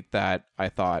movie that I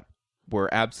thought were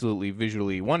absolutely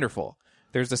visually wonderful.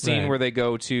 There's a scene where they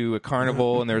go to a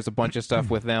carnival and there's a bunch of stuff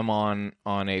with them on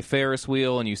a Ferris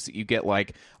wheel, and you get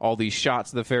like all these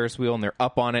shots of the Ferris wheel, and they're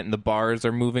up on it, and the bars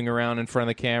are moving around in front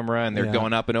of the camera, and they're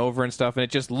going up and over and stuff, and it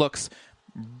just looks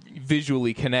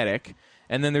visually kinetic.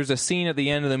 And then there's a scene at the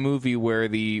end of the movie where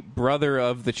the brother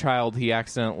of the child he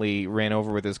accidentally ran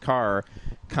over with his car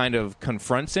kind of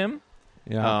confronts him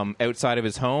outside of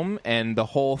his home, and the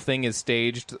whole thing is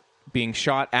staged being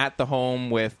shot at the home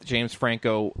with James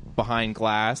Franco behind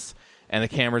glass, and the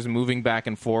camera's moving back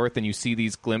and forth, and you see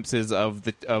these glimpses of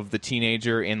the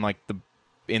teenager in like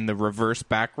the reverse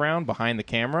background behind the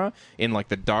camera in like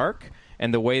the dark.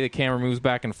 And the way the camera moves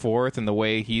back and forth, and the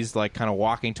way he's like kind of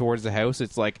walking towards the house,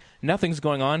 it's like nothing's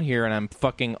going on here, and I'm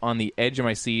fucking on the edge of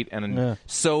my seat, and I'm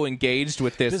so engaged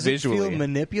with this visually. Does it feel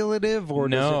manipulative, or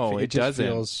no? it It just doesn't.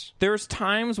 feels... There's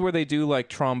times where they do like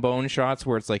trombone shots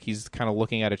where it's like he's kind of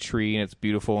looking at a tree, and it's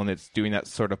beautiful, and it's doing that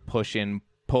sort of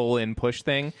pull in push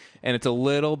thing, and it's a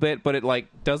little bit, but it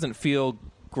like doesn't feel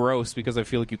gross because I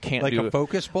feel like you can't like do a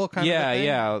focus pull kind of thing?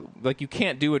 Yeah. Like you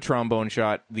can't do a trombone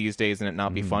shot these days and it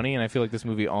not be funny, and I feel like this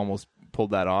movie almost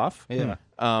pulled that off. Yeah.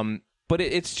 But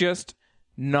it's just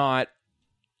not.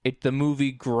 The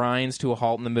movie grinds to a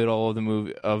halt in the middle of the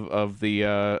movie of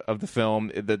the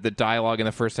film. The dialogue in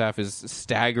the first half is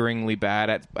staggeringly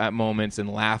bad at moments and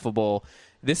laughable.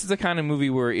 This is the kind of movie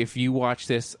where if you watch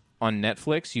this on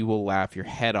Netflix, you will laugh your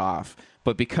head off.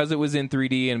 But because it was in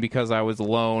 3D and because I was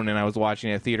alone and I was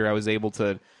watching it at theater, I was able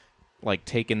to like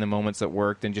take in the moments that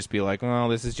worked and just be like, "Oh,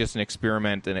 this is just an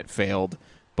experiment," and it failed.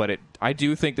 But I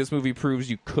do think this movie proves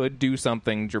you could do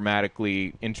something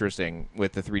dramatically interesting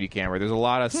with the 3D camera. There's a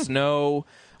lot of snow,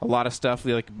 a lot of stuff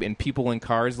like in people in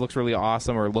cars looks really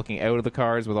awesome, or looking out of the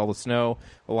cars with all the snow,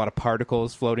 a lot of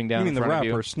particles floating down in front of you. You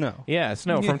mean the rapper Snow? Yeah,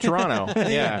 Snow from Toronto.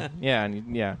 Yeah.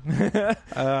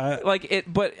 Like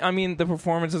it, but I mean, the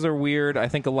performances are weird. I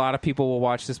think a lot of people will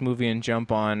watch this movie and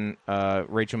jump on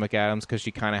Rachel McAdams because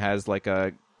she kind of has like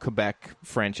a Quebec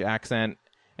French accent.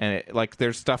 And like,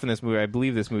 there's stuff in this movie. I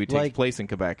believe this movie takes place in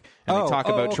Quebec, and they talk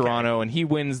about Toronto. And he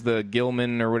wins the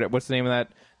Gilman or what's the name of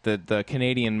that? The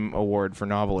Canadian award for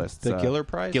novelists. The Giller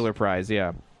Prize. Giller Prize,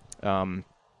 yeah.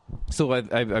 So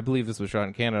I believe this was shot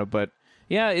in Canada, but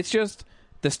yeah, it's just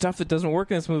the stuff that doesn't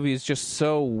work in this movie is just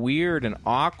so weird and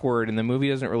awkward, and the movie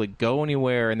doesn't really go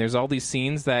anywhere. And there's all these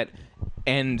scenes that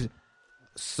end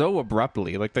so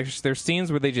abruptly. Like there's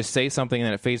scenes where they just say something and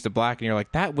then it fades to black, and you're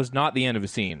like, that was not the end of a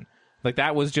scene. Like,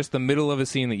 that was just the middle of a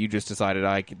scene that you just decided,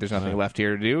 there's nothing left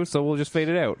here to do, so we'll just fade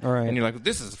it out. All right. And you're like,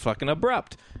 this is fucking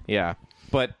abrupt. Yeah.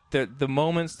 But the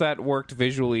moments that worked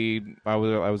visually, I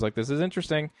was like, this is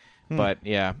interesting. But,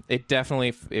 yeah, it definitely...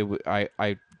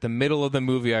 the middle of the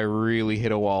movie, I really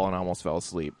hit a wall and almost fell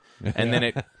asleep. And then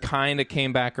it kind of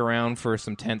came back around for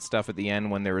some tense stuff at the end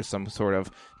when there was some sort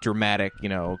of dramatic,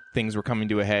 things were coming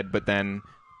to a head. But then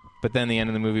the end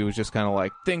of the movie was just kind of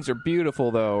like, things are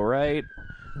beautiful, though, right?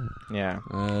 Yeah.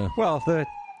 Well, the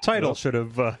title should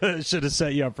have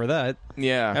set you up for that.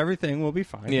 Yeah. Everything will be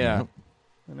fine. Yeah.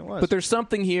 And it was. But there's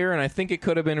something here, and I think it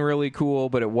could have been really cool,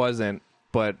 but it wasn't.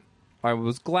 But I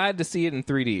was glad to see it in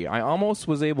 3D. I almost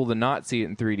was able to not see it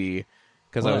in 3D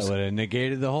because I was... would have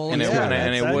negated the whole... And it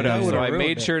would have. So I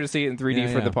made sure to see it in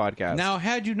 3D for the podcast. Now,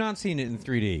 had you not seen it in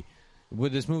 3D,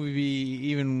 would this movie be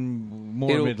even more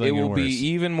middling? It will and be worse?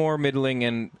 even more middling,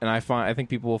 and I think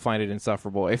people will find it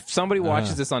insufferable. If somebody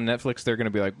watches this on Netflix, they're going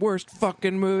to be like, "Worst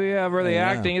fucking movie ever. The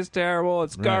acting is terrible.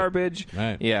 It's garbage."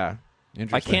 Right. Yeah.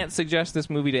 I can't suggest this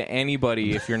movie to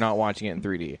anybody if you're not watching it in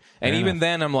 3D. And even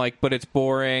then, I'm like, but it's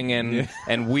boring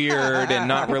and weird and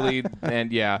not really,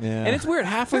 and And it's weird.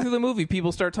 Halfway through the movie,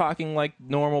 people start talking like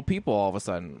normal people all of a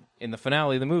sudden in the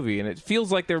finale of the movie, and it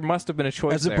feels like there must have been a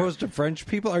choice as opposed to French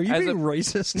people. Are you being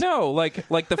racist? No,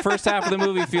 like the first half of the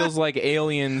movie feels like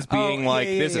aliens being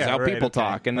this is how people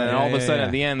talk, and then all of a sudden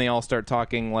at the end, they all start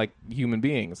talking like human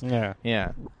beings.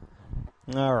 Yeah.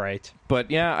 All right. But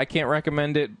yeah, I can't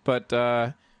recommend it, but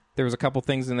there was a couple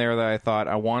things in there that I thought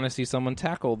I want to see someone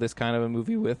tackle this kind of a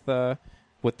movie with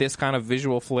this kind of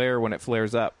visual flair when it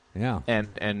flares up. Yeah. And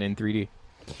in 3D.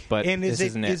 But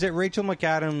is it Rachel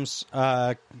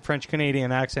McAdams' French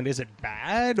Canadian accent? Is it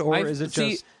bad, or is it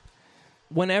just?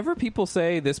 Whenever people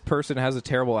say this person has a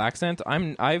terrible accent,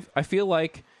 I feel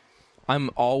like I'm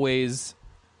always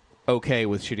okay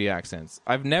with shitty accents.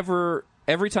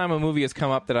 Every time a movie has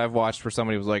come up that I've watched where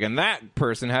somebody was like, and that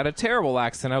person had a terrible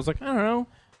accent, I was like, I don't know.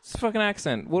 It's a fucking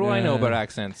accent. What do I know about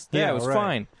accents? Yeah, it was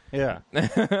fine. Yeah.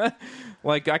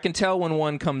 Like, I can tell when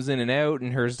one comes in and out,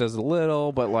 and hers does a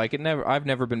little, but like I've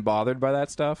never been bothered by that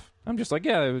stuff. I'm just like,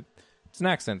 yeah, it's an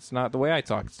accent. It's not the way I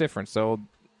talk. It's different. So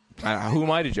who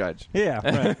am I to judge?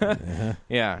 Yeah. Right.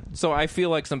 Yeah. So I feel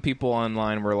like some people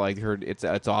online were like, heard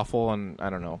it's awful, and I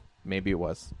don't know. Maybe it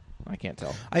was. I can't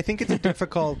tell. I think it's a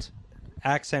difficult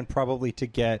accent probably to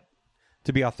get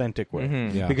to be authentic with.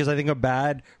 Yeah. Because I think a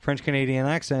bad French Canadian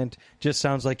accent just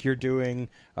sounds like you're doing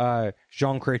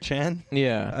Jean Chrétien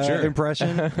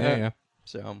impression. Yeah.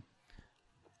 So,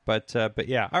 but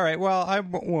yeah. All right. Well, I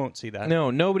won't see that.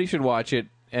 No, nobody should watch it,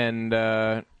 and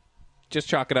just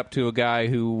chalk it up to a guy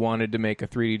who wanted to make a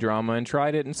 3D drama and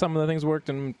tried it, and some of the things worked,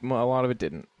 and a lot of it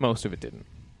didn't. Most of it didn't.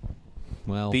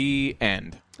 Well, The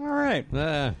end. All right.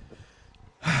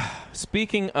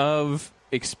 Speaking of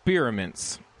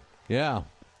experiments, yeah.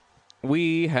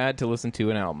 we had to listen to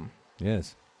an album.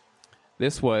 Yes.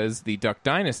 This was the Duck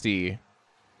Dynasty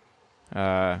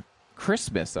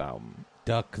Christmas album.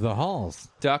 Duck the Halls.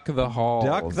 Duck the Halls.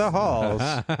 Duck the Halls.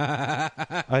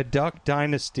 A Duck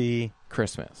Dynasty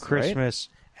Christmas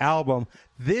album.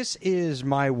 This is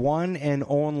my one and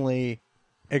only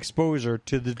exposure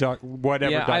to the Duck,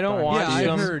 whatever. Yeah, Duck I don't Dynasty. watch Yeah,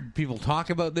 them. I've heard people talk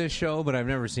about this show, but I've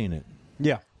never seen it.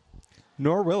 Yeah.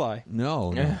 Nor will I.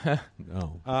 No.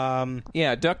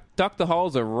 Yeah, Duck the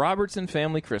Halls, a Robertson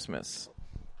Family Christmas.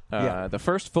 The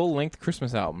first full-length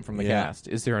Christmas album from the cast.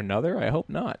 Is there another? I hope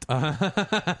not.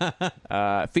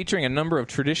 Featuring a number of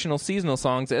traditional seasonal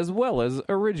songs as well as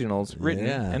originals written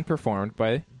and performed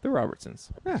by the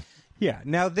Robertsons. Yeah.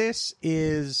 Now, this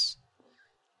is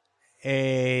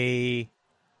a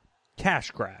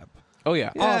cash grab. Oh,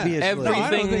 yeah. Obviously. No, I don't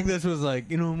Everything- think this was like,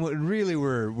 really,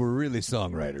 we're really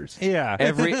songwriters. Yeah.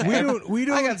 We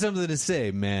don't. I got something to say,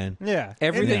 man. Yeah.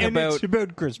 Everything and about- it's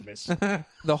about Christmas.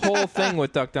 The whole thing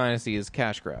with Duck Dynasty is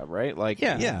cash grab, right? Like,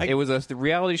 Yeah. it was a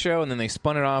reality show, and then they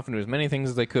spun it off into as many things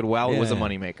as they could while it was a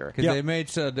moneymaker. Because they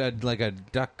made like a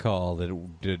duck call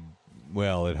that did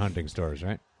well at hunting stores,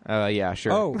 right? Yeah,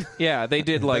 sure. Oh. Yeah, they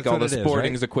did like all the what it is,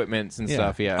 sporting right? equipments and Yeah.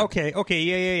 stuff, yeah. Okay.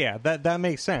 Yeah. That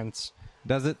makes sense.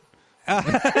 Does it?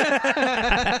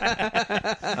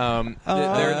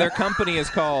 Their company is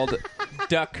called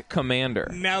Duck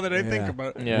Commander. Now that I think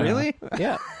about it. Yeah. Really?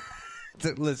 Yeah.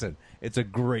 Listen, it's a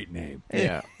great name.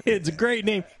 Yeah. It's a great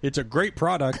name. It's a great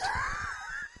product.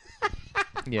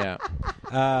 Yeah.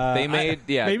 They made,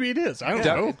 Maybe it is. I don't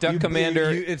know. Duck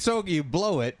Commander. You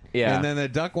blow it, Yeah. and then the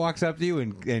duck walks up to you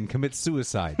and commits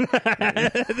suicide.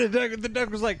 The duck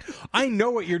was like, I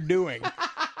know what you're doing.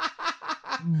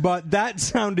 But that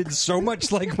sounded so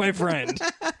much like my friend.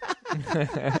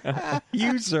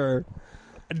 You, sir,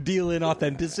 deal in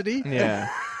authenticity. Yeah.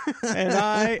 And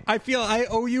I feel I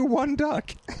owe you one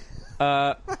duck.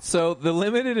 So the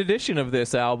limited edition of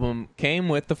this album came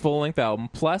with the full-length album,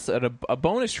 plus a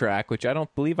bonus track, which I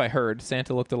don't believe I heard,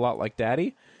 Santa Looked a Lot Like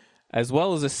Daddy, as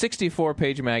well as a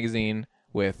 64-page magazine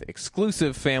with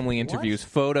exclusive family interviews,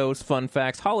 photos, fun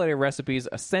facts, holiday recipes,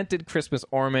 a scented Christmas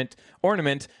ornament,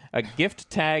 a gift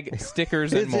tag,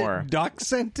 stickers, and Is more. it duck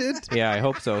scented? Yeah, I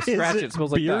hope so. Scratch Is it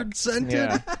smells like beard duck. scented?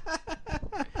 Yeah.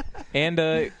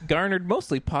 And garnered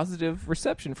mostly positive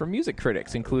reception from music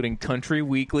critics, including Country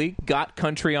Weekly, Got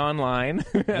Country Online,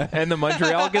 and the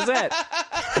Montreal Gazette.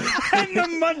 And the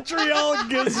Montreal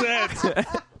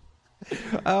Gazette.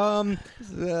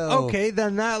 Okay,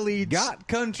 then that leads. Got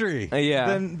country. Yeah.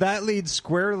 Then that leads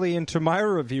squarely into my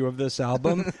review of this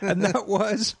album, and that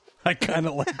was I kind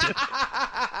of liked it.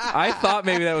 I thought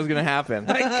maybe that was going to happen.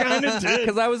 I kind of did.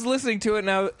 Because I was listening to it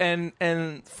now, and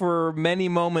for many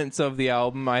moments of the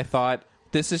album, I thought,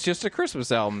 this is just a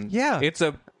Christmas album. Yeah. It's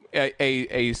a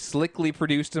slickly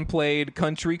produced and played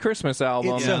country Christmas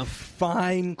album. It's a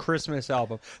fine Christmas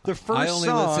album. The first I only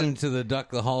song, listened to the Duck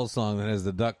the Hall song that has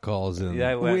the duck calls in.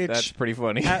 Yeah, which- that's pretty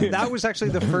funny. that was actually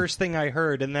the first thing I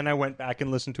heard, and then I went back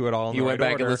and listened to it all. In You the went right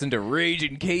back order. and listened to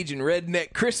Ragin' Cajun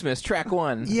Redneck Christmas, track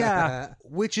 1. Yeah,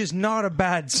 which is not a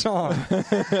bad song.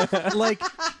 Like,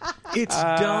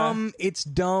 it's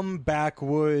dumb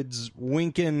backwoods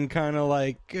winking, kind of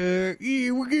like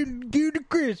yeah, we're gonna do the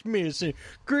Christmas in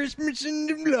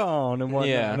the lawn and whatnot.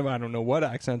 Yeah. I don't know what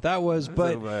accent that was,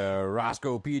 but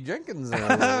Roscoe P. Jenkins.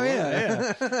 oh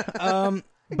yeah.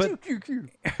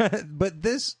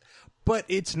 But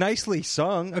it's nicely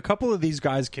sung. A couple of these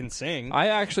guys can sing. I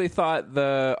actually thought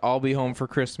the I'll Be Home for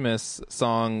Christmas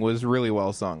song was really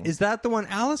well sung. Is that the one?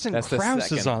 Alison That's the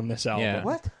Krauss is second. on this album. Yeah.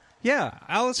 What? Yeah,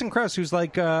 Alison Krauss, who's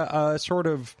like a sort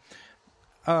of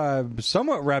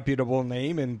somewhat reputable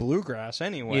name in bluegrass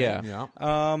anyway.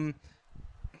 Yeah.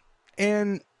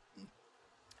 And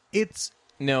it's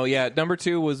No, yeah. Number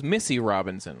 2 was Missy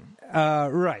Robinson.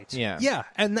 right. Yeah.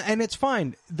 and it's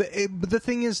fine. The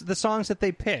thing is, the songs that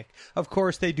they pick, of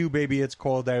course, they do "Baby It's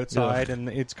Cold Outside," and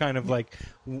it's kind of like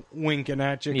winking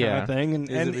at you kind of thing. And,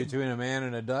 Is it between a man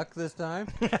and a duck this time?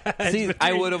 See,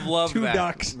 I would have loved two that.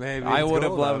 ducks. Maybe I it's would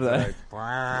have cold loved that.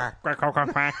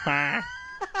 outside.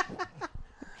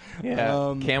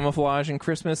 Yeah. Camouflage and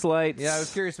Christmas lights. Yeah, I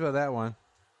was curious about that one.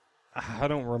 I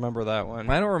don't remember that one.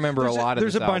 I don't remember a lot of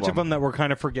There's this a bunch of album. them that were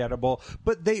kind of forgettable,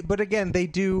 but again, they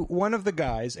do one of the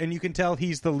guys, and you can tell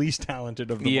he's the least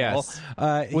talented of them Yes.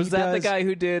 all. Was He that the does, guy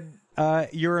who did...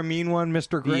 You're a Mean One,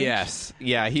 Mr. Grinch? Yes.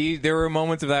 Yeah, there were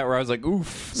moments of that where I was like,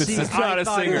 oof, this is not a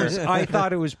singer. I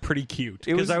thought it was pretty cute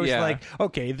It was- because I was yeah. like,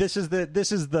 okay, this is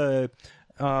the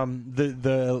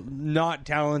not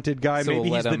talented guy. So Maybe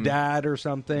let he's the him- dad or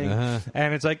something.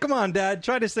 And it's like, come on, Dad,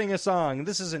 try to sing a song.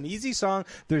 This is an easy song.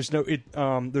 There's no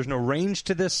range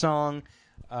to this song.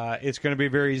 It's going to be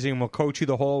very easy, and we'll coach you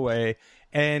the whole way.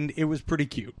 And it was pretty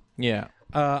cute. Yeah.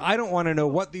 I don't want to know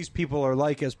what these people are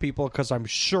like as people because I'm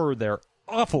sure they're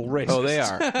awful racist. Oh, they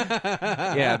are.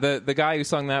 Yeah, the guy who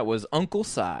sung that was Uncle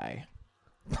Si. All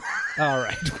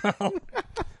right.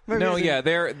 Well, No, yeah,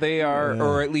 they are,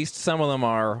 or at least some of them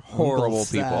are horrible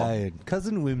people.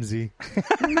 Cousin Whimsy.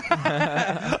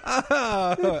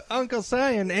 Uncle Si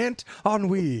and Aunt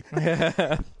Ennui.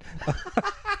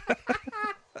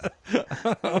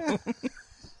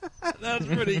 That's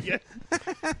pretty good.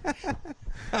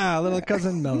 Little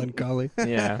cousin melancholy.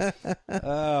 Yeah.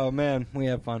 Oh man, we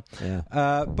have fun.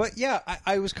 Yeah. But yeah,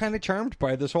 I was kind of charmed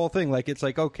by this whole thing. Like, it's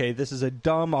like, okay, this is a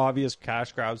dumb, obvious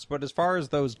cash grabs, but as far as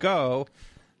those go,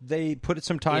 they put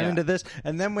some time Yeah. into this.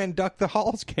 And then when Duck the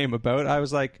Halls came about, I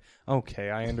was like,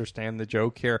 okay, I understand the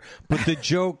joke here, but the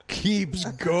joke keeps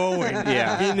going in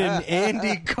an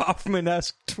Andy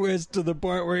Kaufman-esque twist to the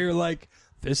point where you're like,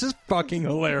 this is fucking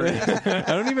hilarious. I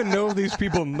don't even know if these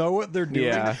people know what they're doing.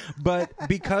 Yeah. But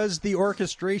because the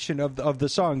orchestration of the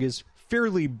song is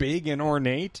fairly big and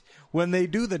ornate, when they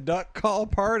do the duck call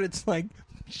part, it's like,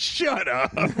 shut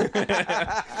up.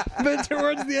 But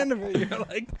towards the end of it, you're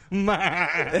like, "Ma."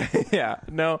 Yeah.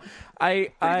 No,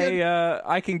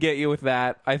 I can get you with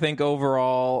that. I think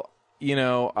overall,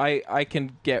 I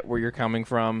can get where you're coming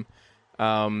from.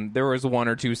 There was 1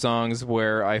 or 2 songs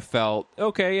where I felt,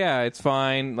 okay, yeah, it's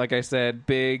fine. Like I said,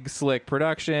 big, slick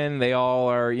production. They all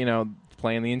are,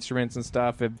 playing the instruments and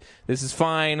stuff. This is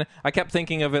fine. I kept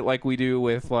thinking of it like we do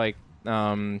with, like,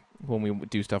 when we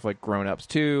do stuff like Grown Ups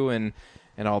 2 and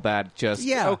all that. Just,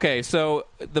 okay, so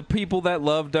the people that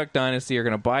love Duck Dynasty are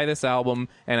going to buy this album,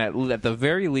 and at the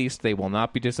very least, they will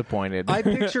not be disappointed. I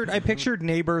pictured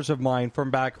neighbors of mine from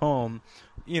back home,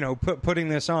 putting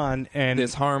this on and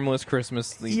this harmless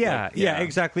Christmas. Yeah,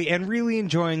 exactly, and really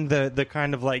enjoying the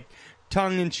kind of like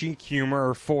tongue-in-cheek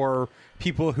humor for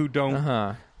people who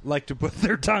don't like to put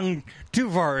their tongue too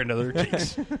far into their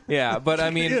cheeks. Yeah, but I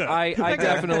mean, I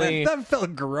definitely that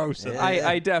felt gross.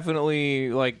 I definitely,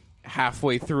 like,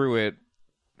 halfway through it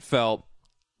felt,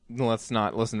 let's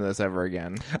not listen to this ever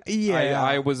again. Yeah,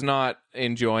 I was not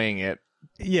enjoying it.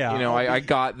 Yeah, I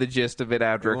got the gist of it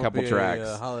after a couple tracks.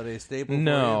 A holiday staple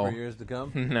No. for years to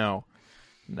come. No.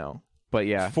 But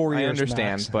yeah, 4 years I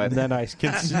understand. max, But and then I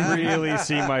can really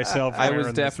see myself. I was wearing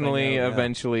this thing definitely out.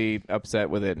 eventually upset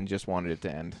with it and just wanted it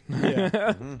to end.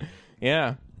 Yeah.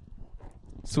 Yeah.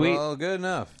 Sweet. Well, good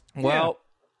enough. Well,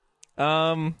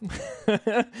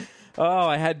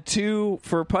 I had 2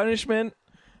 for punishment.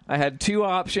 I had 2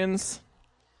 options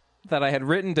that I had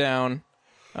written down.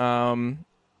 And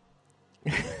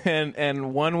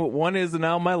one is an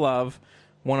album I love,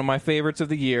 one of my favorites of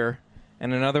the year,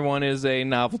 and another one is a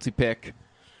novelty pick.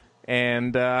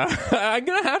 And I'm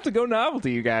gonna have to go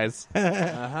novelty, you guys.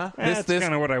 That's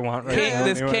kind of what I want right now.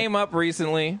 This anyway. came up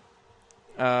recently.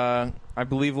 I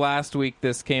believe last week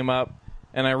this came up,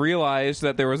 and I realized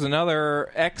that there was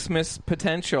another Xmas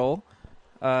potential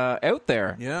out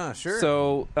there. Yeah, sure.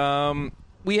 So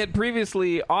we had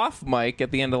previously off mic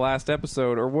at the end of last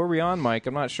episode, or were we on mic?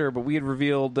 I'm not sure, but we had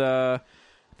revealed that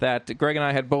Greg and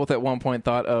I had both at one point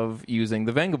thought of using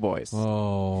the Venga Boys.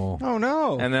 Oh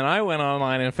no. And then I went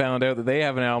online and found out that they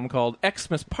have an album called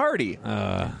Xmas Party,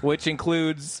 which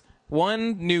includes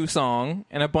 1 new song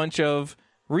and a bunch of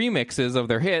remixes of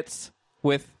their hits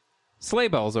with sleigh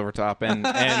bells over top and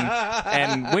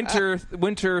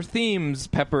winter themes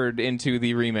peppered into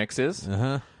the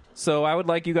remixes. So I would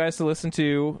like you guys to listen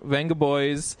to Venga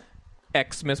Boys'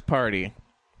 Xmas Party.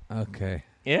 Okay.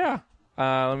 Yeah.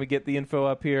 Let me get the info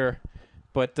up here.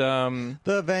 But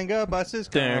The Venga bus is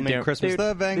coming Dun, Christmas. dun,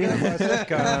 The Venga bus is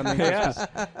coming Christmas.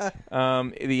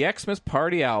 the Xmas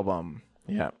Party album.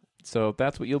 Yeah. So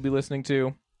that's what you'll be listening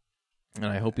to, and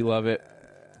I hope you love it.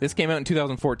 This came out in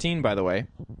 2014, by the way.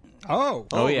 Oh,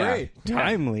 yeah. great.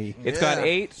 Timely. It's got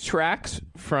 8 tracks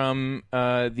from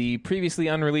the previously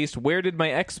unreleased Where Did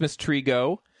My Xmas Tree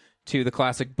Go? To the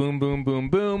classic Boom Boom Boom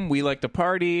Boom, We Like to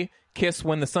Party, Kiss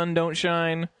When the Sun Don't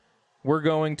Shine, We're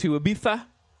Going to Ibiza,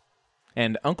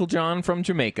 and Uncle John from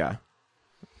Jamaica.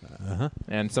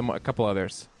 And a couple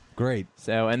others. Great.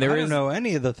 So, and I there don't is know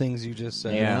any of the things you just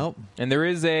said. yeah. Nope. And there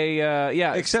is a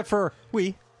Except for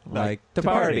we Like to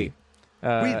party. we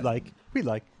like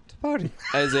to party.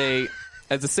 As a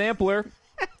sampler,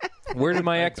 Where Did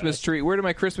My Christmas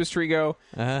Tree Go?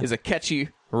 Is a catchy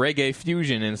reggae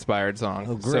fusion inspired song.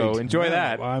 Oh, great. So enjoy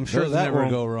that. Well, I'm sure Those that never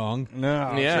won't go wrong. No,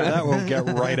 I'm Yeah. sure that won't get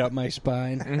right up my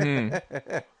spine.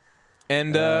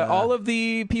 And all of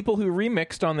the people who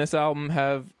remixed on this album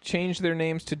have changed their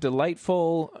names to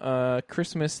delightful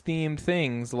Christmas-themed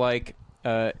things, like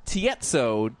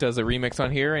Tietzo does a remix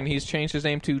on here, and he's changed his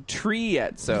name to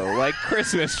Trietzo, like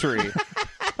Christmas tree.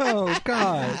 Oh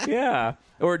God. Yeah.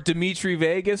 Or Dimitri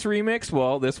Vegas remix.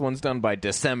 Well, this one's done by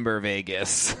December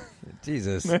Vegas.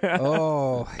 Jesus.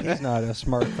 Oh, he's not a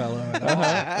smart fellow at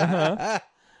all.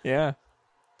 Yeah.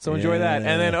 So enjoy that. Yeah.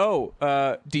 And then,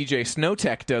 DJ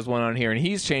Snowtech does one on here, and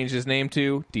he's changed his name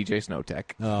to DJ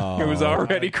Snowtech. Oh. It was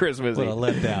already Christmassy. What a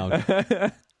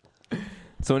letdown.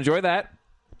 So enjoy that.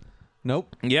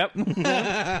 Nope. Yep.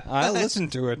 I'll listen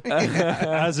to it,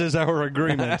 as is our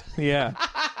agreement. Yeah.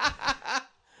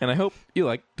 And I hope you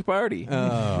like to party.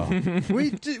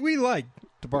 We like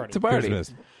to party. To party.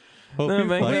 Christmas.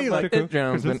 We like it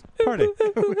drums Christmas and- party.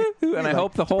 And I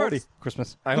hope the whole party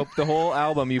Christmas. I hope the whole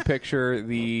album you picture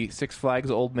the Six Flags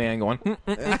old man going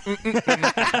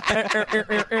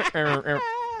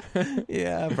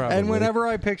Yeah, probably. And whenever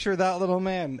I picture that little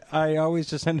man, I always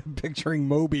just end up picturing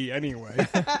Moby anyway.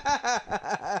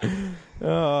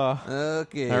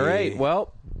 Okay. All right,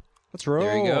 well, Let's roll.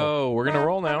 there you go. We're gonna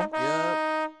roll now.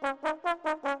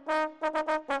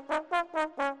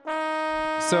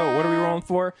 So what are we rolling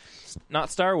for? Not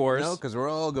Star Wars, No, because we're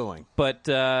all going. but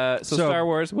so Star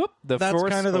Wars. Whoop, The That's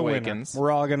Force kind of the Awakens. winner.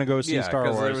 We're all going to go see Yeah, Star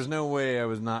because Wars. there was no way I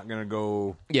was not going to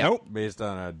go Yeah. based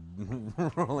on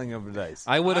a rolling of the dice.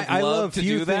 I would have I loved love to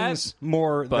few do that. things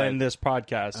more but- than this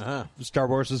podcast. Star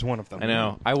Wars is one of them. I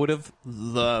know. I would have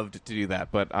loved to do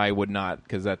that, but I would not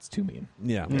because that's too mean.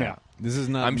 Yeah. Yeah. This is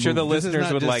not. I'm sure the this is listeners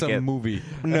not would just like some it. Movie.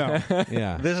 No.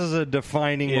 Yeah. This is a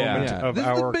defining Yeah. moment Yeah. of This is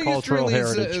our the biggest cultural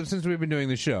release, heritage. since we've been doing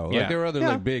the show. Yeah. Like there were other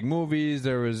like big movies.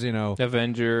 There was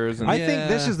Avengers and I think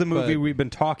this is the movie but- we've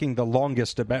been talking the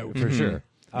longest about. for sure.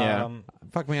 yeah.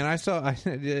 Fuck man, I saw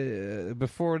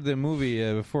before the movie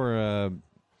the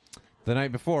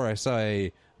night before I saw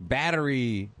a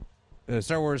battery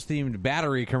Star Wars themed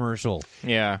battery commercial.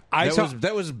 yeah.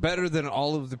 That was better than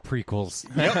all of the prequels.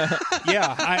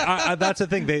 Yeah, I that's the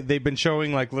thing. They've been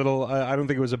showing like little. I don't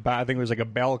think it was I think it was like a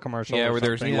Bell commercial. Yeah, or where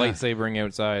there's something. lightsabering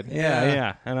outside.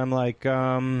 Yeah. And I'm like,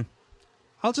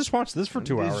 I'll just watch this for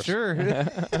 2 hours. Sure.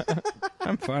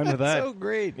 I'm fine with that. So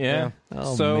great. Yeah.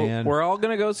 Oh, So man. we're all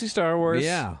gonna go see Star Wars.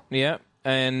 Yeah. Yep.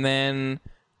 And then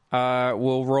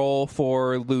we'll roll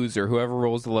for loser. Whoever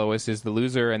rolls the lowest is the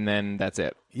loser, and then that's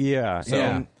it. Yeah.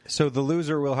 Yeah. So the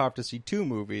loser will have to see 2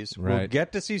 movies. We'll Right.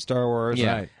 get to see Star Wars.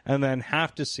 Yeah. Right. And then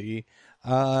have to see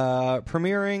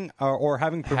premiering or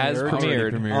having Has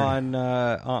premiered,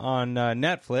 premiered. on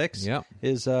Netflix. Yep.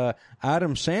 Is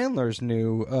Adam Sandler's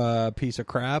new piece of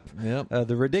crap. Yep.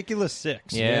 The Ridiculous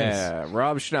Six. Yeah.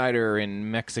 Rob Schneider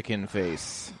in Mexican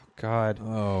face. God.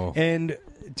 Oh. And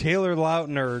Taylor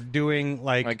Lautner doing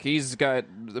Like he's got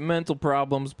the mental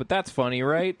problems, but that's funny,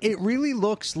 right? it really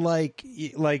looks like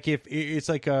if it's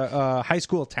like a high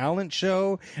school talent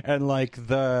show and like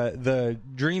the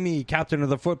dreamy captain of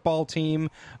the football team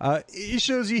it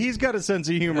shows you he's got a sense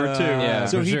of humor too. Yeah,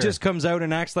 So for he sure. just comes out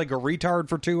and acts like a retard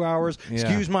for 2 hours. Yeah.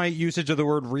 Excuse my usage of the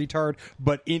word retard,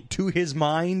 but to his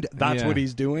mind that's Yeah. what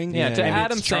he's doing. Yeah, to And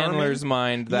Adam it's charming. Sandler's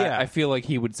mind, that Yeah. I feel like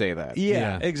he would say that.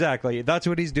 Yeah, Yeah. exactly. That's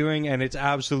what he's doing, and it's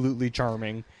absolutely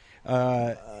charming. This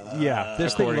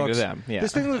thing According to looks. them, yeah.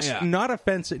 This thing looks Yeah. not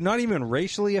offensive, not even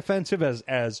racially offensive,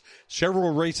 as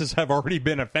several races have already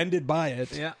been offended by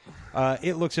it. Yeah.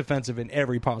 It looks offensive in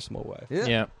every possible way.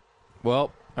 Yeah.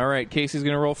 Well, all right. Casey's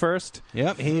gonna roll first.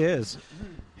 Yep, he is.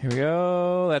 Here we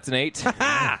go. That's an 8. All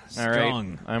right.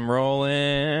 Strong. I'm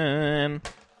rolling.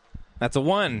 That's a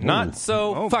 1. Not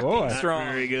so Oh, fucking boy. strong.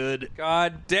 Very good.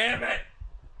 God damn it.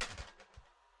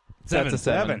 That's a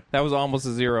 7. That was almost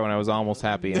a 0, and I was almost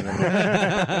happy. And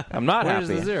then I'm not Where's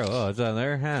happy. the 0? Oh, it's on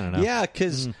there? I don't know. Yeah,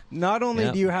 because not only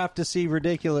do you have to see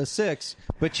Ridiculous 6,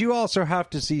 but you also have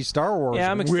to see Star Wars,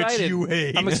 Yeah, I'm excited. which you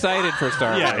hate. I'm excited for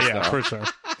Star Wars. though. for sure.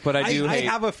 But I do I hate.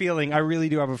 have a feeling. I really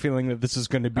do have a feeling that this is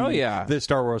going to be Oh, yeah. the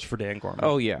Star Wars for Dan Gorman.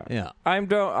 Oh yeah, Yeah. I'm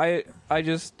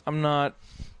not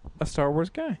a Star Wars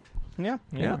guy. yeah.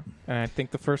 Yeah. And I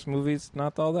think the first movie's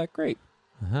not all that great.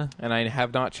 And I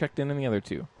have not checked in the other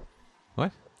two.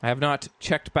 What? I have not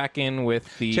checked back in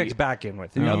with the Checked back in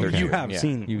with it. other You two. have Yeah.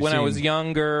 seen. You've when I seen- was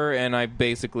younger, and I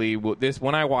basically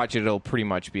when I watch it, it'll pretty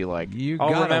much be like You I'll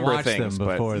gotta remember watch things, them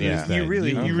before but this. yeah. Then. You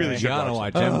really should gotta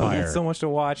watch watch Empire. There's so much to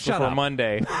watch Shut before up.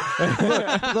 Monday.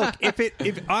 Look,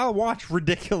 if I'll watch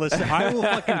Ridiculous, I will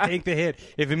fucking take the hit.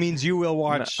 If it means you will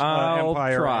watch I'll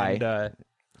Empire, try. And,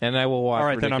 And I will watch. all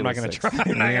right, then I'm not Ridiculous going to 6.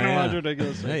 try. I'm not going to Yeah. watch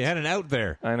Ridiculous. Yeah, you had an out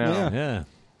there. I know. Yeah. Yeah.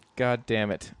 God damn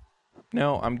it.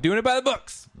 No, I'm doing it by the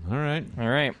books. All right. All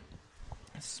right.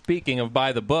 Speaking of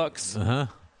by the books, Uh-huh.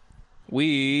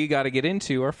 we got to get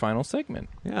into our final segment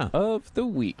Yeah. of the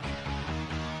week.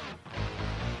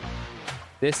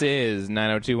 This is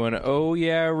 90210 Oh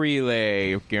Yeah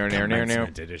Relay.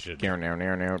 Commencement edition.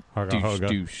 Douche,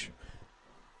 douche.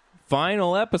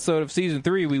 Final episode of season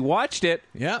 3. We watched it.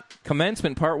 Yeah.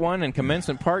 Commencement part 1 and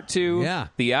commencement part 2. Yeah.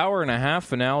 The hour and a half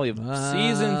finale of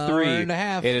season 3. Hour and a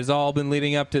half. It has all been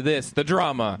leading up to this. The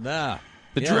drama.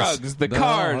 The Yes. drugs, the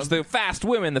cars, the fast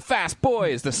women, the fast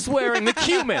boys, the swearing, the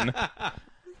cumin.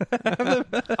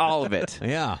 All of it.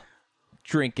 Yeah.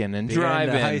 Drinking and The end of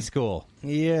driving. high school.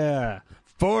 Yeah.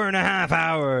 4.5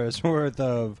 hours worth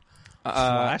of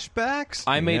flashbacks.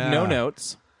 I made no Yeah.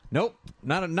 notes. Nope.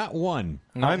 Not one.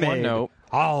 Not I made one note.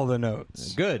 all the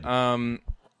notes. Good.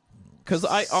 Because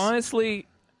I honestly,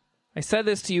 I said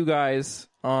this to you guys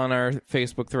on our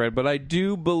Facebook thread, but I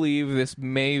do believe this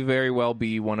may very well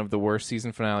be one of the worst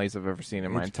season finales I've ever seen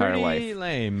in my entire Pretty life.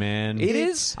 lame, man. It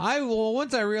is.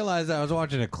 Once I realized I was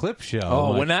watching a clip show. Oh,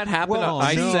 I'm when like, that happened, well,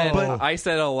 I no.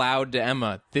 said aloud to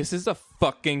Emma, "This is a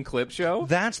fucking clip show."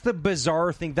 That's the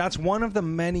bizarre thing. That's one of the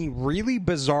many really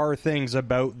bizarre things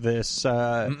about this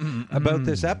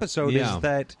episode Yeah. is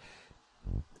that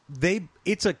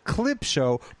it's a clip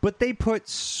show, but they put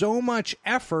so much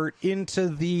effort into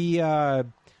the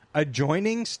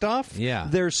adjoining stuff. Yeah.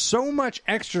 There's so much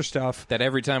extra stuff. That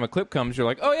every time a clip comes, you're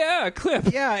like, "Oh yeah, a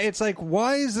clip." Yeah, it's like,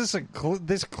 why is this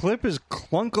this clip is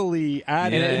clunkily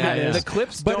added? And into this. the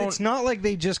clips but don't- it's not like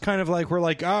they just kind of like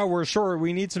we're short.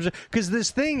 We need some because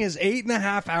this thing is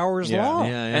 8.5 hours long.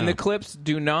 Yeah, yeah. And the clips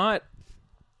do not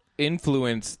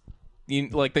influence.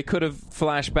 Like they could have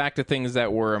flashed back to things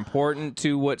that were important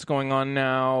to what's going on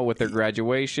now with their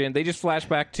graduation. They just flash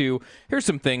back to here's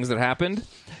some things that happened.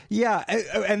 Yeah,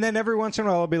 and then every once in a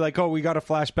while, I'll be like, "Oh, we got to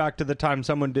flash back to the time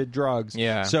someone did drugs."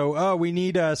 Yeah. So, we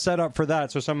need a setup for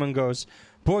that. So someone goes,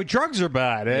 "Boy, drugs are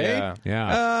bad, eh?"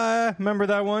 Yeah. Remember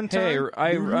that one Hey,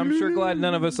 time? I'm sure glad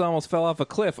none of us almost fell off a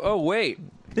cliff. Oh wait,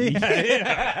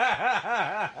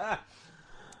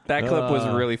 that clip was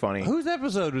really funny. Whose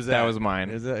episode was that? That was mine.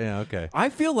 Is that, yeah, okay. I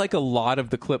feel like a lot of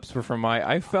the clips were from my.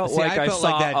 I felt See, like I I felt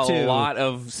saw like that, a too. lot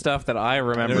of stuff that I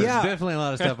remember. There was Yeah. definitely a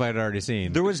lot of stuff I'd already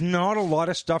seen. There was not a lot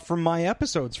of stuff from my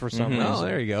episodes for some reason. Oh,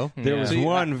 there you go. There was See,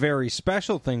 one very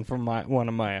special thing from one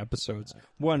of my episodes.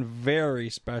 One very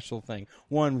special thing.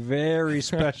 One very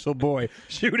special boy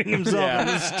shooting himself in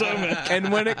the stomach.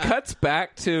 And when it cuts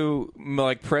back to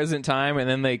like present time, and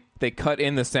then they cut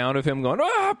in the sound of him going,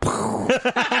 "Ah!"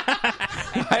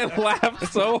 I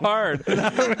laughed so hard It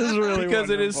was really because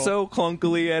it is wonderful. so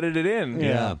clunkily edited in.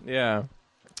 Yeah. yeah.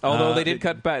 Although they did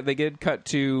cut back, they did cut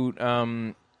to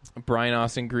Brian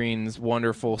Austin Green's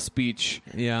wonderful speech.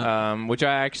 Yeah. which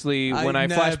I actually, when I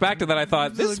flashed back to that, I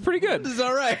thought this is pretty good. This is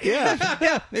all right.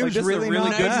 Yeah, it was just a really, really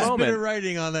not good bad. moment. Bit of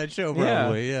writing on that show,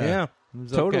 probably. Yeah. Yeah. It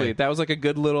was Totally, okay. that was like a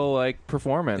good little like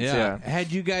performance. Yeah.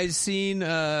 Had you guys seen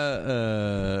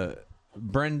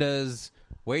Brenda's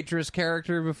waitress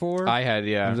character before? I had,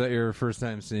 Was that your first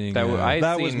time seeing That, I had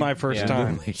That was seen- my first yeah.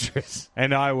 time. waitress?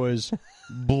 And I was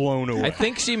blown away. I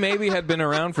think she maybe had been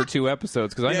around for 2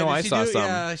 episodes because I know I saw some.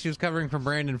 Yeah, she was covering for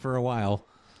Brandon for a while.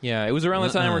 Yeah, it was around the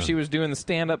time where she was doing the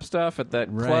stand-up stuff at that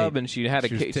club, and she had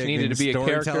She was she needed to be a taking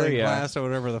character. storytelling Yeah, class or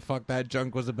whatever the fuck that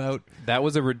junk was about. that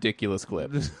was a ridiculous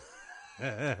clip.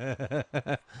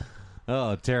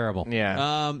 Oh, terrible.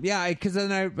 Yeah. Because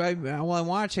then I while I'm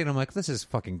watching, I'm like, this is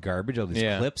fucking garbage. All these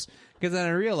Yeah. clips. Because then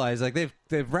I realized like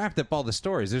they've wrapped up all the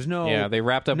stories. There's no Yeah, they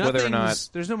wrapped up whether or not- nothing's-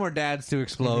 There's no more dads to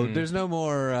explode. The's no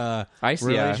more I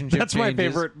see, yeah. relationship. That's my changes.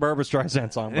 favorite Barbra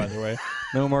Streisand song, by the way.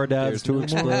 No more dads to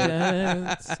explode.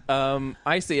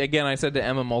 I see. Again, I said to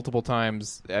Emma multiple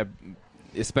times,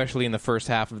 especially in the first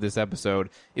half of this episode,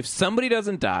 if somebody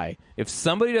doesn't die, if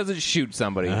somebody doesn't shoot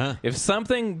somebody, if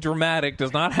something dramatic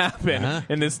does not happen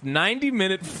in this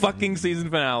 90-minute fucking season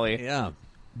finale, Yeah.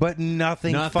 But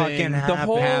nothing fucking the happens.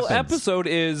 whole happens. episode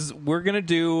is we're going to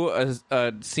do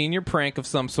a senior prank of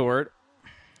some sort,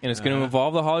 and it's going to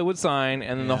involve the Hollywood sign,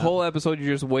 and then the whole episode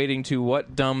you're just waiting to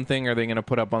what dumb thing are they going to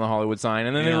put up on the Hollywood sign,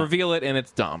 and then they reveal it, and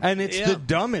it's dumb. And it's the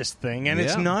dumbest thing, and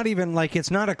it's not even like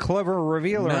it's not a clever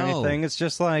reveal or anything. It's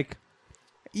just like,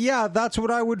 yeah, that's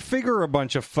what I would figure a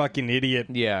bunch of fucking idiot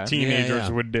teenagers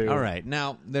would do. All right.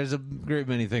 Now, there's a great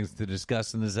many things to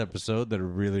discuss in this episode that are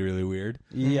really, really weird.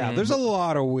 Yeah, there's a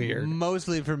lot of weird.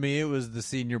 Mostly for me, it was the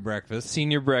senior breakfast.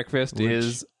 Senior breakfast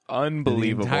is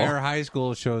unbelievable. The entire high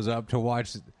school shows up to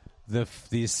watch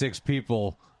these 6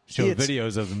 people show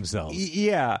videos of themselves.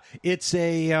 Yeah, it's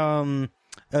a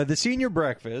the senior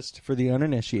breakfast for the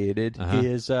uninitiated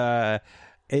is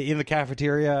in the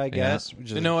cafeteria, I guess.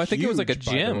 Which is No, I think it was like a huge,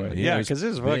 by the gym. way. Yeah, Yeah, it was because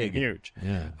it's fucking huge.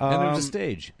 Yeah. And there's a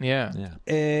stage. Yeah.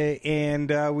 Yeah.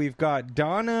 And we've got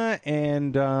Donna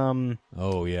and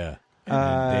Oh, yeah.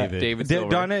 And then David Silver.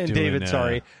 Donna and doing,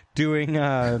 David,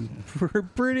 doing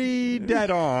pretty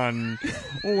dead on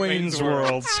Wayne's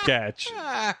World sketch.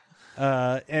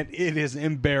 And it is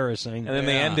embarrassing. And then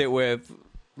they end it with,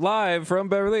 live from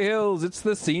Beverly Hills, it's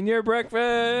the senior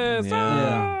breakfast.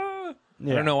 Yeah.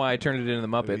 I don't know why I turned it into the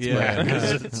Muppets. Yeah. but-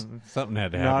 Because something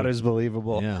had to happen. Not as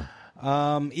believable. Yeah.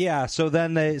 So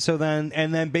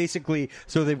then basically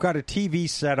they've got a TV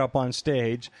set up on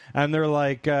stage, and they're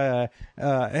like,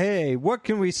 hey, what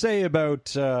can we say about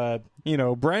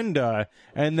Brenda?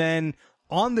 And then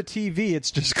on the TV, it's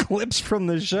just clips from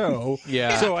the show.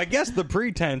 Yeah. So I guess the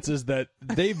pretense is that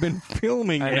they've been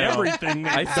filming I know. everything.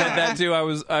 I said that too.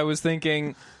 I was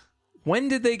thinking, when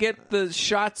did they get the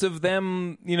shots of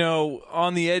them,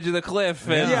 on the edge of the cliff?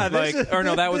 And Yeah,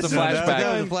 that was a flashback.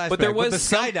 that was a flashback. But there was But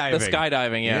the skydiving. The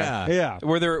skydiving, yeah. Yeah.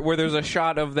 Where there's a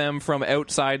shot of them from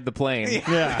outside the plane.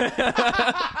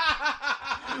 Yeah.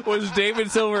 Was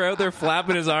David Silver out there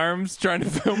flapping his arms trying to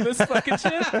film this fucking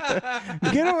shit?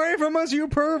 Get away from us, you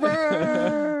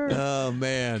pervert! Oh,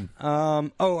 man.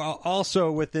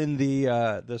 Also within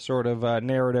the sort of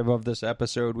narrative of this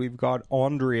episode, we've got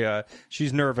Andrea.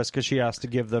 She's nervous because she has to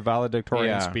give the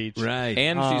valedictorian speech. Right.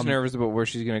 And she's nervous about where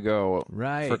she's going to go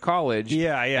for college.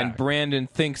 Yeah, yeah. And Brandon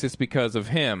thinks it's because of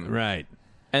him. Right.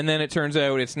 And then it turns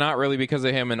out it's not really because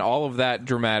of him, and all of that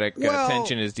dramatic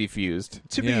tension is diffused.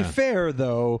 To be fair,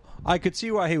 though, I could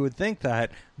see why he would think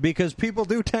that, because people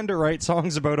do tend to write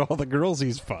songs about all the girls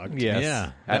he's fucked. Yes.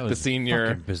 Yeah. At That the was senior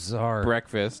fucking bizarre.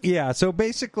 breakfast. Yeah, so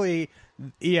basically,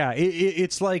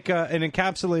 it's like an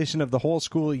encapsulation of the whole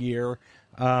school year,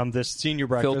 this senior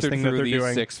breakfast Filtered thing that through they're these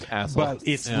doing. 6 assholes. But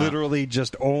it's literally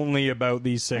just only about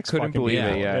these 6 Couldn't fucking believe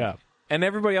people. it, yeah. And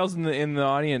everybody else in the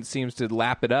audience seems to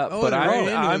lap it up. But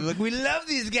I'm like, we love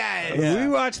these guys. We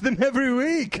watch them every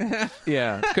week.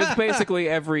 yeah, because basically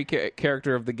every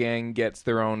character of the gang gets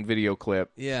their own video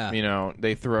clip. Yeah.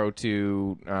 They throw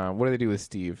to what do they do with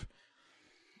Steve?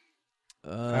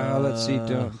 Let's see,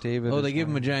 David. Oh, they give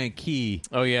him a giant key.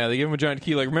 Oh yeah, they give him a giant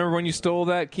key. Like, remember when you stole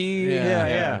that key?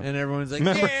 Yeah. And everyone's like,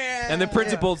 Remember- yeah. And the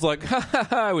principal's like, ha, ha,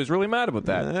 ha, I was really mad about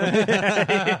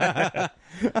that.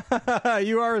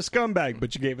 You are a scumbag,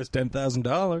 but you gave us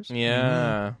 $10,000.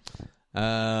 Yeah.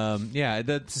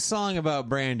 The song about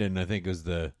Brandon, I think, was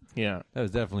that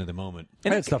was definitely the moment.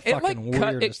 And That's the fucking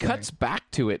weirdest it cuts thing. back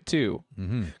to it too,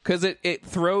 because it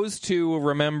throws to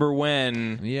remember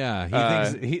when.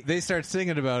 Yeah, they start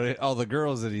singing about it, all the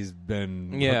girls that he's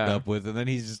been hooked up with, and then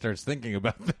he just starts thinking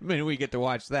about them, and we get to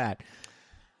watch that.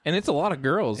 And it's a lot of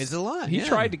girls. It's a lot. He yeah.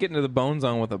 tried to get into the Bone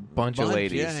Zone with a bunch of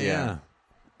ladies. Yeah.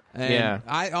 And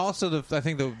I also, I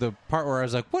think the part where I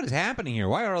was like, what is happening here?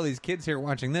 Why are all these kids here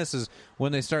watching this? Is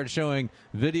when they start showing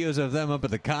videos of them up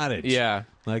at the cottage. Yeah.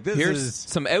 Like, this Here's is...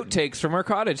 some outtakes from our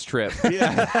cottage trip.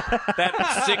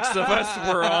 That 6 of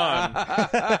us were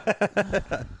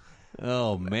on.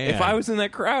 Oh, man. If I was in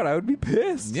that crowd, I would be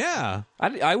pissed. Yeah.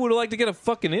 I would have liked to get a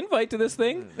fucking invite to this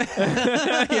thing. You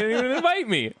didn't even invite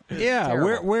me.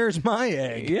 Yeah, where's my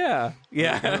egg? Yeah.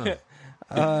 Yeah.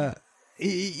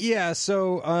 Yeah,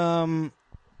 so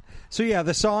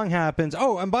the song happens.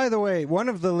 Oh, and by the way, one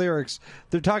of the lyrics,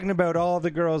 they're talking about all the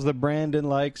girls that Brandon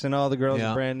likes and all the girls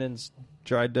that Brandon's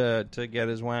tried to get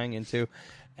his wang into.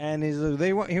 And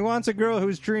he wants a girl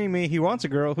who's dreamy. He wants a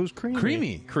girl who's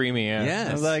creamy. Creamy, yeah.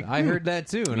 Yes. Like, I heard that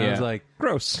too. And I was like,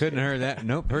 gross. couldn't have heard that.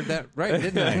 Nope, heard that right,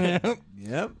 didn't I?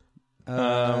 Yep.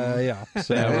 Yeah.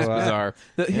 So, That was bizarre.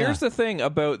 Here's the thing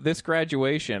about this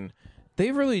graduation.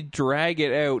 they really drag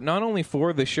it out, not only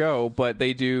for the show, but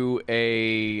they do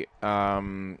a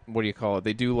what do you call it?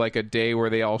 They do like a day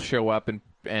where they all show up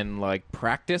and like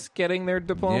practice getting their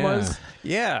diplomas.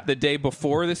 Yeah. The day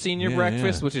before the senior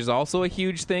breakfast, which is also a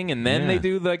huge thing, and then they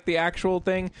do like the actual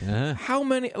thing. How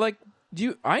many like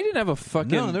I didn't have a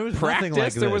fucking there was practice. nothing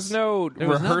like there this. was no There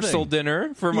was rehearsal nothing.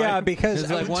 dinner for my. Yeah, because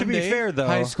It's like to one be day, fair, though,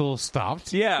 high school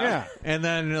stopped. Yeah. And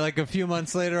then like a few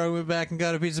months later, I went back and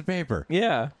got a piece of paper.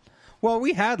 Yeah. well,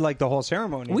 we had like the whole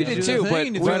ceremony. We didn't did Do too, the but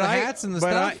thing, you throw the I- hats and the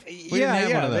but stuff. I- We didn't yeah, have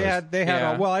yeah, one of those. they had.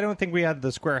 Yeah. Well, I don't think we had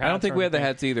the square hats. I don't think or we had the anything.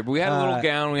 hats either, but we had a little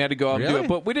gown. We had to go up and do Really? it,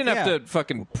 but we didn't have Yeah. to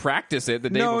fucking practice it the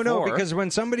day No, before. because when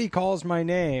somebody calls my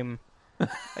name,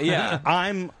 yeah,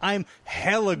 I'm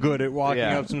hella good at walking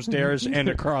Yeah. up some stairs and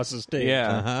across the stage.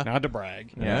 Yeah. Not to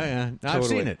brag. Yeah. I've Totally.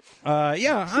 seen it.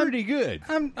 Yeah, Pretty good.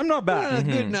 I'm not bad.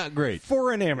 Good, not great.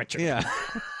 For an amateur. Yeah.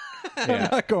 I'm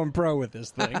not going pro with this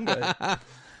thing. But,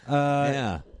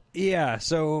 Yeah. yeah,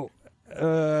 so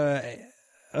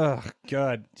oh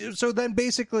god. So then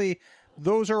basically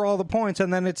those are all the points,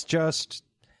 and then it's just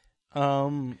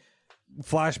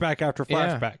flashback after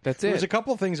Yeah, flashback. that's There's it. a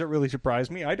couple things that really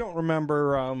surprised me. I don't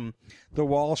remember the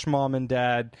Walsh mom and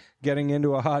dad getting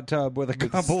into a hot tub with a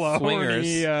couple of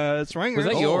swingers. horny swingers.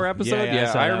 was that your episode? yeah,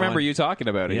 I saw I that remember one. you talking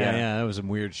about it. Yeah, that was some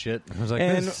weird shit. I was like,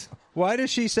 And this. why does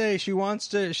she say she wants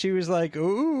to? She was like,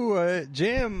 "Ooh,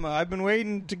 Jim, I've been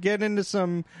waiting to get into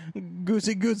some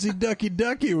goosey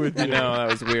ducky with I you." know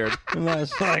that was weird. And I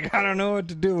was like, I don't know what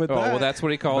to do with Oh that. well, that's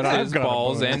what he calls But I've his got a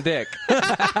balls boner. and dick.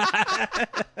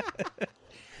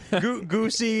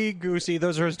 Goosey.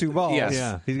 Those are his two balls. Yes.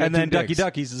 Yeah, he's got And then two Ducky dicks.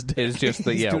 Ducky's his dick. Is just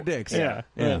the He's yeah. two dicks. Yeah.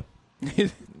 Yeah.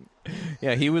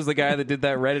 Yeah, he was the guy that did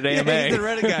that Reddit AMA. He's the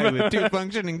Reddit guy with two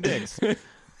functioning dicks.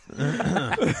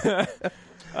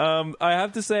 I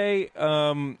have to say,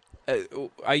 Emma and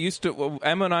I used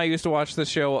to watch the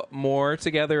show more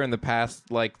together in the past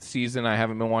season. I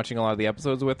haven't been watching a lot of the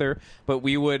episodes with her, but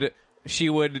she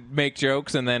would make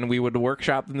jokes and then we would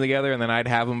workshop them together and then I'd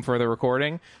have them for the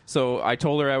recording. So I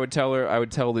told her I would tell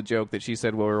the joke that she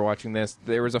said while we were watching this.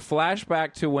 There was a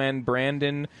flashback to when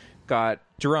Brandon got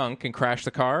drunk and crashed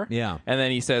the car. Yeah. And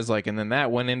then he says and then that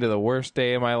went into the worst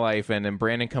day of my life, and then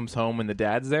Brandon comes home and the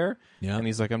dad's there. Yeah. And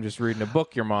he's like, I'm just reading a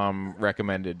book your mom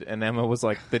recommended. And Emma was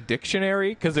like, the dictionary?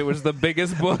 Because it was the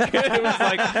biggest book. It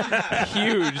was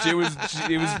huge.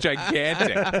 It was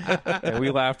gigantic. And we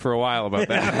laughed for a while about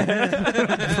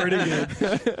that. pretty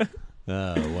good.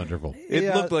 Wonderful. It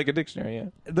Yeah. looked like a dictionary, yeah.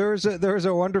 There was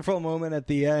a wonderful moment at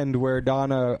the end where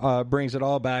Donna brings it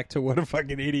all back to what a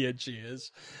fucking idiot she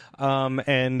is,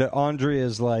 and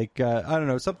Andrea's like, I don't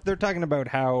know, they're talking about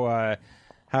how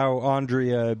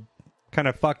Andrea kind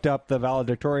of fucked up the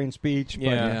valedictorian speech,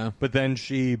 Yeah. but then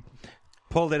she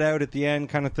pulled it out at the end,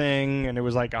 kind of thing, and it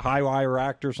was like a high wire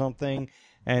act or something.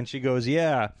 And she goes,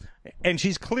 yeah, and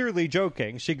she's clearly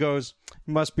joking. She goes,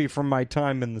 must be from my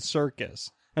time in the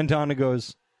circus. And Donna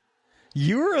goes,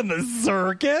 you were in the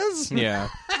circus? Yeah.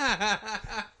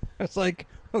 It's like,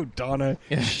 oh, Donna,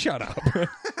 shut up.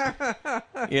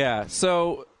 Yeah.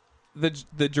 So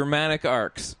the dramatic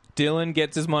arcs. Dylan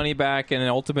gets his money back and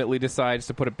ultimately decides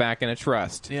to put it back in a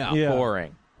trust. Yeah. Yeah.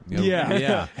 Boring. Yeah.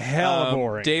 Yeah. Hella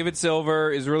boring. David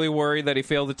Silver is really worried that he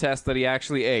failed the test that he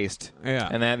actually aced. Yeah.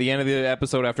 And at the end of the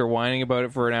episode, after whining about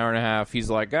it for an hour and a half, he's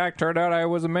like, turned out I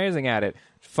was amazing at it.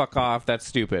 Fuck off. That's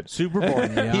stupid. Super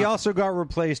boring. He also got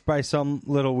replaced by some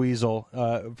little weasel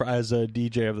as a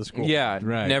DJ of the school. Yeah.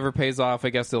 Right. Never pays off. I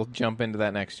guess they'll jump into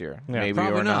that next year. Maybe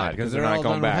Probably or not, not. because they're they're not all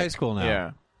going done with back. high school now.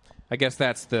 Yeah. I guess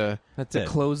that's the it.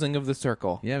 closing of the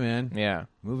circle. Yeah, man. Yeah.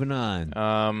 Moving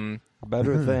on.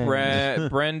 Better thing.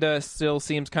 Brenda still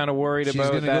seems kind of worried She's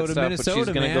about going to that go to stuff, Minnesota, but she's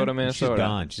going to man. go to Minnesota. She's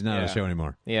gone. She's not on Yeah. the show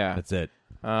anymore. Yeah. That's it.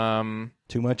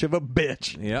 Too much of a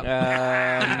bitch.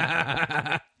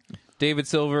 Yep. David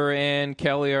Silver and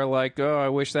Kelly are like, oh, I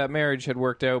wish that marriage had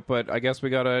worked out, but I guess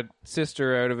we got a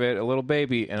sister out of it, a little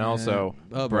baby, and also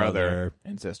a brother brother.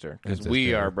 and sister. And Because we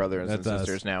sister. are brothers That's and us.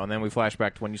 sisters now. And then we flash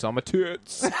back to when you saw my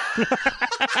tits.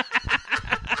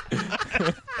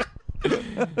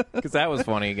 Because that was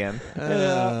funny again.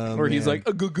 Where he's like,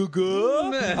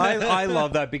 I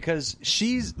love that because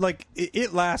she's like,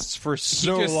 it lasts for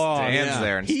so just long. stands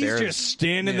there and He's stares. just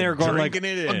standing Yeah, there going like,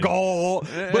 drinking it in. a goal.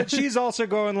 But she's also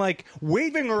going like,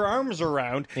 waving her arms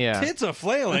around, Yeah. tits a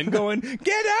flailing, going,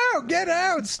 get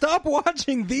out, stop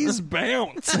watching these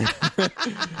bounce.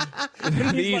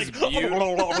 these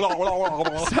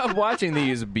stop watching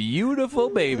these beautiful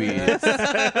babies.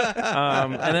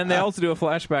 And then they also do a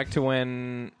flashback to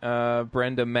when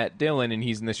Brenda met Dylan, and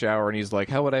he's in the shower, and he's like,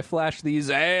 "How would I flash these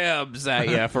abs at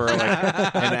you for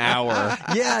like an hour?"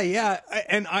 Yeah.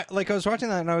 And I was watching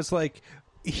that, and I was like,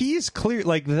 he's clear.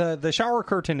 Like the shower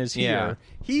curtain is here. Yeah.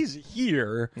 He's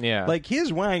here. Yeah. Like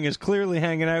his wang is clearly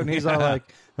hanging out, and he's all like,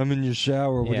 "I'm in your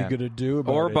shower. What are Yeah. you gonna do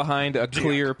about Or it?" behind a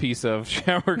clear piece of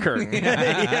shower curtain.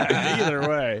 Yeah, either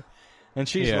way. And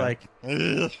she's Yeah. like,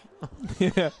 "Ugh."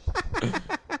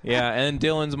 Yeah, and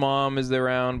Dylan's mom is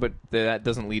around, but that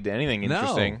doesn't lead to anything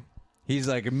interesting. No. He's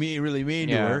like really mean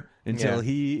Yeah. to her until Yeah.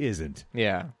 he isn't.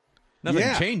 Yeah, Nothing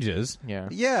Yeah. changes. yeah,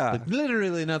 Yeah. Like,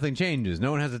 literally nothing changes. No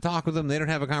one has to talk with them. They don't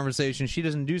have a conversation. She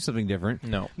doesn't do something different.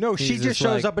 No. No, she He's just just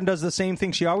shows like- up and does the same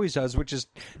thing she always does, which is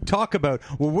talk about,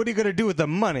 well, what are you going to do with the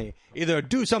money? Either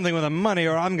do something with the money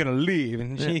or I'm going to leave.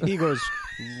 And he goes,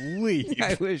 leave.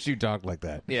 I wish you talked like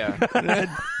that. Yeah.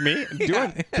 Me?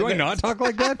 Do I not talk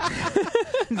like that?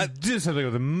 Do something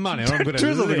with the money. Or I'm going to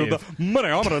Do something live. with the money.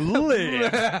 I'm going to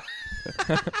live.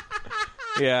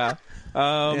 Yeah.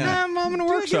 I'm going to Give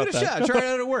workshop it a that. shot. Try it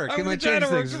out at work. I'm It might gonna try change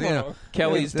to work things. tomorrow.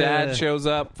 Kelly's dad shows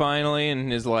up finally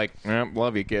and is like,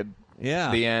 love you, kid. Yeah.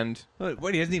 The end.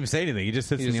 Wait, he doesn't even say anything. He just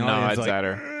sits He in just the audience nods like, at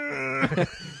her.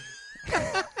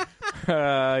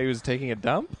 He was taking a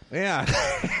dump? yeah.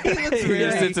 He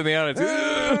just sits in the audience.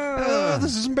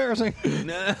 This is embarrassing.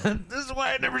 This is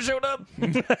why I never showed up.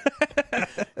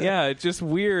 Yeah, it's just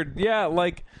weird. Yeah,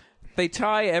 like they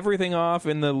tie everything off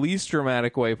in the least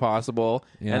dramatic way possible,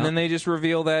 Yeah. and then they just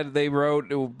reveal that they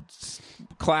wrote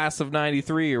class of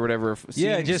 93 or whatever.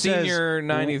 Yeah, it just senior says,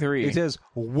 93. It says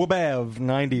WBEV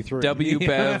 93.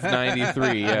 WBEV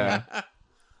 93, yeah.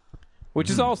 Which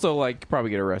is also like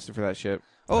probably get arrested for that shit.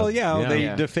 Oh, yeah, Yeah. they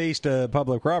Yeah. defaced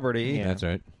public property. Yeah. That's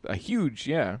right. A huge,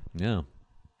 yeah. Yeah.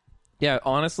 Yeah,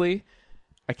 honestly,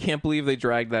 I can't believe they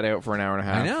dragged that out for an hour and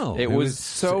a half. I know. It was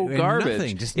so garbage.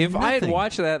 nothing, just if I had nothing.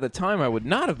 watched that at the time, I would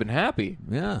not have been happy.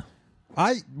 Yeah.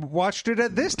 I watched it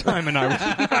at this time, and I was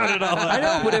not at all. I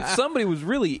know, but if somebody was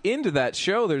really into that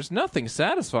show, there's nothing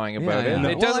satifying about it. It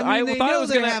Well, doesn't. I mean, they thought know it was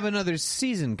they gonna have another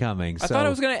season coming. I thought it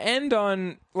was going to end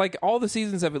on like all the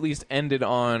seasons have at least ended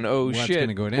on what's shit. going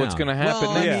to go down. What's going to happen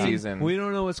Well, next yeah. season? We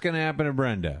don't know what's going to happen to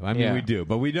Brenda. I mean, Yeah. we do,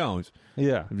 but we don't.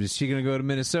 Yeah. Is she going to go to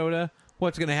Minnesota?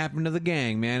 What's going to happen to the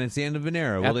gang, man? It's the end of an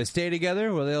era. Will Yep. they stay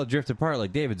together? Will they all drift apart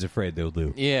like David's afraid they'll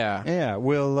do? yeah. Yeah.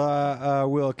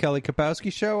 Will Kelly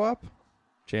Kapowski show up?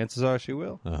 Chances are she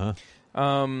will.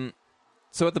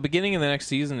 So at the beginning of the next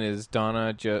season is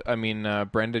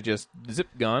Brenda just zip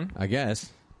gone. I guess.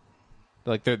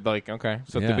 Like they're like okay.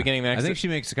 So at Yeah. the beginning of the next I think she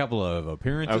makes a couple of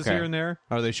appearances Okay. here and there.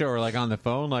 Or they show her like on the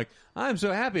phone, like, I'm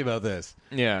so happy about this.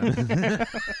 Yeah.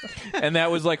 And that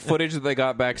was like footage that they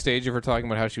got backstage of her talking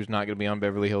about how she was not going to be on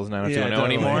Beverly Hills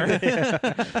 90210 totally.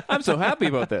 anymore. I'm so happy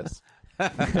about this.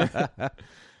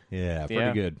 Yeah, pretty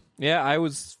Yeah. good. Yeah, I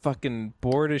was fucking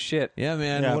bored as shit. Yeah,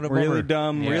 man. Yeah, What a really bummer.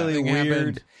 dumb, Yeah. really Nothing weird.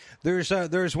 happened.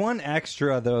 There's one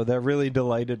extra though that really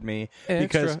delighted me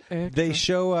because Extra. they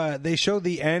show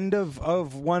the end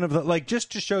of one of the like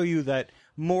just to show you that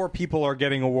more people are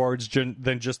getting awards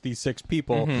than just these 6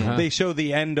 people. They show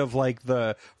the end of like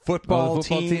the football, Oh, the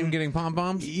football team getting pom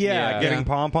poms. yeah, getting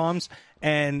pom poms.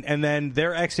 And then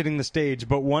they're exiting the stage,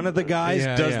 but one of the guys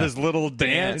does this little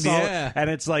dance, Yeah.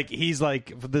 and it's like he's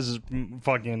like, "This is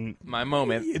fucking." My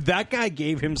moment. That guy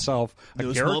gave himself a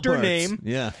Those small character parts. name,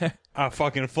 Yeah. a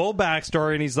fucking full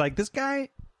backstory, and he's like, "This guy,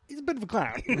 he's a bit of a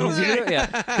clown." Yeah,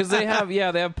 because they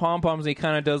have pom poms. He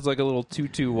kind of does like a little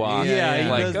tutu walk. Yeah, he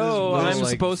like does this oh, little, I'm like,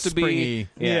 supposed to be. springy.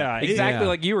 Yeah, exactly yeah.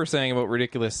 like you were saying about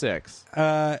Ridiculous Six.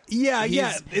 That's He's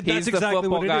exactly the football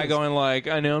what it guy is. going like,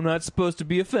 I know I'm not supposed to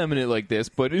be effeminate like this,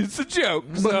 but it's a joke.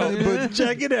 So But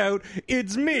check it out,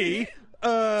 it's me.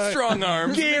 strong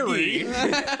arms, Gary,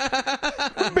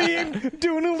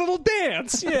 doing a little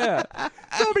dance. Yeah,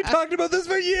 I'll be talking about this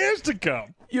for years to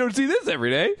come. you don't see this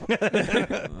every day.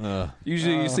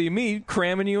 Usually, you see me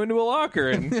cramming you into a locker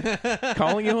and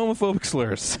calling you homophobic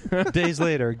slurs Days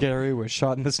later, Gary was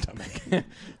shot in the stomach.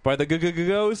 by the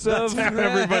ghost of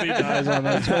Everybody dies on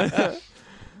that train.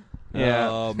 yeah.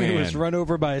 Oh, He man. was run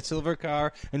over by a silver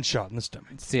car and shot in the stomach.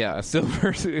 Yeah, a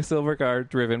silver car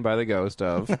driven by the ghost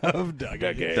of Of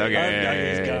Dougie.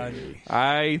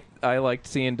 Dougie. I liked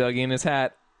seeing Dougie in his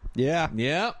hat, Yeah.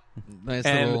 Yep. Nice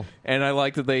little. and I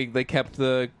liked that they kept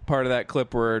the part of that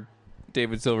clip where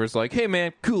David Silver's like, "Hey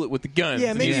man, cool it with the guns."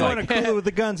 Yeah, And maybe he's you like, want to cool it with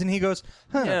the guns, and he goes,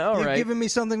 "Huh? Yeah, all you've right." given me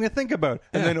something to think about."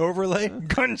 And then overlay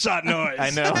gunshot noise. I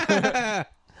know.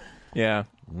 Yeah.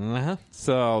 Uh-huh.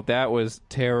 So that was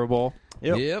terrible.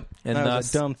 Yep. Yep. And That thus,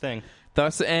 was a dumb thing.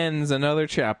 Thus ends another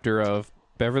chapter of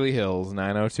Beverly Hills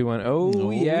 90210.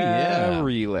 Oh, yeah,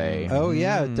 Relay. Oh,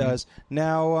 yeah, it does.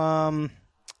 Now,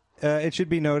 it should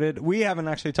be noted, we haven't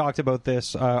actually talked about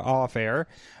this off air,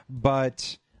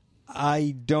 but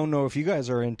I don't know if you guys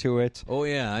are into it. Oh,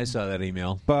 yeah, I saw that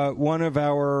email. But one of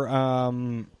our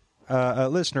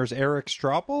listeners, Eric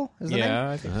Stroppel, is the name?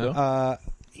 Yeah, I think so.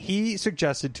 He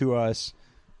suggested to us,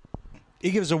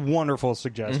 he gives a wonderful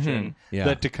suggestion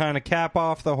that to kind of cap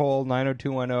off the whole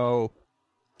 90210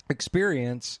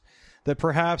 experience, that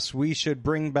perhaps we should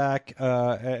bring back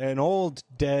an old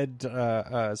dead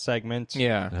segment,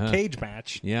 cage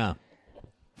match. Yeah.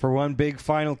 For one big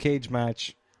final cage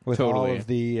match with all of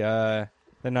the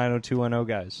 90210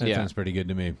 guys. That sounds pretty good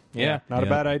to me. Yeah. Not a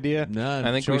bad idea. No,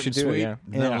 I think we should do it, yeah.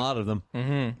 Not a lot of them.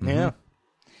 Mm-hmm. Yeah.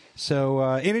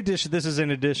 So, in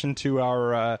addition to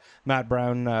our Matt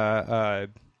Brown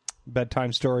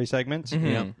bedtime story segments.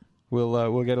 Yeah.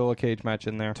 We'll get a little cage match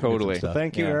in there. Totally. So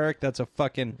thank you, Eric. That's a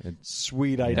fucking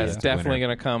sweet idea. That's definitely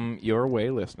going to come your way,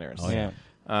 listeners. Oh, yeah.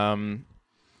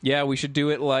 Yeah, we should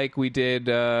do it like we did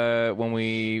when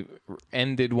we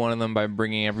ended one of them by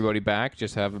bringing everybody back.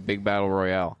 Just have a big battle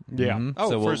royale. Yeah. Oh,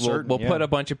 so for certain. We'll put a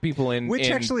bunch of people in.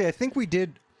 Which actually, I think we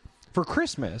did for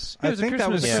Christmas. I think that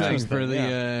was Christmas Christmas for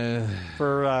the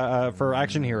for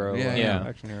Action Hero. Yeah.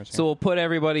 Action Heroes. So we'll put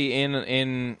everybody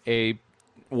in a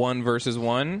 1 versus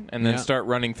 1, and then start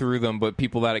running through them. But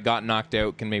people that got knocked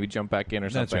out can maybe jump back in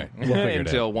or That's something right. We'll figure it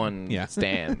until out. one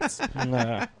stands.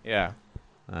 Yeah.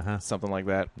 Something like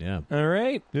that. Yeah. All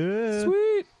right.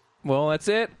 Sweet. Well, that's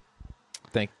it.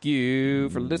 Thank you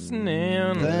for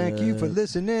listening. Thank you for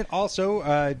listening.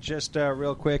 Also, just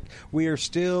real quick, we are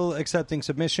still accepting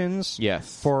submissions.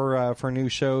 Yes. For new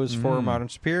shows for Modern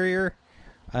Superior.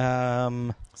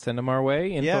 Send them our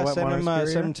way. Send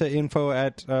them to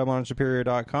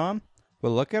info@modernsuperior.com.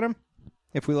 We'll look at them.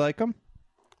 If we like them,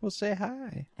 we'll say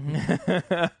hi.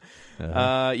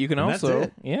 You can also,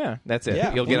 that's it.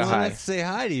 Yeah. You'll get a hi. Let's say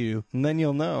hi to you. And then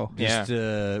you'll know. Just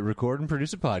record and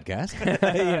produce a podcast.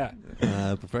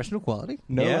 Yeah. Professional quality.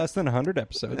 No less than 100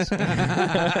 episodes.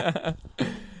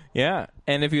 Yeah.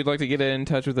 And if you'd like to get in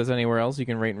touch with us anywhere else, you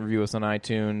can rate and review us on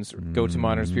iTunes. Go to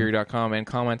modernsuperior.com and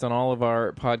comment on all of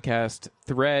our podcast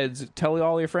threads. Tell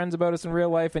all your friends about us in real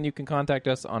life, and you can contact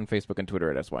us on Facebook and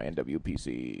Twitter at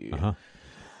SYNWPC.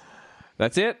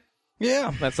 That's it.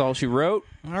 Yeah. That's all she wrote.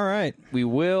 All right. We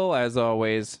will, as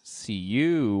always, see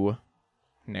you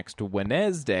next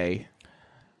Wednesday.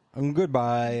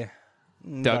 Goodbye.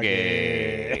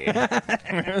 Dougie.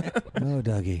 No,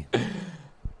 Dougie.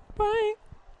 Bye.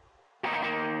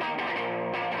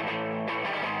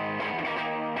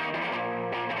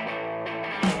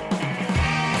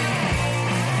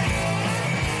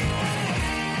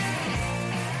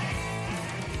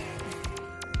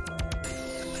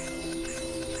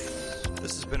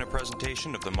 This has been a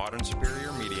presentation of the Modern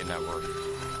Superior Media Network.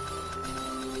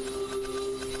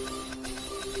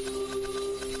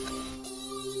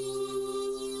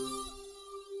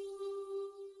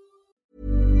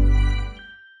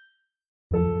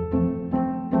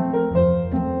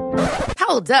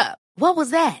 Hold up. What was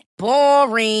that?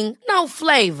 Boring. No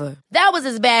flavor. That was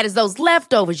as bad as those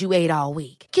leftovers you ate all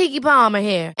week. Keke Palmer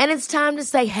here. And it's time to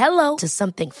say hello to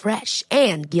something fresh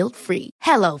and guilt-free.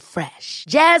 Hello Fresh.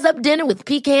 Jazz up dinner with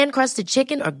pecan-crusted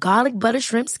chicken or garlic butter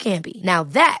shrimp scampi. Now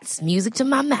that's music to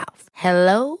my mouth.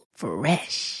 Hello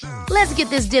Fresh. Let's get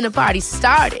this dinner party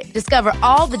started. Discover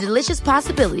all the delicious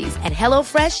possibilities at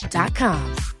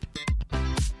HelloFresh.com.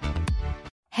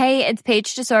 Hey, it's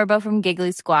Paige DeSorbo from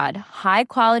Giggly Squad. High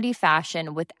quality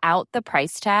fashion without the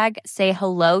price tag. Say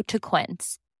hello to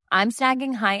Quince. I'm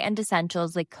snagging high-end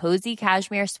essentials like cozy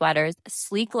cashmere sweaters,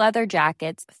 sleek leather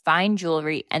jackets, fine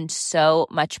jewelry, and so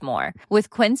much more. With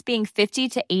Quince being 50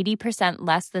 to 80%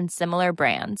 less than similar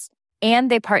brands.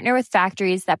 And they partner with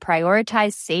factories that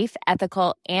prioritize safe,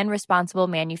 ethical, and responsible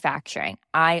manufacturing.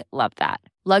 I love that.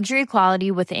 Luxury quality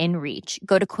within reach.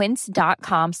 Go to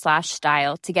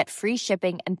quince.com/style to get free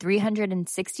shipping and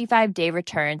 365-day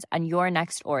returns on your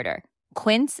next order.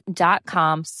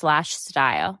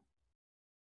 Quince.com/style.